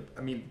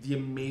the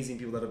amazing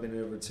people that I've been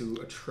able to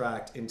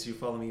attract into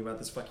following me about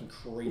this fucking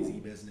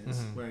crazy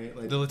business, right?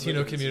 Like the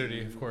Latino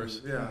community, of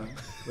course. Yeah,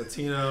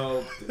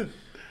 Latino,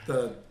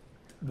 the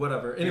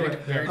whatever. Anyway,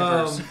 very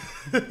diverse.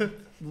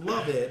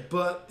 Love it,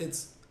 but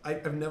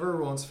I've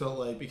never once felt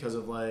like because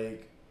of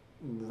like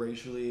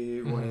racially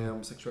who I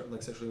am, sexually.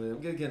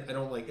 Again, I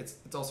don't like it's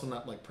also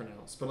not like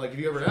pronounced. But like if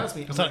you ever ask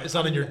me, it's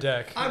not in your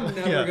deck. I'm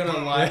never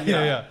gonna lie.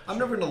 Yeah. I'm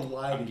never gonna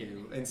lie to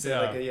you and say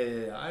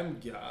I'm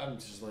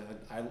just like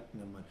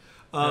never mind.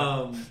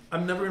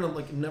 I'm never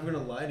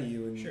gonna lie to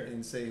you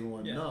and say who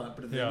I'm not.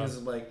 But the thing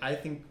is like I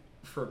think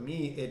for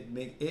me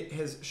it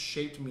has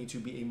shaped me to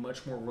be a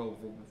much more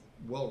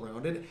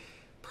well-rounded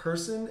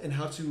person and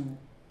how to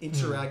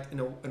interact in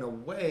a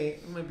way.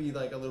 It might be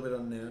like a little bit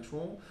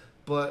unnatural,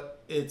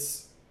 but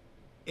it's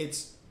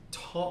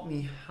taught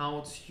me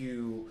how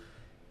to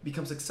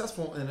become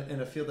successful in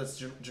a field that's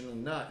generally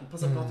not. And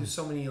plus, I've gone through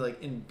so many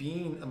like in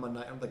being a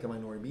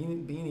minority,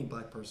 being a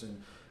black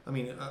person. I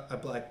mean, a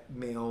black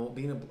male,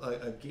 being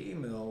a gay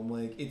male.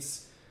 Like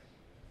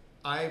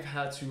I've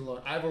had to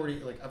learn. I've already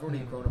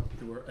grown up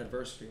through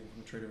adversity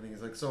from trade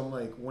things. Like so, I'm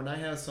like when I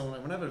have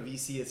a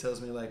VC that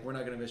tells me like we're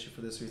not going to invest you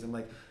for this reason.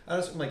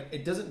 I'm like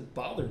it doesn't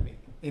bother me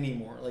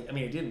anymore. Like I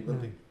mean, it didn't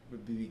really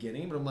at the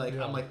beginning, but I'm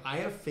like I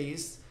have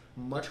faced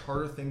much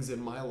harder things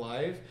in my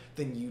life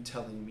than you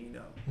telling me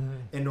no.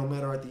 And no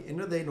matter at the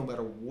end of the day, no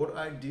matter what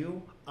I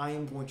do, I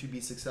am going to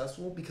be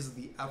successful because of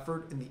the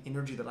effort and the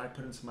energy that I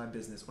put into my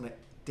business on a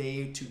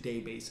day-to-day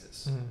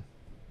basis.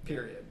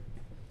 Period.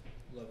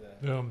 Love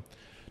that.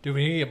 Dude,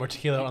 we need to get more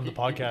tequila on the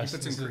podcast.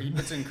 He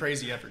puts in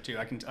crazy effort too.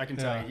 I can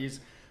tell you.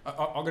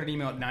 I'll get an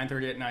email at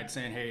 9:30 at night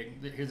saying, "Hey,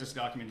 here's this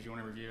document if you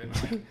want to review it." And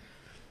I'm like,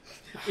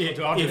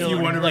 if you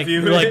want to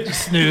review it, like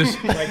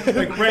snooze, like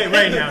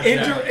right now.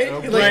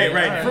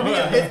 Right. For me,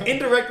 it's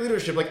indirect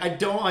leadership. Like I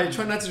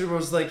try not to do. I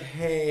was like,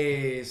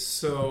 "Hey,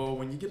 so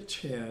when you get a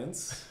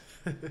chance."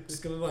 I'm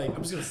just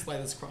gonna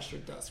slide this across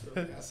your desk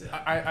real fast.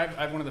 Yeah. I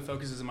have one of the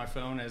focuses in my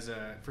phone as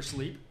for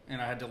sleep,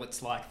 and I had to let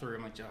Slack through.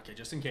 I'm like, okay,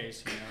 just in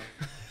case,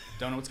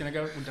 don't know what's gonna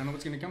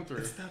come through.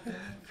 It's not bad.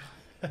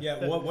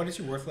 Yeah, what is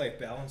your work-life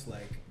balance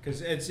like?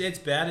 Because it's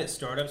bad at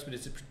startups, but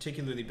it's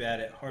particularly bad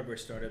at hardware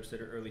startups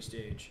that are early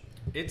stage.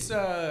 It's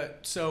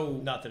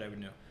so not that I would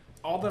know.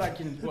 All that I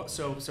can. Well,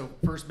 so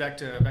first back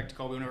to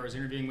Colby when I was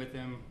interviewing with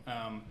him.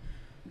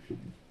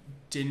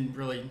 Didn't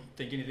really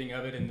think anything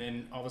of it, and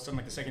then all of a sudden,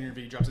 like the second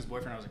interview, he drops his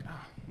boyfriend. I was like,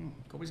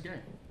 Colby's gay.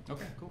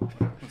 Okay, cool.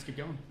 Let's keep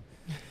going.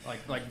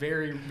 Like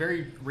very,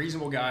 very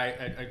reasonable guy,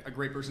 a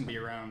great person to be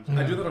around.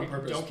 I do that on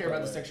purpose. Don't care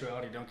about the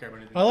sexuality. Don't care about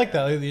anything. I like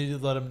that. You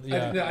let him.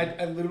 Yeah.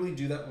 I literally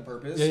do that on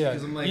purpose. Yeah.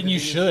 Because I'm like, and you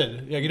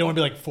should. Yeah, you don't want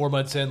to be like 4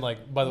 months in.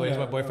 Like, by the way, he's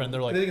my boyfriend.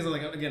 They're like. The thing is,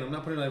 like, again, I'm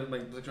not putting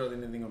like sexuality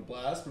or anything on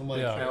blast, but I'm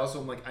like, I also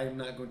am like, I'm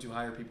not going to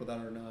hire people that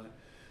are not.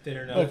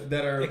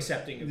 That are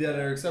accepting.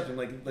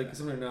 Like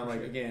something now.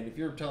 Like again, if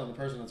you're telling the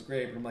person, that's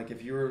great. But I'm like,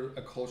 if you're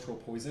a cultural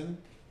poison,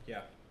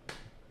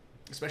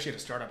 especially at a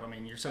startup. I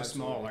mean, you're so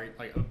small.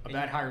 Like a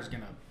bad hire is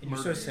gonna. And you're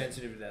so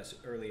sensitive to that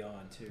early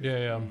on too.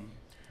 Yeah.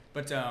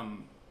 But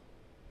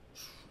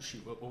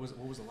shoot, what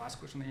was the last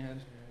question they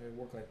had?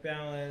 Work-life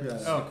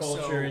balance,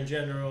 culture in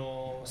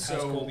general.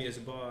 How's Colby as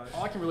a boss?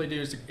 All I can really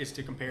do is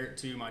to compare it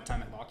to my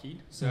time at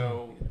Lockheed.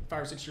 So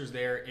 5 or 6 years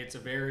there, it's a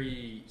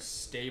very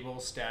stable,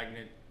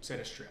 stagnant set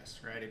of stress,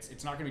 right?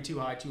 It's not going to be too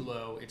high, too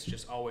low. It's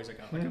just always like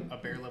a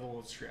bare level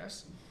of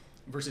stress.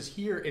 Versus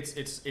here, it's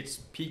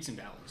peaks and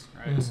valleys,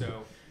 right?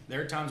 So there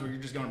are times where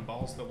you're just going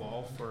balls to the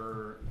wall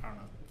for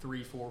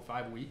 3, 4,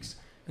 5 weeks.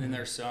 And then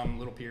there's some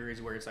little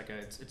periods where it's like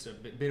it's a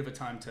bit of a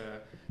time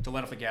to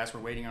let off the gas.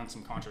 We're waiting on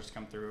some contracts to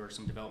come through or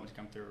some development to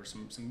come through or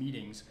some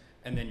meetings,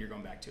 and then you're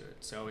going back to it.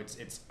 So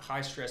it's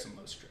high stress and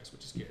low stress,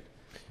 which is good.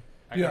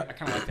 I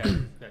kind of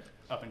like that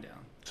up and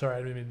down. Sorry, I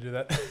didn't mean to do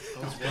that.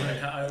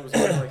 I was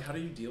wondering, like, how do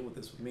you deal with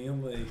this with me?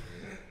 I'm like,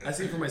 I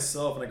see it for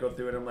myself, and I go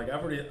through it. I'm like,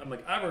 I've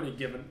already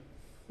given.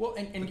 Well,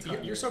 and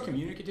you're so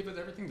communicative with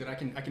everything that I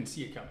can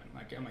see it coming.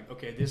 Like I'm like,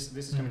 okay, this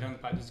is coming down the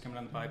pipe. This is coming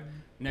down the pipe.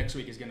 Next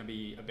week is going to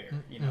be a bear.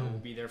 We'll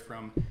be there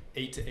from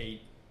 8 to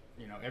 8.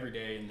 Every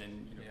day, and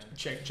then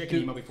check an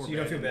email before. So you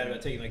don't feel bad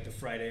about taking like the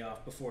Friday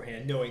off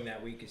beforehand, knowing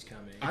that week is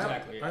coming.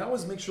 Exactly. I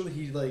always make sure that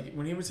he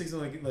when he takes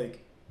something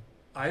like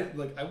I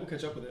will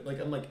catch up with it. Like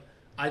I'm like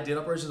I did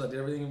operations, I did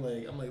everything.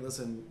 I'm like,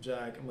 listen,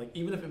 Jack, I'm like,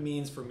 even if it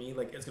means for me,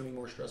 like, it's going to be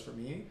more stress for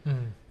me.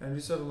 And I'm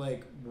just sort of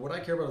like, what I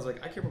care about is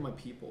like, I care about my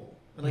people.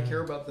 And I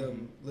care about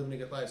them living a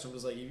good life. So I'm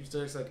just like,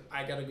 it's like,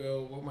 I got to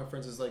go. One of my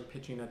friends is like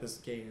pitching at this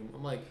game.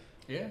 I'm like,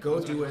 go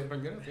do it.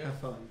 Have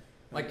fun.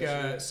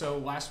 Like, so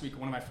last week,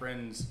 one of my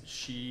friends,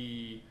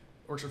 she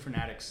works for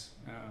Fanatics,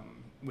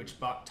 which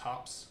bought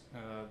Tops,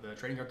 the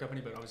trading card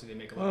company, but obviously they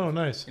make a lot of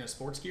nice.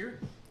 Sports gear.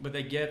 But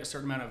they get a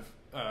certain amount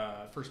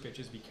of first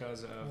pitches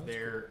because of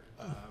their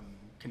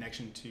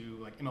connection to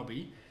like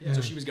MLB. Yeah.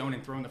 So she was going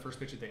and throwing the first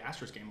pitch at the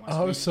Astros game last week.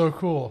 Oh, it's so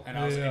cool. And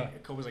I was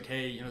like, Colby was like,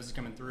 hey, this is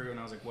coming through. And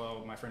I was like,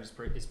 well, my friend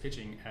is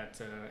pitching at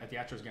the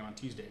Astros game on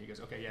Tuesday. He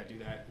goes, okay, yeah, do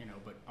that.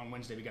 But on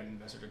Wednesday we got an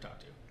investor to talk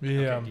to.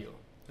 Yeah. Okay, deal.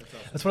 That's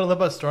awesome. That's what I love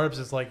about startups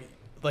is like,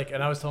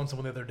 and I was telling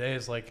someone the other day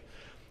is like,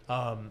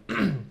 I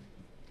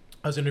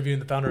was interviewing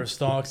the founder of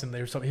Stocks, and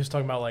he was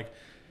talking about like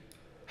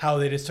how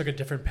they just took a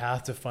different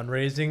path to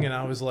fundraising, and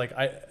I was like,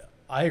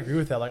 I agree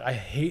with that. Like, I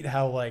hate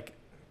how like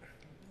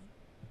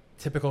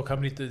typical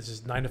companies is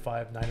just 9 to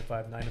 5, 9 to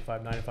 5, 9 to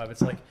 5, 9 to 5.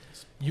 It's like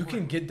you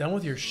can get done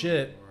with your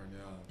shit.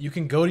 You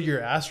can go to your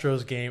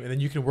Astros game, and then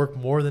you can work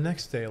more the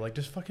next day. Like,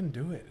 just fucking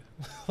do it.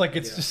 Like,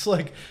 it's just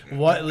like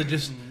what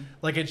just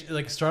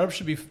like startups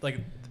should be like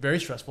very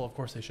stressful. Of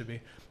course they should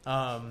be.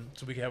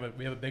 So we have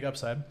a big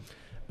upside.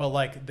 But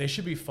like they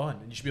should be fun,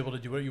 and you should be able to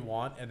do what you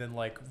want, and then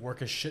like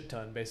work a shit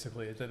ton.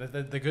 Basically,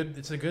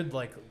 it's a good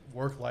like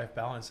work-life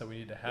balance that we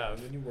need to have.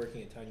 Yeah, when you're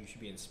working a ton, you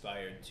should be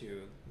inspired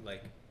to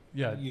like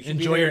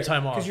enjoy your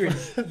time off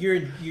because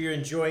you're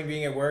enjoying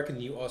being at work,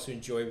 and you also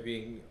enjoy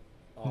being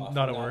off,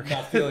 not at work,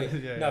 not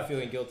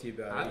feeling guilty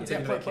about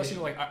it. Plus,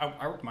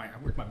 I work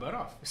my butt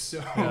off. So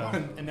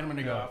and then I'm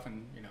gonna go off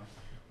and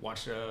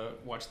watch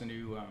the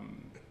new.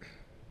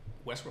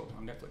 Westworld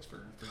on Netflix for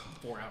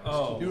 4 hours.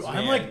 Oh, dude,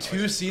 I'm like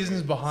 2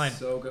 seasons behind.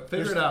 So good.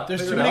 Figure it out.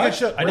 There's too many good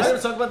shows. I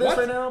just talk about this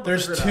right now.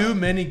 There's too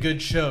many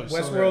good shows.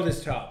 Westworld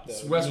is top, though.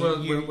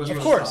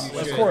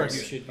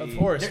 Of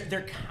course.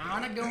 They're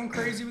kind of going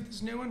crazy with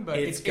this new one, but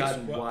it's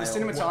gotten wild. The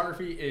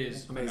cinematography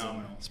is amazing.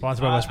 phenomenal.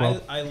 Sponsored by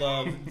Westworld. I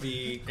love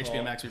the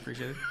HBO Max. We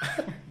appreciate it.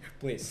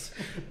 Please,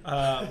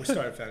 we're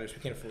startup founders.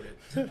 We can't afford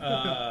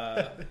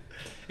it.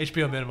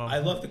 HBO minimum. I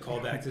love the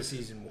callback to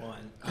season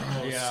 1.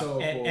 Oh, yeah. So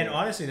cool. And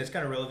honestly, that's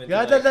kind of relevant.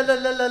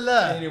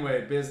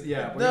 Anyway,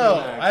 no,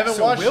 I haven't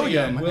watched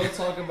William. We'll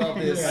talk about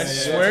this. I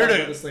swear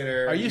to this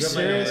later. Are you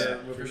serious?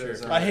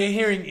 Sure. I hate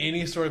hearing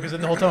any story because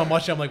then the whole time I'm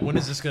watching, I'm like, when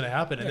is this going to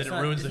happen? And then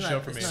it ruins the show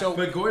for me. So,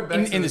 but going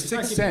back in the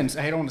Sixth Sense,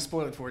 I don't want to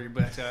spoil it for you,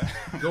 but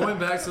going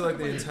back to like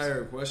the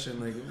entire question,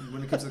 like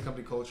when it comes to the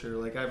company culture,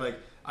 like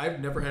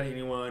I've never had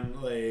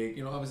anyone like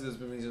obviously there's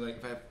been things like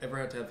if I've ever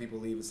had to have people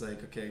leave, it's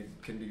like okay,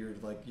 can do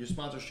your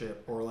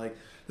sponsorship or like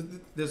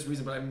there's a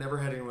reason, but I've never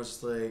had anyone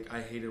just like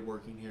I hated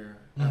working here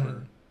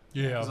ever.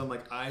 Yeah, because I'm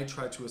like I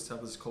try to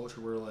establish this culture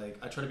where like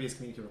I try to be as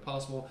communicative as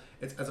possible.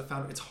 It's as a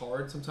founder, it's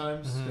hard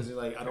sometimes because you're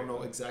like I don't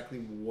know exactly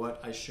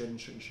what I should and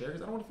shouldn't share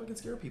because I don't want to fucking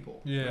scare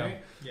people. Yeah,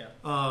 right? Yeah.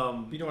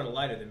 You don't want to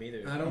lie to them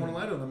either. I don't want to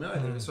lie to them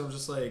either. So I'm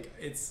just like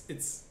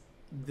it's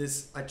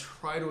this. I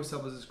try to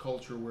establish this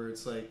culture where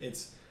it's like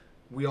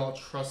we all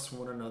trust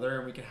one another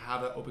and we can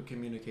have that open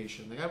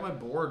communication. Like I have my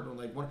board,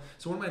 like one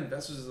of my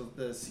investors is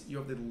the CEO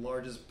of the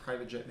largest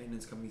private jet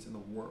maintenance companies in the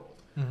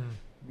world.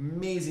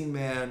 Amazing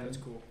man. That's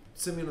cool.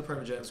 Sent me on the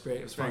private jet. It was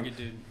great. It was fun. Very good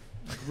dude.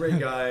 Great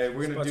guy.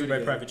 We're gonna do it by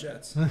again. private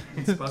jets.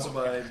 Sponsored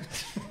by.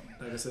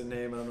 I just said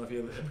name. I don't know if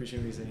you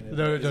appreciate me saying it.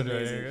 No, don't do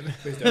it.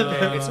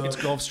 It's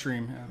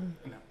Gulfstream.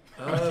 It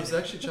was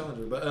actually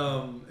Challenger, but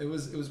it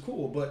was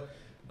cool. But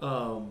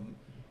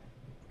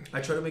I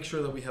try to make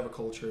sure that we have a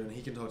culture, and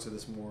he can talk to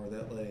this more.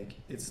 That like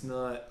it's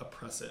not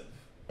oppressive,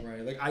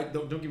 right? Like I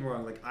don't get me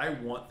wrong. Like I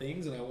want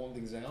things and I want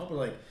things now,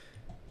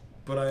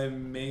 but I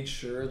make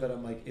sure that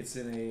I'm like it's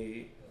in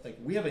a. Like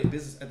we have a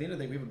business. At the end of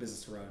the day, we have a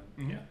business to run.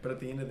 Yeah. But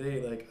at the end of the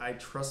day, like I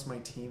trust my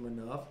team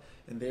enough,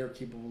 and they are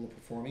capable of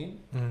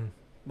performing.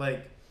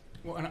 Like,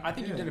 well, and I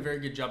think you've done a very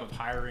good job of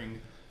hiring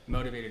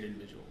motivated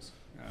individuals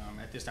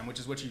at this time, which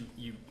is what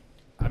you.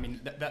 I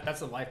mean,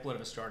 that's the lifeblood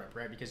of a startup,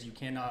 right? Because you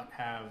cannot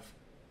have.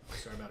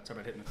 Sorry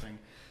about hitting the thing.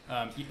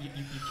 You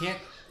can't.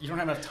 You don't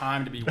have enough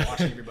time to be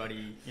watching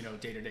everybody,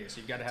 day to day. So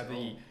you've got to have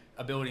the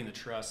ability and the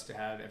trust to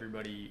have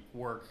everybody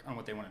work on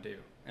what they want to do.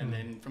 And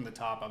then from the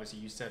top, obviously,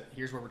 you said,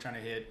 here's where we're trying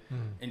to hit.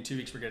 In 2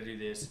 weeks, we got to do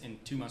this. In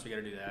 2 months, we got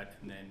to do that.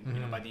 And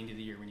then, by the end of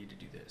the year, we need to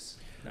do this.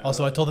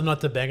 Also, I told him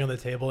not to bang on the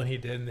table, and he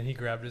did. And then he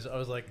grabbed his. I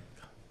was like,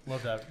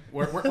 love that.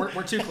 We're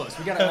too close.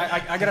 We got.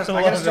 I got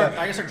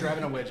to start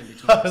driving a wedge in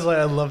between. I was like,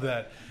 I love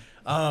that.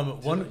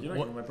 You're not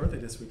getting my birthday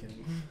this weekend.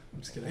 I'm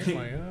just kidding. Oh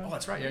my God. Oh,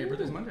 that's right. Yeah, your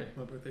birthday's Monday.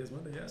 My birthday is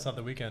Monday. Yeah. It's not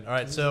the weekend. All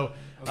right. So,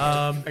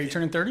 are you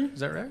turning 30? Is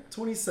that right?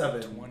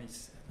 27.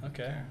 27.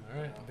 Okay.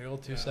 All right. Big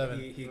old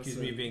 2-7. He accused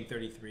me of being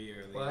 33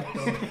 early.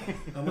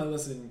 I'm like,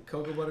 listen,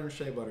 cocoa butter and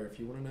shea butter. If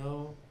you want to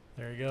know,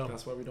 there you go.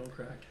 That's why we don't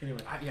crack. Anyway,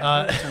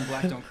 turn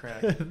black, don't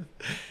crack.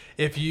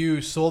 If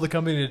you sold the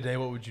company today,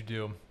 what would you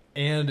do?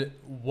 And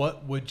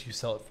what would you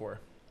sell it for?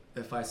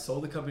 If I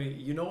sold the company,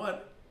 you know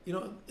what? You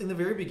know, in the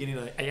very beginning,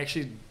 I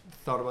actually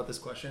thought about this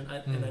question,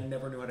 and I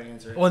never knew how to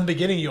answer it. Well, in the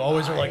beginning, you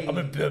always were like, I'm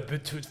going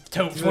to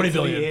 20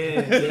 billion.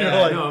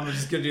 Yeah, no, I'm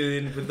just going to do the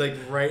end. But like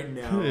right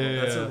now,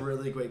 that's yeah. a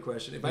really great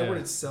question. If I were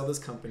to sell this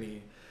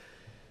company,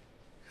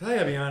 I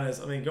gotta be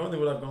honest. I mean, going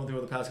through what I've gone through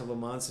over the past couple of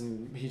months,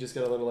 and he just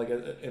got a little like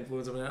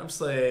influence on me. I'm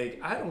just like,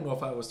 I don't know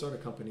if I would start a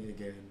company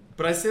again.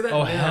 But I say that.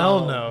 Oh now.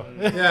 hell no!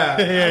 Yeah, I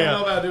don't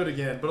know if I'll do it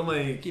again. But I'm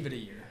like, Give it a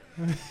year.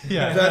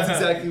 Yeah, that's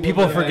exactly what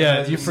people my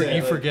forget. guys You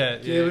say,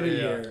 forget. Give it a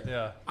Yeah, year.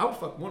 Yeah. I would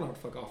fuck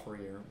off for a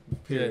year.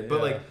 Period. Yeah, but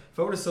yeah. like, if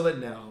I were to sell it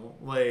now,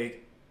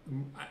 like,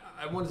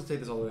 I wanted to take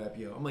this all the way to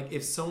IPO. I'm like,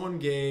 if someone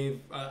gave,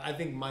 I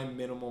think my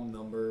minimum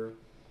number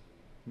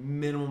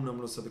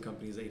to sell the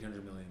company is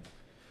 800 million.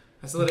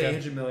 I sell it at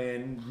 800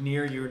 million,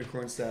 near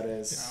unicorn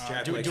status.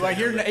 Do I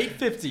hear an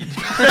 850?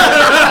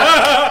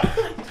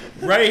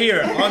 Right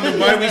here on the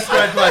Why We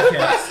Strive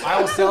podcast. I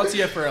will sell it to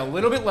you for a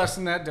little bit less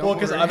than that. Don't Well,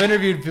 because worry. I've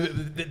interviewed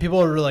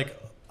people who are like,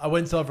 I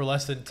wouldn't sell it for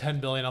less than 10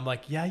 billion. I'm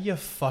like, yeah, you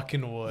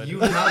fucking would. You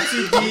have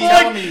to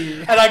tell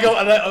me. And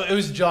it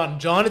was John.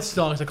 John at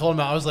Stonks. I called him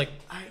out. I was like,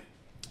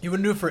 you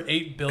wouldn't do it for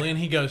 8 billion?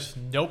 He goes,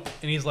 nope.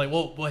 And he's like,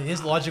 well,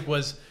 his logic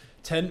was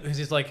 10. Because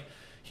he's like,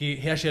 he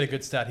actually had a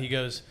good stat. He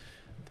goes,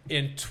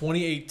 in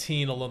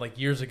 2018 alone, like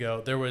years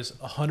ago, there was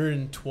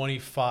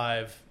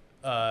 125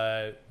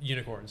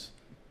 unicorns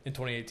in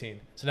 2018.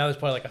 So now there's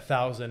probably like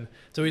 1,000.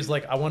 So he's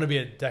like, I want to be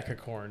a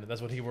decacorn. That's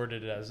what he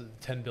worded it as,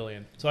 10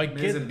 billion. So I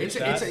get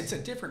it's a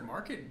different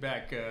market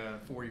back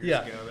 4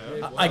 years ago,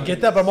 though. I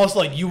get that, but I'm also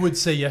like, you would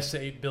say yes to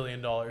 $8 billion.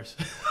 Trust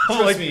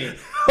me.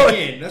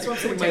 Again, that's what I'm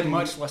saying. It would take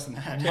much less than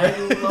that. My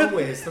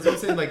lowest. That's what I'm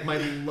saying. Like my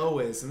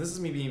lowest, and this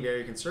is me being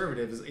very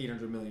conservative, is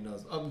 $800 million.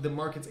 The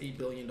market's $8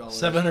 billion.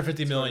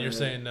 750 million. You're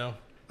saying no.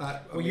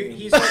 Well,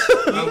 You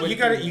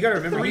gotta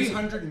remember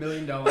 $300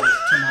 million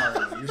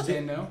tomorrow. You're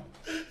saying no?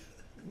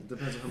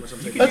 Depends on how much I'm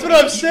taking. That's what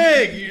I'm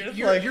saying.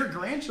 Your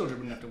grandchildren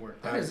wouldn't have to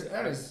work.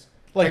 That is.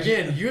 Like,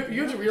 again, you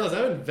have to realize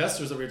I have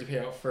investors that we have to pay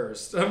out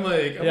first. I'm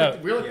like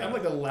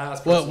the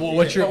last Well, person.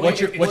 what's your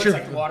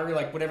like lottery,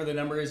 like whatever the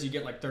number is, you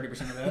get like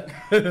 30% of that.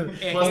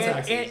 Plus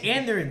taxes.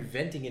 and they're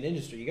inventing an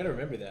industry. You got to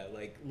remember that.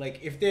 Like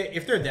if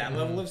they're that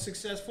level of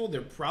successful,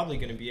 they're probably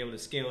going to be able to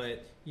scale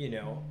it,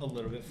 a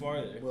little bit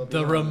farther.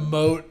 the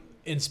remote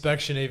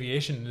inspection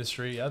aviation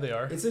industry? Yeah, they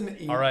are. It's an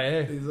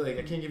RIA. It's like,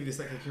 I can't give you this.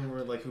 I can't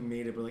remember like who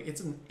made it, but like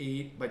it's an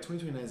 8 by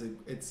 2029.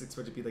 It's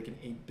expected to be like an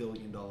 $8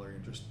 billion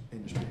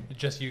industry.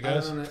 Just you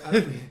guys?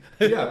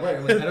 Yeah,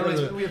 right. Like,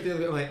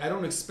 I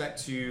don't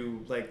expect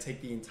to like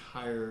take the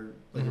entire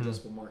like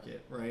addressable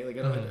market, right? Like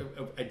I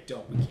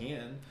don't. We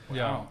can.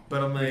 Yeah.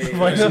 But I'm like,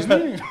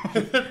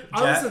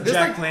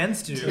 Jack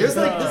plans to. There's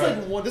like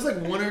one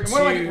or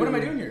two. What am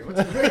I doing here?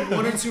 There's like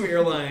one or two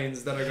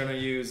airlines that are gonna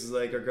use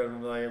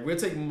we'll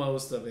take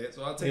most of it,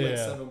 so I'll take like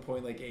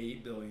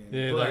 7.8 billion.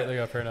 Yeah, but, they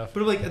got fair enough.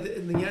 But like at the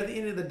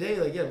end of the day,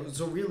 like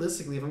so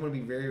realistically, if I'm gonna be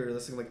very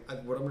realistic, like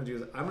what I'm gonna do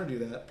is I'm gonna do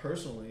that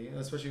personally,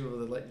 especially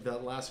with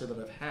that last year that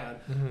I've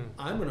had.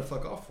 I'm gonna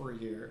fuck off for a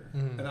year,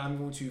 and I'm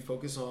going to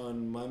focus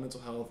on my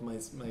mental health, my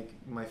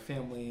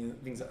family, and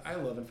things that I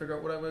love, and figure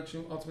out what I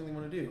actually ultimately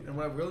want to do. And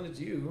what I'm willing to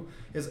do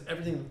is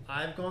everything that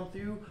I've gone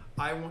through.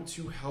 I want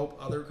to help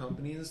other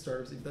companies and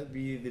startups, if that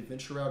be the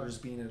venture route or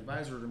just being an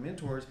advisor or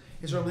mentors,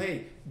 is from,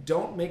 hey,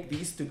 don't make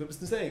these stupid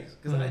mistakes,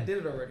 because I did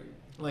it already.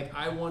 Like,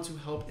 I want to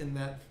help in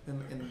that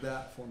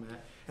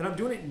format, and I'm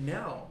doing it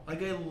now.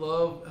 Like, I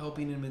love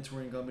helping and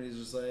mentoring companies.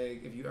 Just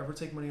like, if you ever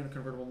take money on a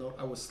convertible note,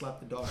 I will slap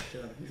the dog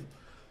shit out of you.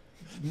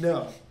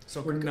 No,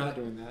 so we're not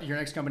doing that. Your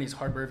next company's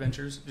hardware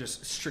ventures,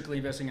 just strictly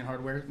investing in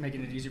hardware,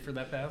 making it easier for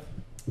that path.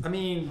 I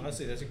mean,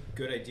 honestly, that's a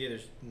good idea.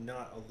 There's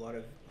not a lot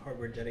of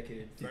hardware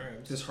dedicated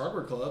firms. This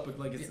hardware club, but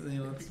like it's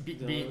being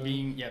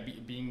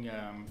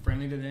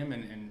friendly to them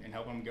and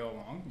helping them go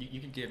along. You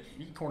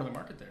could corner the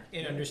market there.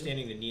 And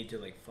understanding the need to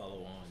like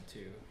follow on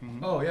too.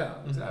 Mm-hmm. Oh yeah,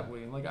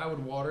 exactly. Like I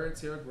would water it,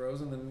 see how it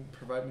grows, and then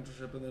provide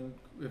mentorship, and then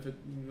if it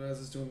as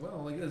it's doing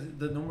well, like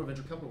the normal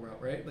venture capital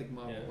route, right? Like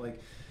model,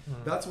 like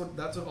that's what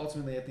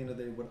ultimately at the end of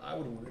the day what I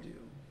would want to do.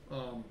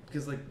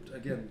 Because like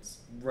again,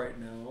 right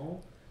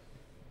now.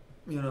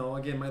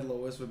 Again, my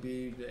lowest would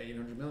be the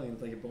 800 million.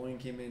 Like, if Boeing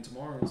came in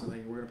tomorrow and said,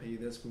 like, we're going to pay you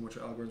this, we want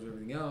your algorithms and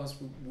everything else,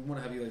 we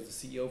want to have you as the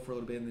CEO for a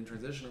little bit and then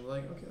transition. I'm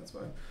like, okay, that's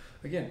fine.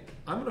 Again,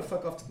 I'm going to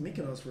fuck off to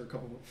Mykonos for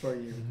a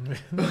year.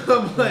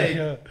 I'm like,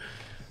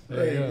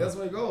 that's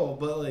my goal.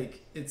 But,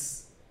 like,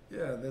 that's,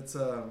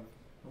 hopefully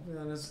that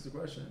answers the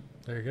question.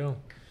 There you go.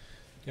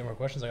 You have more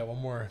questions? I got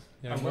one more.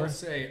 I will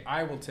say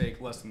I will take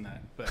less than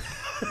that. But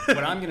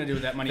what I'm going to do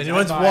with that money is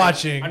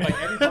watching. I'd buy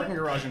every parking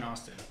garage in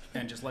Austin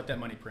and just let that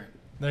money print.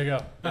 There you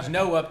go. There's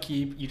no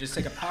upkeep. You just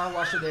take a power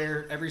washer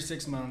there every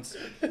 6 months,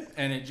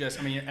 and it just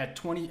at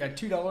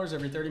 $2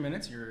 every 30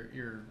 minutes,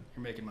 you're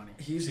making money.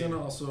 He's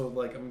gonna also I'm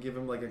gonna give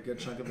him like a good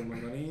chunk of the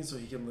money so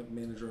he can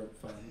manage our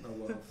fund, our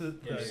wealth. I'm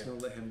just gonna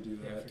let him do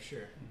that. Yeah, for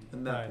sure.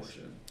 And that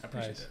portion. I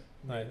appreciate that.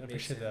 I Makes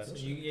appreciate sense. that. And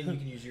you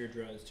can use your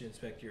drones to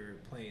inspect your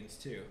planes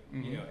too.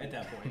 You know, at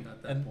that point.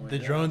 And the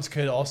drones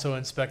could also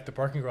inspect the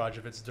parking garage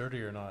if it's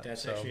dirty or not.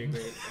 That's so. actually a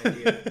great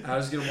idea. I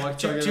was gonna walk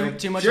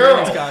Too much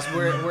earnings cost.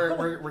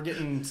 We're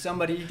getting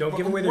somebody. Don't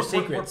give away their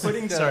secrets. We're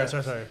putting Sorry.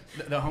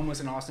 the homeless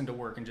in Austin to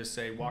work and just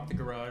say, walk the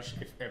garage.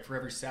 If for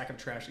every sack of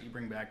trash that you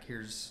bring back,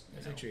 here's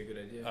That's actually a good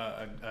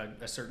idea.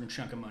 a certain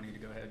chunk of money to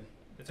go ahead.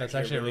 That's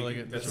actually a really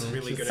good. That's a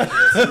really good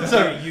idea.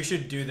 Sorry, you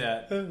should do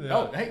that.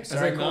 Oh, hey,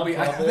 sorry, that Colby.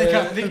 I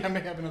nonprofit? think I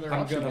may have another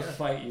I'm option. gonna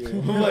fight you.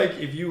 Like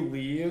if you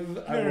leave,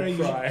 I will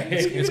cry.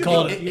 It's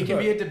called. It can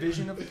be a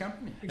division of the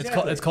company.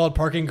 It's called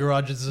parking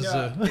garages.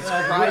 Yeah.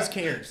 Rise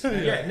cares.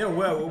 Yeah, no,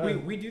 well,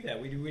 we do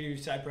that. We do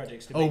side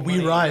projects. To Oh, make we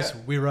money. rise.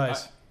 Yeah. We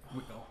rise.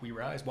 We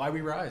rise. Why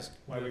we rise?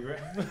 Why we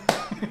rise?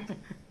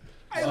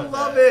 I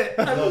love it.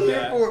 I'm Love here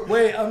that. for it.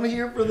 Wait, I'm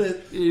here for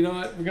this. You know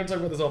what? We're gonna talk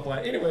about this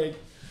offline. Anyway,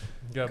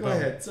 Yeah, go boom.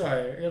 ahead.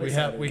 Sorry. I got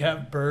excited. We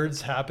have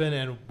birds happen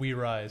and we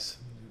rise.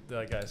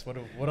 Guys, what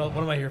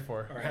am I here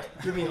for? All right.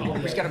 Give me all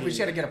We just that gotta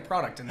heat. get a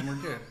product and then we're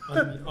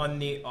good. On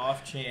the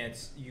off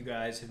chance you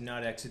guys have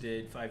not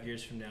exited 5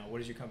 years from now, what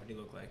does your company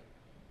look like?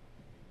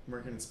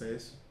 Working in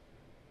space.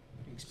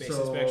 Space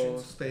so,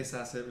 inspections. Space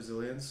asset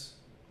resilience.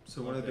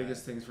 So one Love of the that.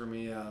 biggest things for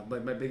me,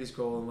 like my biggest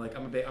goal, and like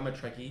I'm a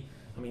Trekkie.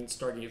 I mean,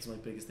 Stargate's my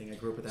biggest thing. I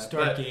grew up with that.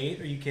 But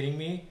Stargate? Are you kidding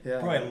me? Yeah.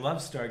 Bro, I love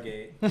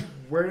Stargate.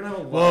 we're gonna have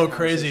a lot Whoa, of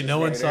crazy! No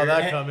one conversations saw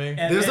later. that coming.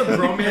 There's a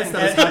bromance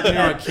that is happening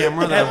on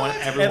camera that I want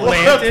everyone.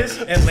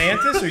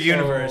 Atlantis or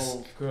Universe?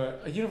 Oh,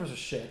 good. Universe was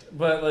shit,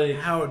 but like,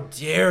 How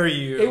dare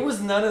you? it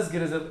was not as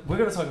good as it. We're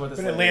gonna talk about this.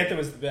 But later. Atlanta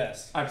was the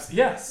best.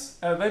 Yes,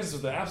 Atlantis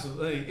was the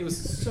absolute. It was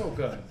so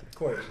good.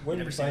 Corey, where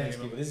did you find these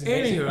people? This is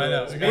Anywho, amazing. I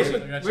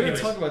know. we're gonna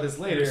talk about this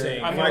later.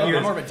 Saying, I'm 5 more- years,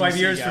 I'm more of a 5 DC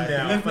years guy. from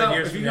now. If 5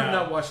 years if from you have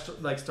now. not watched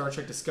like Star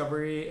Trek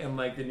Discovery and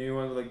like the new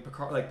one, like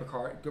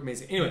Picard,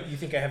 amazing. Anyway, You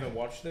think I haven't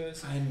watched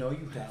those? I know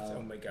you have.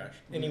 Oh my gosh.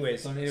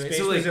 Anyways, Anyway, space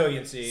so, like,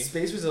 resiliency.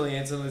 Space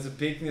resilience, and there's a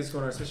big thing that's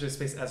going on, especially with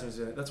space as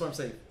resilience. That's what I'm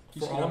saying. You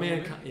For see all that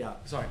mankind, yeah.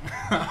 Sorry.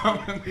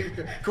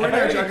 Corey and I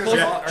are Jack's close-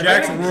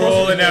 Jack's getting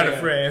rolling close out to of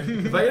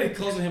frame. If I get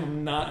close with him,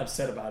 I'm not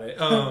upset about it.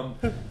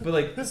 But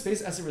like the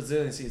space asset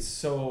resiliency is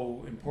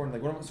so important.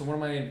 Like one of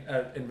my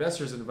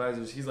investors and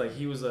advisors,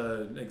 he was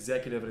an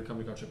executive at a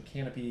company called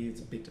Canopy. It's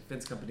a big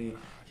defense company.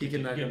 He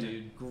can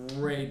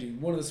great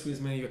dude, one of the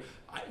sweetest men.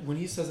 When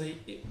he says he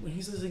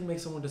can make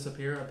someone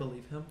disappear, I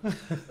believe him.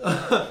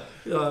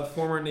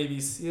 Former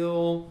Navy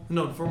SEAL,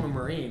 no, former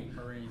Marine.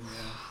 Marine,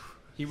 yeah.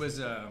 He was.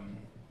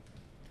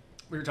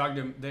 We were talking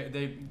to him.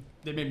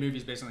 They made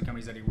movies based on the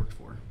companies that he worked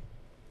for.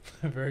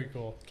 Very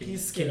cool. Can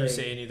He's you scary.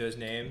 say any of those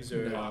names?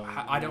 Or No.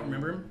 I don't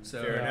remember him,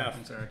 so Fair enough.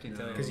 I'm sorry, I can't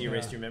tell you. because he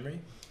erased your memory?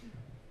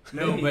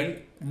 No, but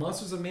Maybe.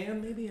 Monsters of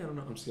Man, maybe, I don't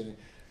know. I'm just kidding.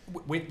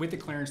 with the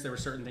clearance, there were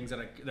certain things that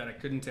I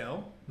couldn't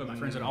tell. But my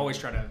friends would always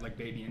try to like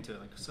bait me into it.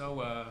 Like, so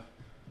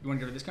you want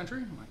to go to this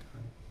country? I'm like,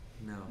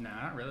 No.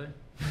 nah, not really.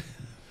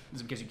 Is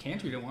it because you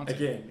can't or you don't want to?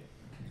 Again,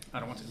 I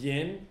don't want to.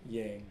 yin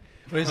yang.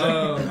 Wait,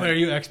 are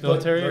you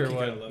ex-military or Loki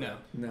what? kinda loved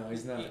No. No,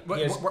 he's not.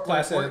 Yes,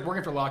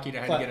 Working for Lockheed,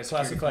 I had to get a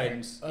security classified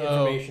clearance.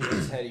 information in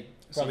his head. He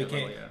probably Secret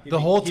can't. level, yeah. he'd The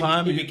be- whole he'd-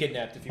 time he'd be you-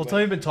 kidnapped if he Whole went. time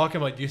you've been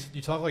talking like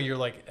you talk like you're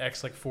like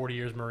 40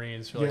 years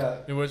Marines. You're like, Yeah.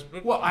 It was.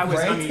 Well, I was.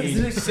 I Right? mean,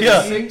 Isn't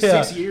it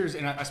six years,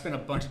 and I spent a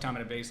bunch of time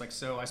at a base. Like,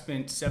 so I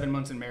spent 7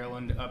 months in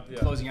Maryland, Yeah.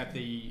 closing out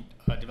the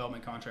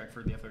development contract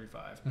for the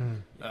F-35.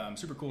 Mm.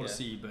 Super cool Yeah. to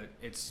see, but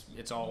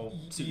it's all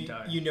suit and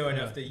tie. You know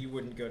enough Yeah. that you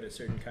wouldn't go to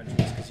certain countries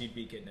because you'd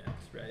be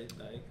kidnapped, right?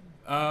 Like,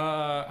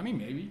 I mean,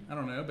 maybe I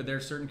don't know, but there are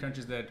certain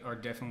countries that are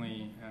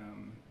definitely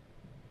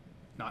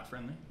not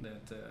friendly.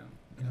 That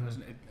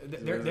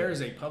there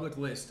is a public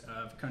list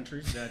of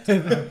countries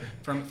that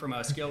from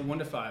a scale of 1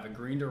 to 5, a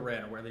green to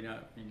red, or where they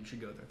not, you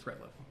should go their threat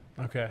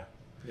level. Okay.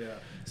 Yeah.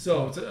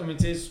 So I mean,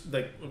 today's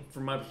like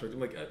from my perspective,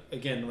 like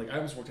again, like I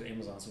almost worked at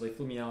Amazon, so they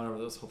flew me out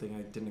over this whole thing.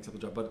 I didn't accept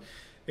the job, but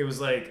it was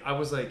like I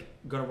was like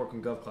gonna work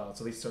on GovCloud,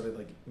 so they started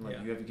like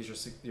Yeah. you have to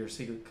get your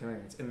secret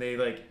clearance, and they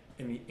like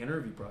in the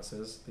interview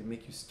process they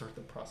make you start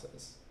the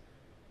process.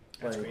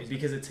 That's Like, crazy.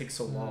 because it takes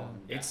so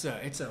long. It's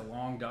a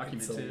long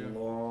document It's a too.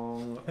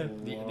 long, The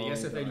long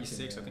SF-86, I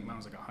document. think mine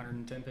was like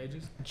 110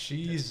 pages.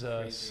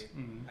 Jesus. crazy.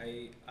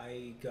 Mhm.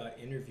 I got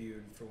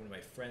interviewed for one of my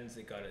friends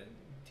that got a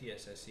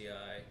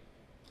TSSCI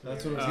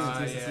That's what it was. Yeah. That's what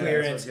I was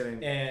clearance,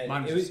 getting. and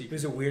Mine was it a was, secret. it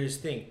was the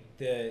weirdest thing.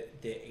 The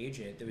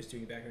agent that was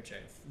doing background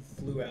check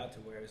flew out to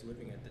where I was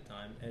living at the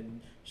time,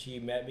 and she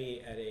met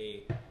me at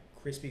a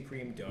Krispy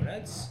Kreme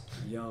Donuts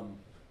Yum.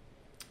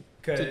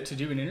 To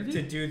do an interview?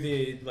 to do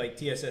the like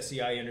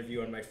TSSCI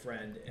interview on my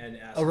friend and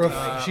asked. A him,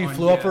 like, she on-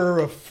 flew up yeah. for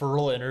a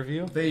referral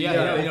interview. They, Yeah,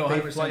 no,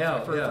 they 100%. fly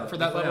out. For yeah, that they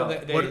fly level,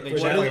 out. they What-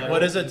 check what- it.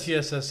 What is a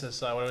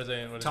TSSSI? What is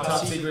it? Top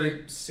Top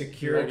secret.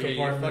 secure Okay,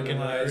 you're fucking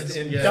compartmentalized.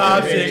 nerds. and- Yeah.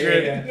 Top Yeah,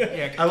 secret. yeah, yeah.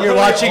 Yeah, I love You're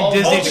how we watching all-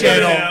 Disney all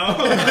together Channel.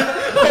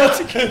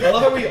 I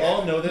love how we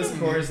all know this.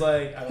 Corey's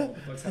like, I don't know what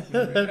the fuck's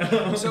happening right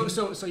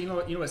now. So you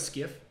know a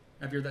skiff?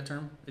 Have you heard that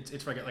term?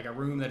 It's like a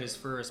room that is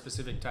for a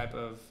specific type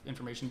of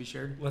information to be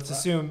shared. Let's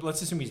assume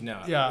he's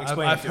not. Yeah, I've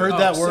Explain it to heard us.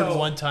 that word so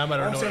one time. I All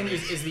don't I'm know. saying What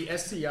it is the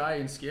SCI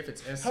in skiff.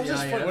 It's How's this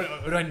fun? SCIF.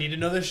 What, do I need to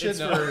know this shit? It's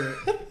No.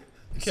 for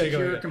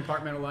Secure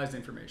compartmentalized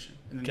information.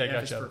 And then the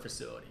F is gotcha. for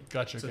facility.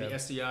 Gotcha. So okay. the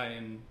SCI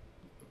and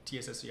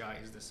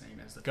TSSCI is the same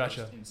as the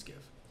Gotcha. first in SCIF.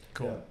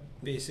 Cool.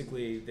 Yeah.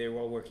 Basically, they were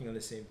all working on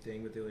the same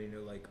thing, but they only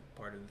know like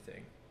part of the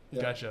thing.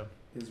 Yeah. Gotcha.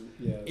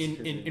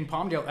 In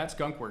Palmdale, at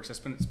Skunkworks, I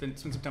spent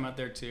some time out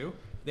there too.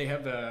 They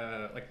have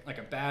like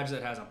a badge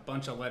that has a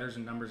bunch of letters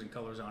and numbers and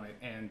colors on it,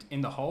 and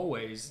in the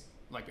hallways,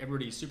 like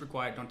everybody's super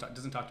quiet,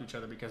 doesn't talk to each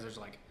other because there's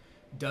like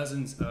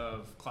dozens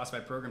of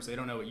classified programs. So they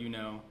don't know what you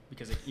know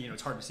because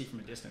it's hard to see from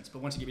a distance.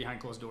 But once you get behind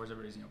closed doors,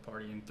 everybody's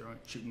partying,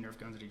 shooting Nerf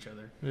guns at each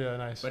other. Yeah,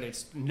 nice. But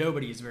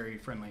nobody is very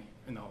friendly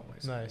in the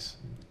hallways. Nice.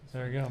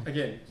 There we go.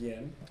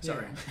 Again.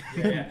 Sorry.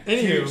 Yeah.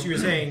 Anywho, so you were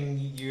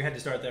saying you had to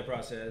start that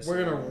process.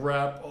 We're gonna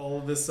wrap all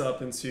of this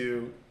up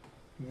into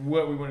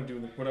what we want to do,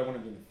 what I want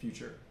to do in the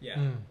future.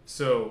 Yeah.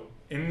 So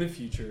in the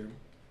future,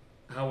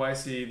 how I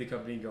see the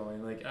company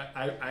going, like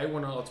I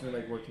want to ultimately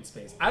like work in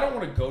space. I don't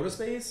want to go to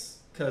space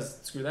because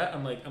screw that.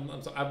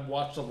 I've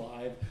watched a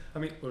live. I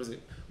mean, what is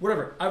it?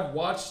 Whatever. I've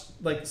watched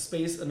like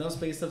enough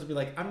space stuff to be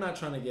like, I'm not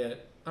trying to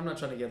get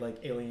like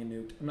alien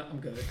nuked. I'm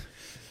good.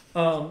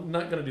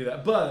 Not gonna do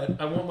that. But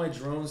I want our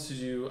drones, to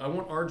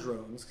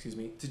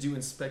do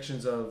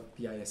inspections of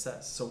the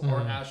ISS. So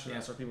our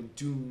astronauts, our people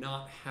do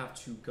not have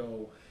to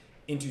go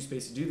into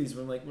space to do these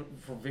for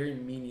very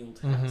menial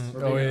tasks, for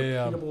very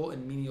repeatable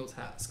and menial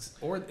tasks,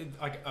 or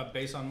like a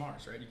base on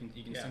Mars, right? You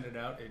can send it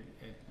out.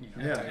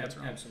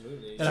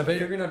 Absolutely. And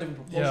figuring out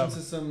different propulsion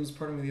systems,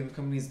 partnering with the other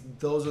companies,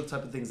 those are the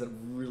type of things that are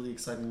really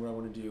exciting. What I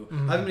want to do. I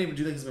haven't been able to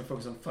do that because I've been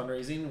focused on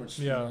fundraising, which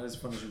is not as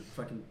fun as you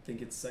fucking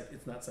think. It's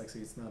not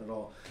sexy. It's not at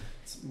all.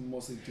 It's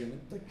mostly doing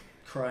like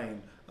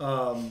crying.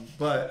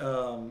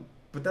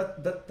 But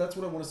that's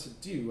what I want us to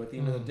do at the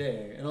end of the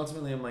day. And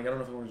ultimately, I'm like, I don't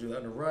know if I want to do that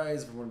under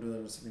Rise, if I want to do that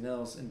under something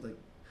else. And but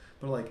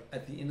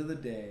at the end of the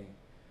day,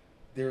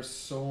 there's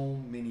so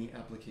many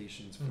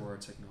applications for our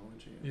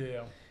technology.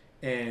 Yeah.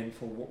 And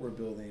for what we're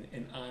building.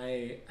 And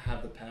I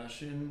have the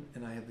passion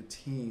and I have the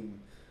team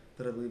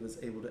that I believe is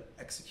able to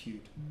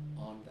execute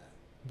on that.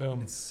 Boom.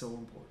 And it's so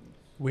important.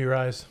 We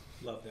rise.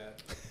 Love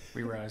that.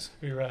 We rise.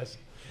 We rise.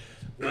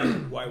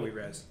 Why we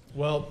rise?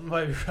 Well,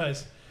 why we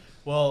rise?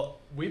 Well,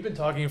 we've been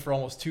talking for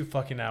almost 2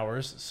 fucking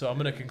hours, so I'm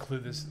gonna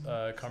conclude this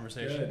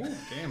conversation. Ooh,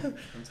 damn,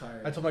 I'm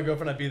tired. I told my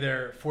girlfriend I'd be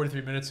there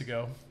 43 minutes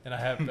ago, and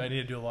I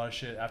need to do a lot of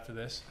shit after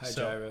this. Hi,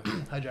 Jaira.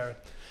 Hi, Jaira.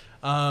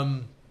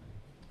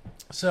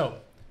 So,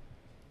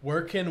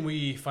 where can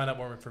we find out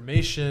more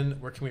information?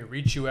 Where can we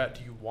reach you at?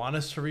 Do you want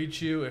us to reach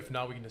you? If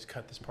not, we can just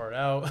cut this part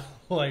out.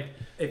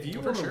 If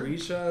you want to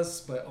reach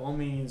us, by all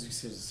means, you can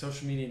see us on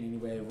social media in any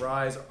way.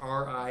 Rise,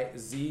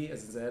 R-I-Z,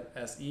 as in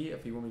Z-S-E.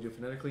 If you want me to do it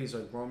phonetically, it's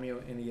like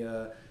Romeo,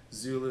 India,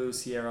 Zulu,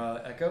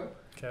 Sierra, Echo.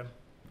 Okay.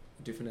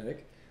 Do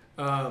phonetic.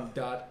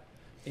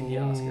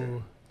 India,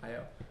 Oscar,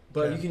 I-O.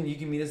 But you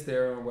can meet us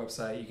there on our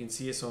website. You can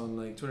see us on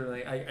Twitter.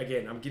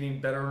 I'm getting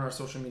better on our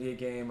social media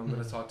game. I'm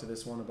going to talk to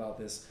this one about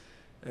this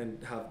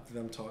and have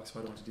them talk, so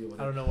I don't have to deal with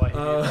it. I don't know why he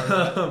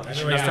I don't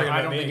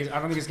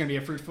think it's going to be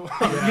a fruitful. The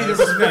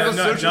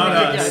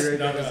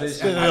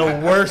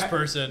worst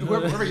person.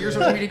 Whoever your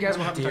social media guys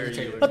will have to talk to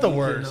Taylor. Not the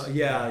worst.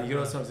 You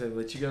know what I'm saying.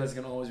 But you guys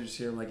can always reach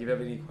here. If you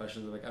have any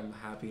questions, I'm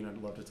happy and I'd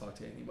love to talk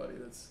to anybody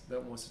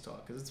that wants to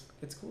talk because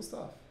it's cool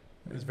stuff.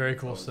 It's very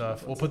cool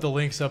stuff. We'll put the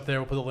links up there.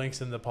 We'll put the links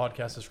in the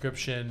podcast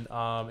description.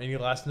 Any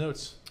last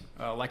notes?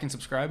 Like and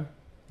subscribe.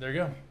 There you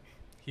go.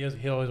 He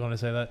always wanted to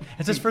say that.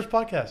 It's his first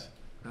podcast.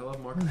 I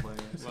love Marketplace.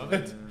 Love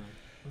it. Yeah.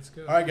 Let's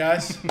go. All right,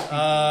 guys. Do we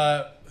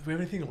have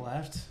anything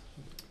left?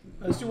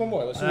 Let's do one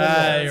more. Let's do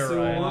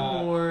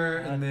one more,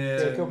 and then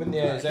is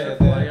that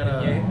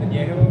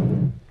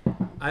the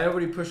I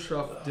already pushed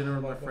off dinner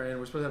with my friend.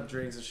 We're supposed to have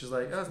drinks, and she's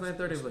like, "Oh, it's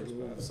 9:30." I was like,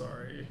 "Oh,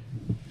 sorry."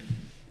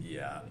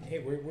 Yeah. Hey,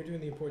 we're doing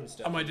the important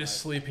stuff. I might just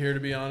sleep here, to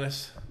be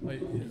honest.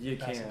 You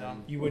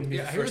can. You wouldn't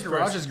be I hear the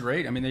garage is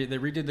great. I mean, they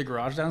redid the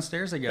garage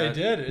downstairs. They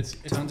did. It's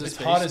tons of it's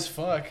space. hot as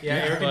fuck.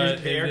 Yeah,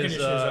 the air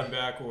conditioner's on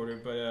back order,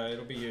 but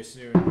it'll be here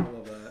soon. I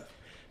love that.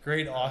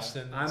 Great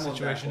Austin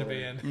situation to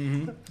be in.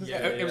 Mm-hmm.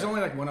 Yeah, it was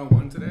only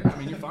 101 today. I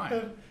mean, you're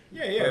fine.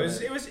 Yeah. It was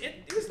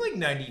like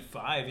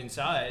 95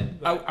 inside.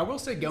 I will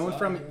say, going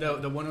from the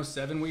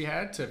 107 we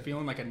had to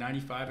feeling like a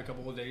 95 a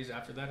couple of days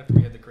after that, after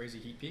we had the crazy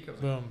heat peak, I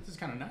was like, this is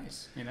kind of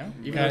nice, Even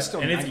though it's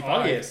still 95. It's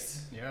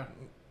August. Yeah.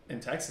 In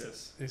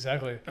Texas.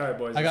 Exactly. All right,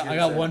 boys. I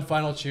got one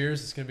final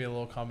cheers. It's gonna be a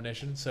little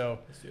combination. So,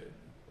 let's do it.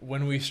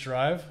 When we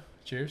strive,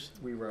 cheers.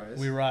 We rise.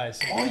 We rise.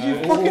 Oh,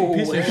 you fucking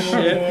piece of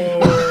shit.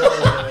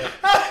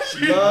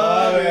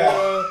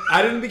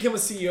 I didn't become a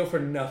CEO for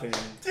nothing.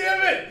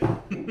 Damn it.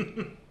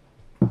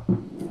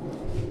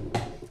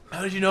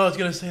 How did you know I was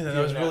going to say that?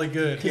 That was really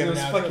good. Because it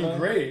was fucking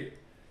great.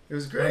 It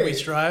was great. When we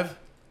strive,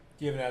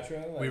 do you have an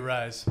outro? We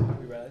rise.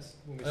 We rise.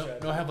 When we strive. I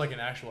don't have an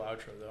actual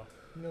outro, though.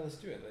 No, let's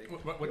do it.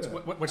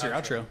 What's your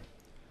outro?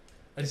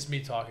 It's just me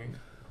talking.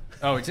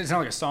 Oh, it's not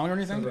like a song or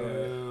anything?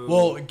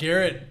 Well,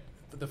 Garrett,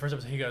 the first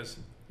episode, he goes,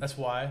 "That's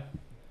why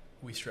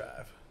we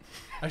strive."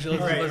 Actually,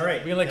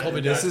 let's we can let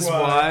Colby do it. This is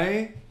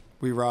why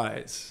we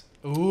rise.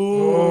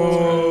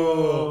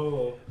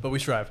 Ooh. But we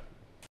strive.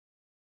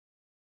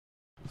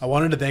 I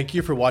wanted to thank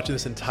you for watching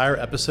this entire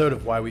episode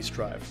of Why We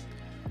Strive.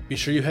 Be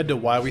sure you head to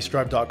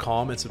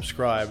whywestrive.com and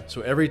subscribe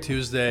so every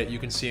Tuesday you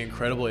can see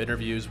incredible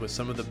interviews with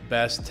some of the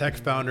best tech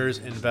founders,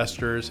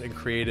 investors, and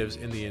creatives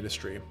in the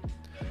industry.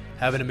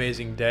 Have an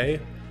amazing day,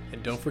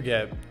 and don't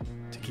forget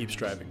to keep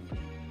striving.